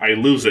 I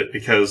lose it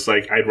because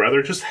like I'd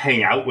rather just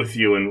hang out with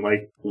you and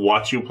like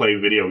watch you play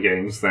video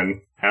games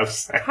than have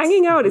sex.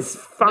 Hanging out is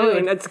fine.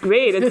 Dude. That's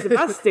great. It's the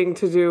best thing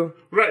to do.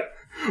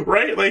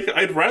 Right? Like,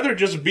 I'd rather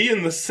just be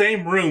in the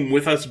same room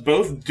with us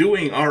both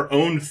doing our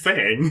own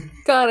thing.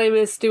 God, I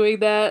miss doing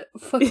that.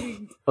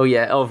 Oh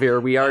yeah, Elvira,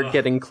 we are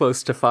getting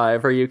close to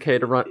 5. Are you okay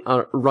to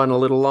run a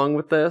little long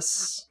with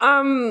this?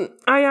 I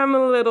am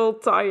a little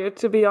tired,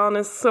 to be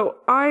honest, so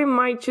I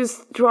might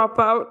just drop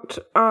out.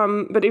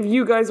 But if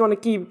you guys want to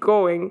keep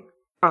going,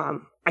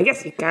 I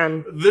guess you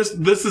can.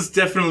 This is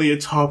definitely a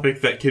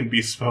topic that can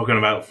be spoken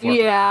about for.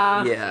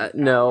 Yeah. Yeah,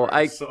 no,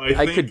 I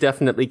think- could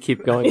definitely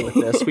keep going with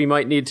this. We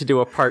might need to do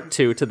a part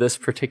 2 to this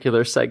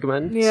particular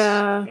segment.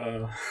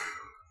 Yeah.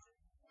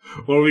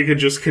 Or we could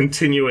just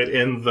continue it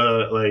in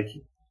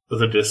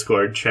the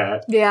Discord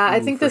chat. Yeah, I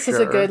think for this is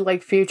a sure.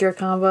 good, future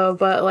combo,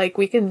 but,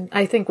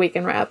 I think we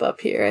can wrap up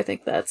here. I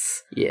think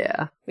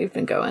Yeah. we've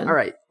been going All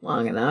right.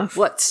 long enough.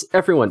 What's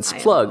everyone's I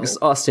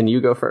plugs? know. Austin, you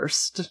go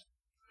first.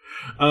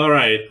 All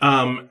right.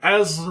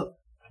 As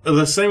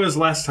the same as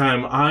last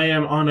time, I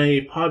am on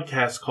a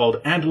podcast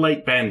called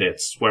Andalite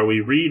Bandits, where we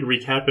read,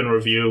 recap, and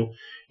review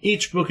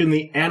each book in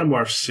the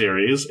Animorphs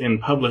series in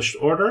published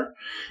order,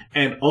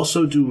 and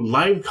also do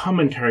live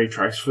commentary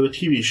tracks for the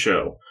TV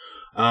show.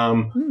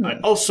 I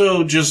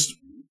also just,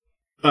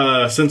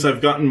 since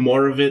I've gotten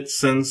more of it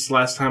since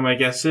last time I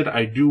guessed it,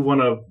 I do want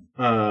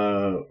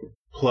to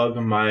plug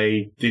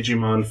my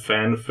Digimon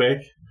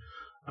fanfic.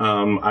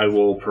 I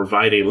will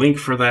provide a link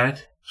for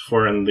that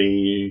for in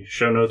the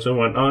show notes and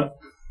whatnot.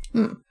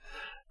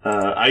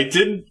 I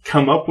did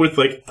come up with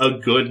a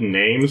good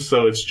name,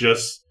 so it's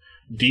just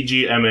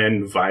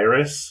DGMN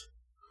Virus.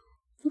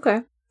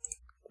 Okay.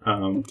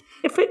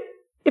 If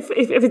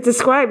it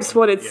describes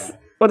what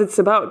it's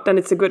about, then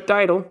it's a good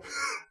title.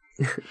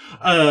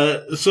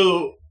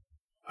 So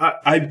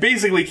I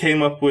basically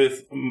came up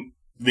with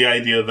the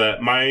idea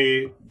that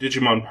my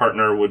Digimon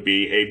partner would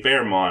be a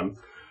Bearmon,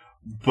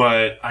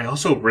 but I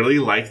also really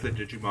like the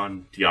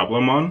Digimon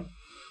Diablomon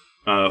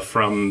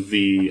from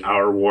the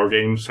Our War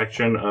Game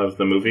section of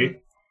the movie.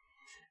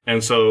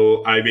 And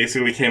so I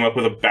basically came up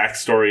with a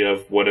backstory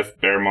of what if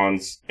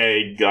Bearmon's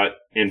egg got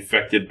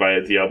infected by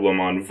a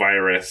Diablomon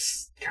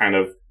virus kind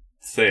of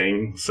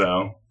thing,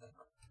 so...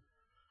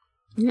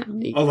 Yeah.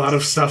 A lot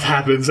of stuff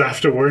happens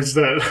afterwards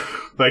that,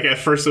 at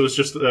first it was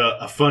just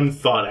a fun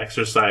thought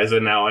exercise,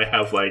 and now I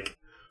have,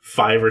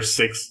 5 or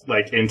 6,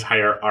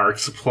 entire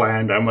arcs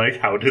planned. I'm like,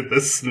 how did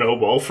this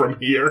snowball from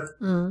here?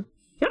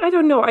 Yeah, I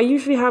don't know. I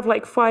usually have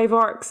 5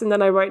 arcs and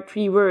then I write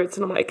 3 words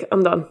and I'm like,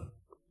 I'm done.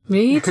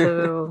 Me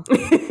too.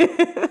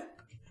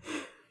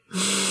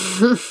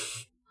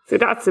 So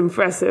that's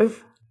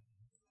impressive.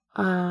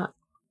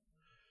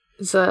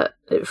 Is that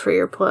it for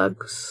your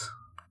plugs?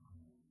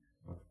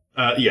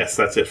 Yes,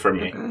 that's it for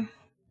me. Okay.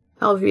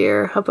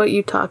 Elvira, how about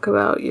you talk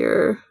about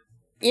your...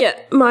 Yeah,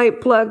 my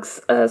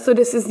plugs. So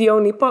this is the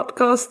only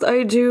podcast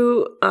I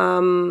do.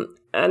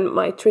 And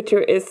my Twitter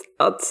is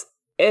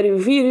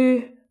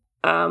 @eruviru.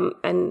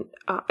 And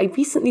I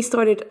recently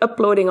started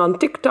uploading on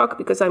TikTok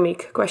because I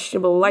make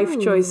questionable life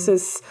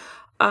choices.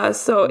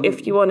 So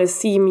if you want to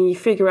see me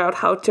figure out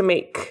how to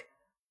make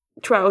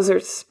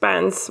trousers,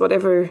 pants,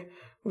 whatever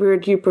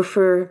word you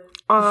prefer,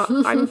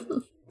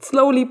 I'm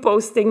slowly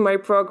posting my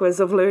progress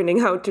of learning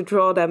how to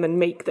draw them and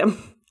make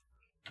them.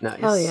 Nice.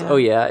 Hell yeah. Oh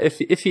yeah.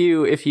 If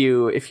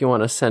you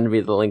want to send me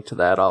the link to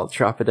that, I'll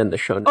drop it in the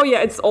show notes. Oh yeah,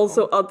 it's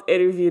also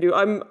 @eruviru.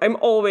 I'm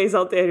always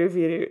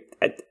 @eruviru.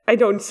 I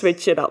don't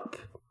switch it up.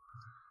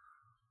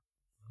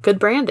 Good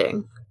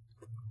branding.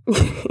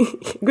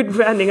 Good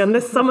branding,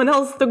 unless someone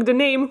else took the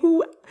name.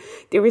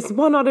 There is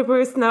one other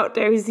person out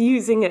there who's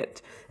using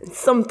it, and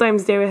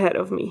sometimes they're ahead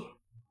of me.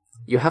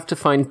 You have to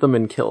find them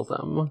and kill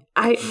them.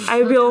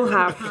 I will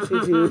have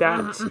to do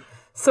that.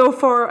 So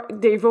far,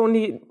 they've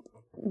only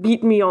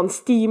beat me on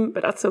Steam,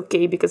 but that's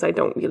okay because I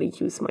don't really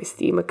use my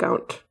Steam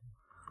account.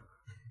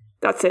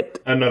 That's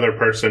it. Another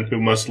person who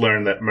must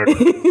learn that murder.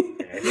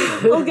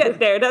 We'll get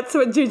there. That's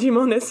what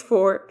Digimon is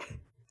for.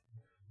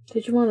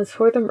 Digimon is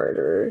for the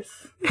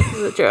murderers. This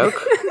is a joke.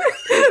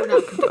 I do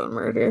not condone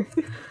murder.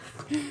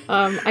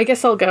 I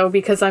guess I'll go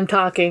because I'm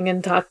talking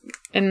and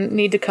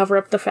need to cover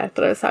up the fact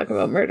that I was talking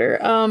about murder.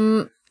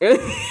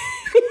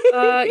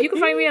 You can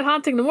find me at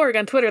Haunting the Morgue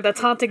on Twitter.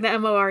 That's Haunting the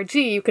MORG.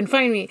 You can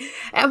find me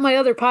at my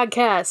other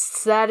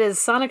podcasts. That is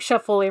Sonic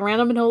Shuffle, a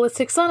random and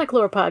holistic Sonic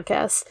lore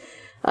podcast.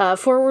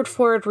 Forward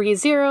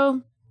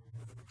ReZero,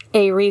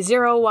 a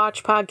ReZero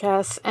watch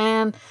podcast,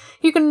 and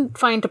you can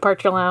find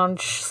Departure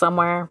Lounge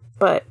somewhere,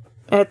 but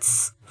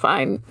it's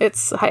fine.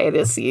 It's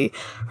hiatus-y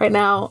right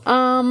now.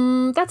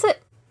 That's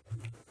it.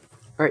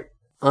 All right.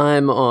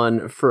 I'm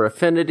on For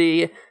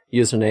Affinity,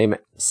 username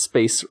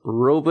Space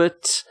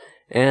Robot,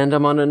 and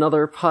I'm on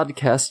another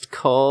podcast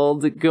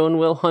called Going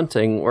Will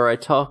Hunting, where I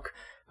talk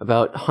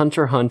about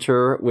Hunter x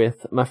Hunter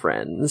with my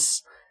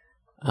friends.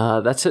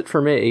 That's it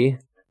for me.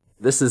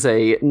 This is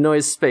a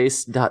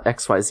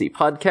Noisespace.xyz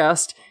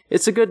podcast.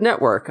 It's a good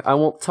network. I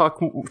won't talk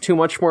too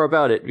much more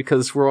about it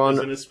because we're on...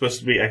 Isn't it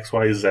supposed to be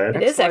XYZ?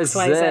 It is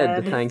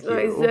XYZ. Thank you.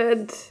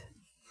 XYZ.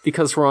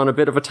 Because we're on a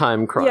bit of a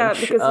time crunch. Yeah,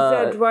 because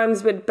Z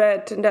rhymes with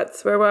bed, and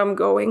that's where I'm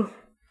going.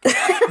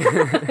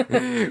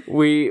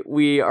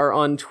 We are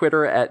on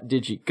Twitter at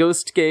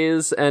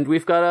DigiGhostGaze, and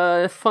we've got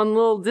a fun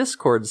little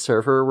Discord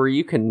server where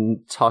you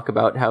can talk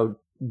about how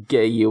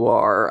gay you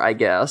are, I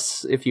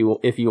guess, if you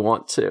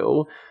want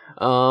to.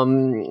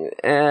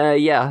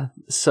 Yeah,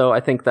 so I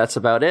think that's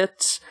about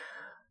it.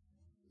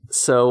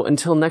 So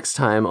until next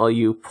time, all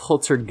you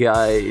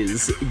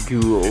poltergeist,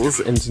 ghouls,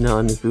 and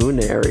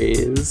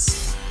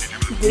non-boonaries.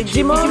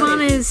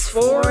 Digimon is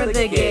for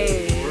the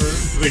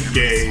gays. The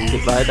gay.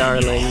 Goodbye,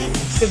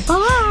 darlings.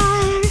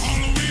 Goodbye.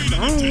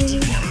 Bye.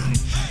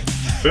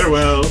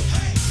 Farewell.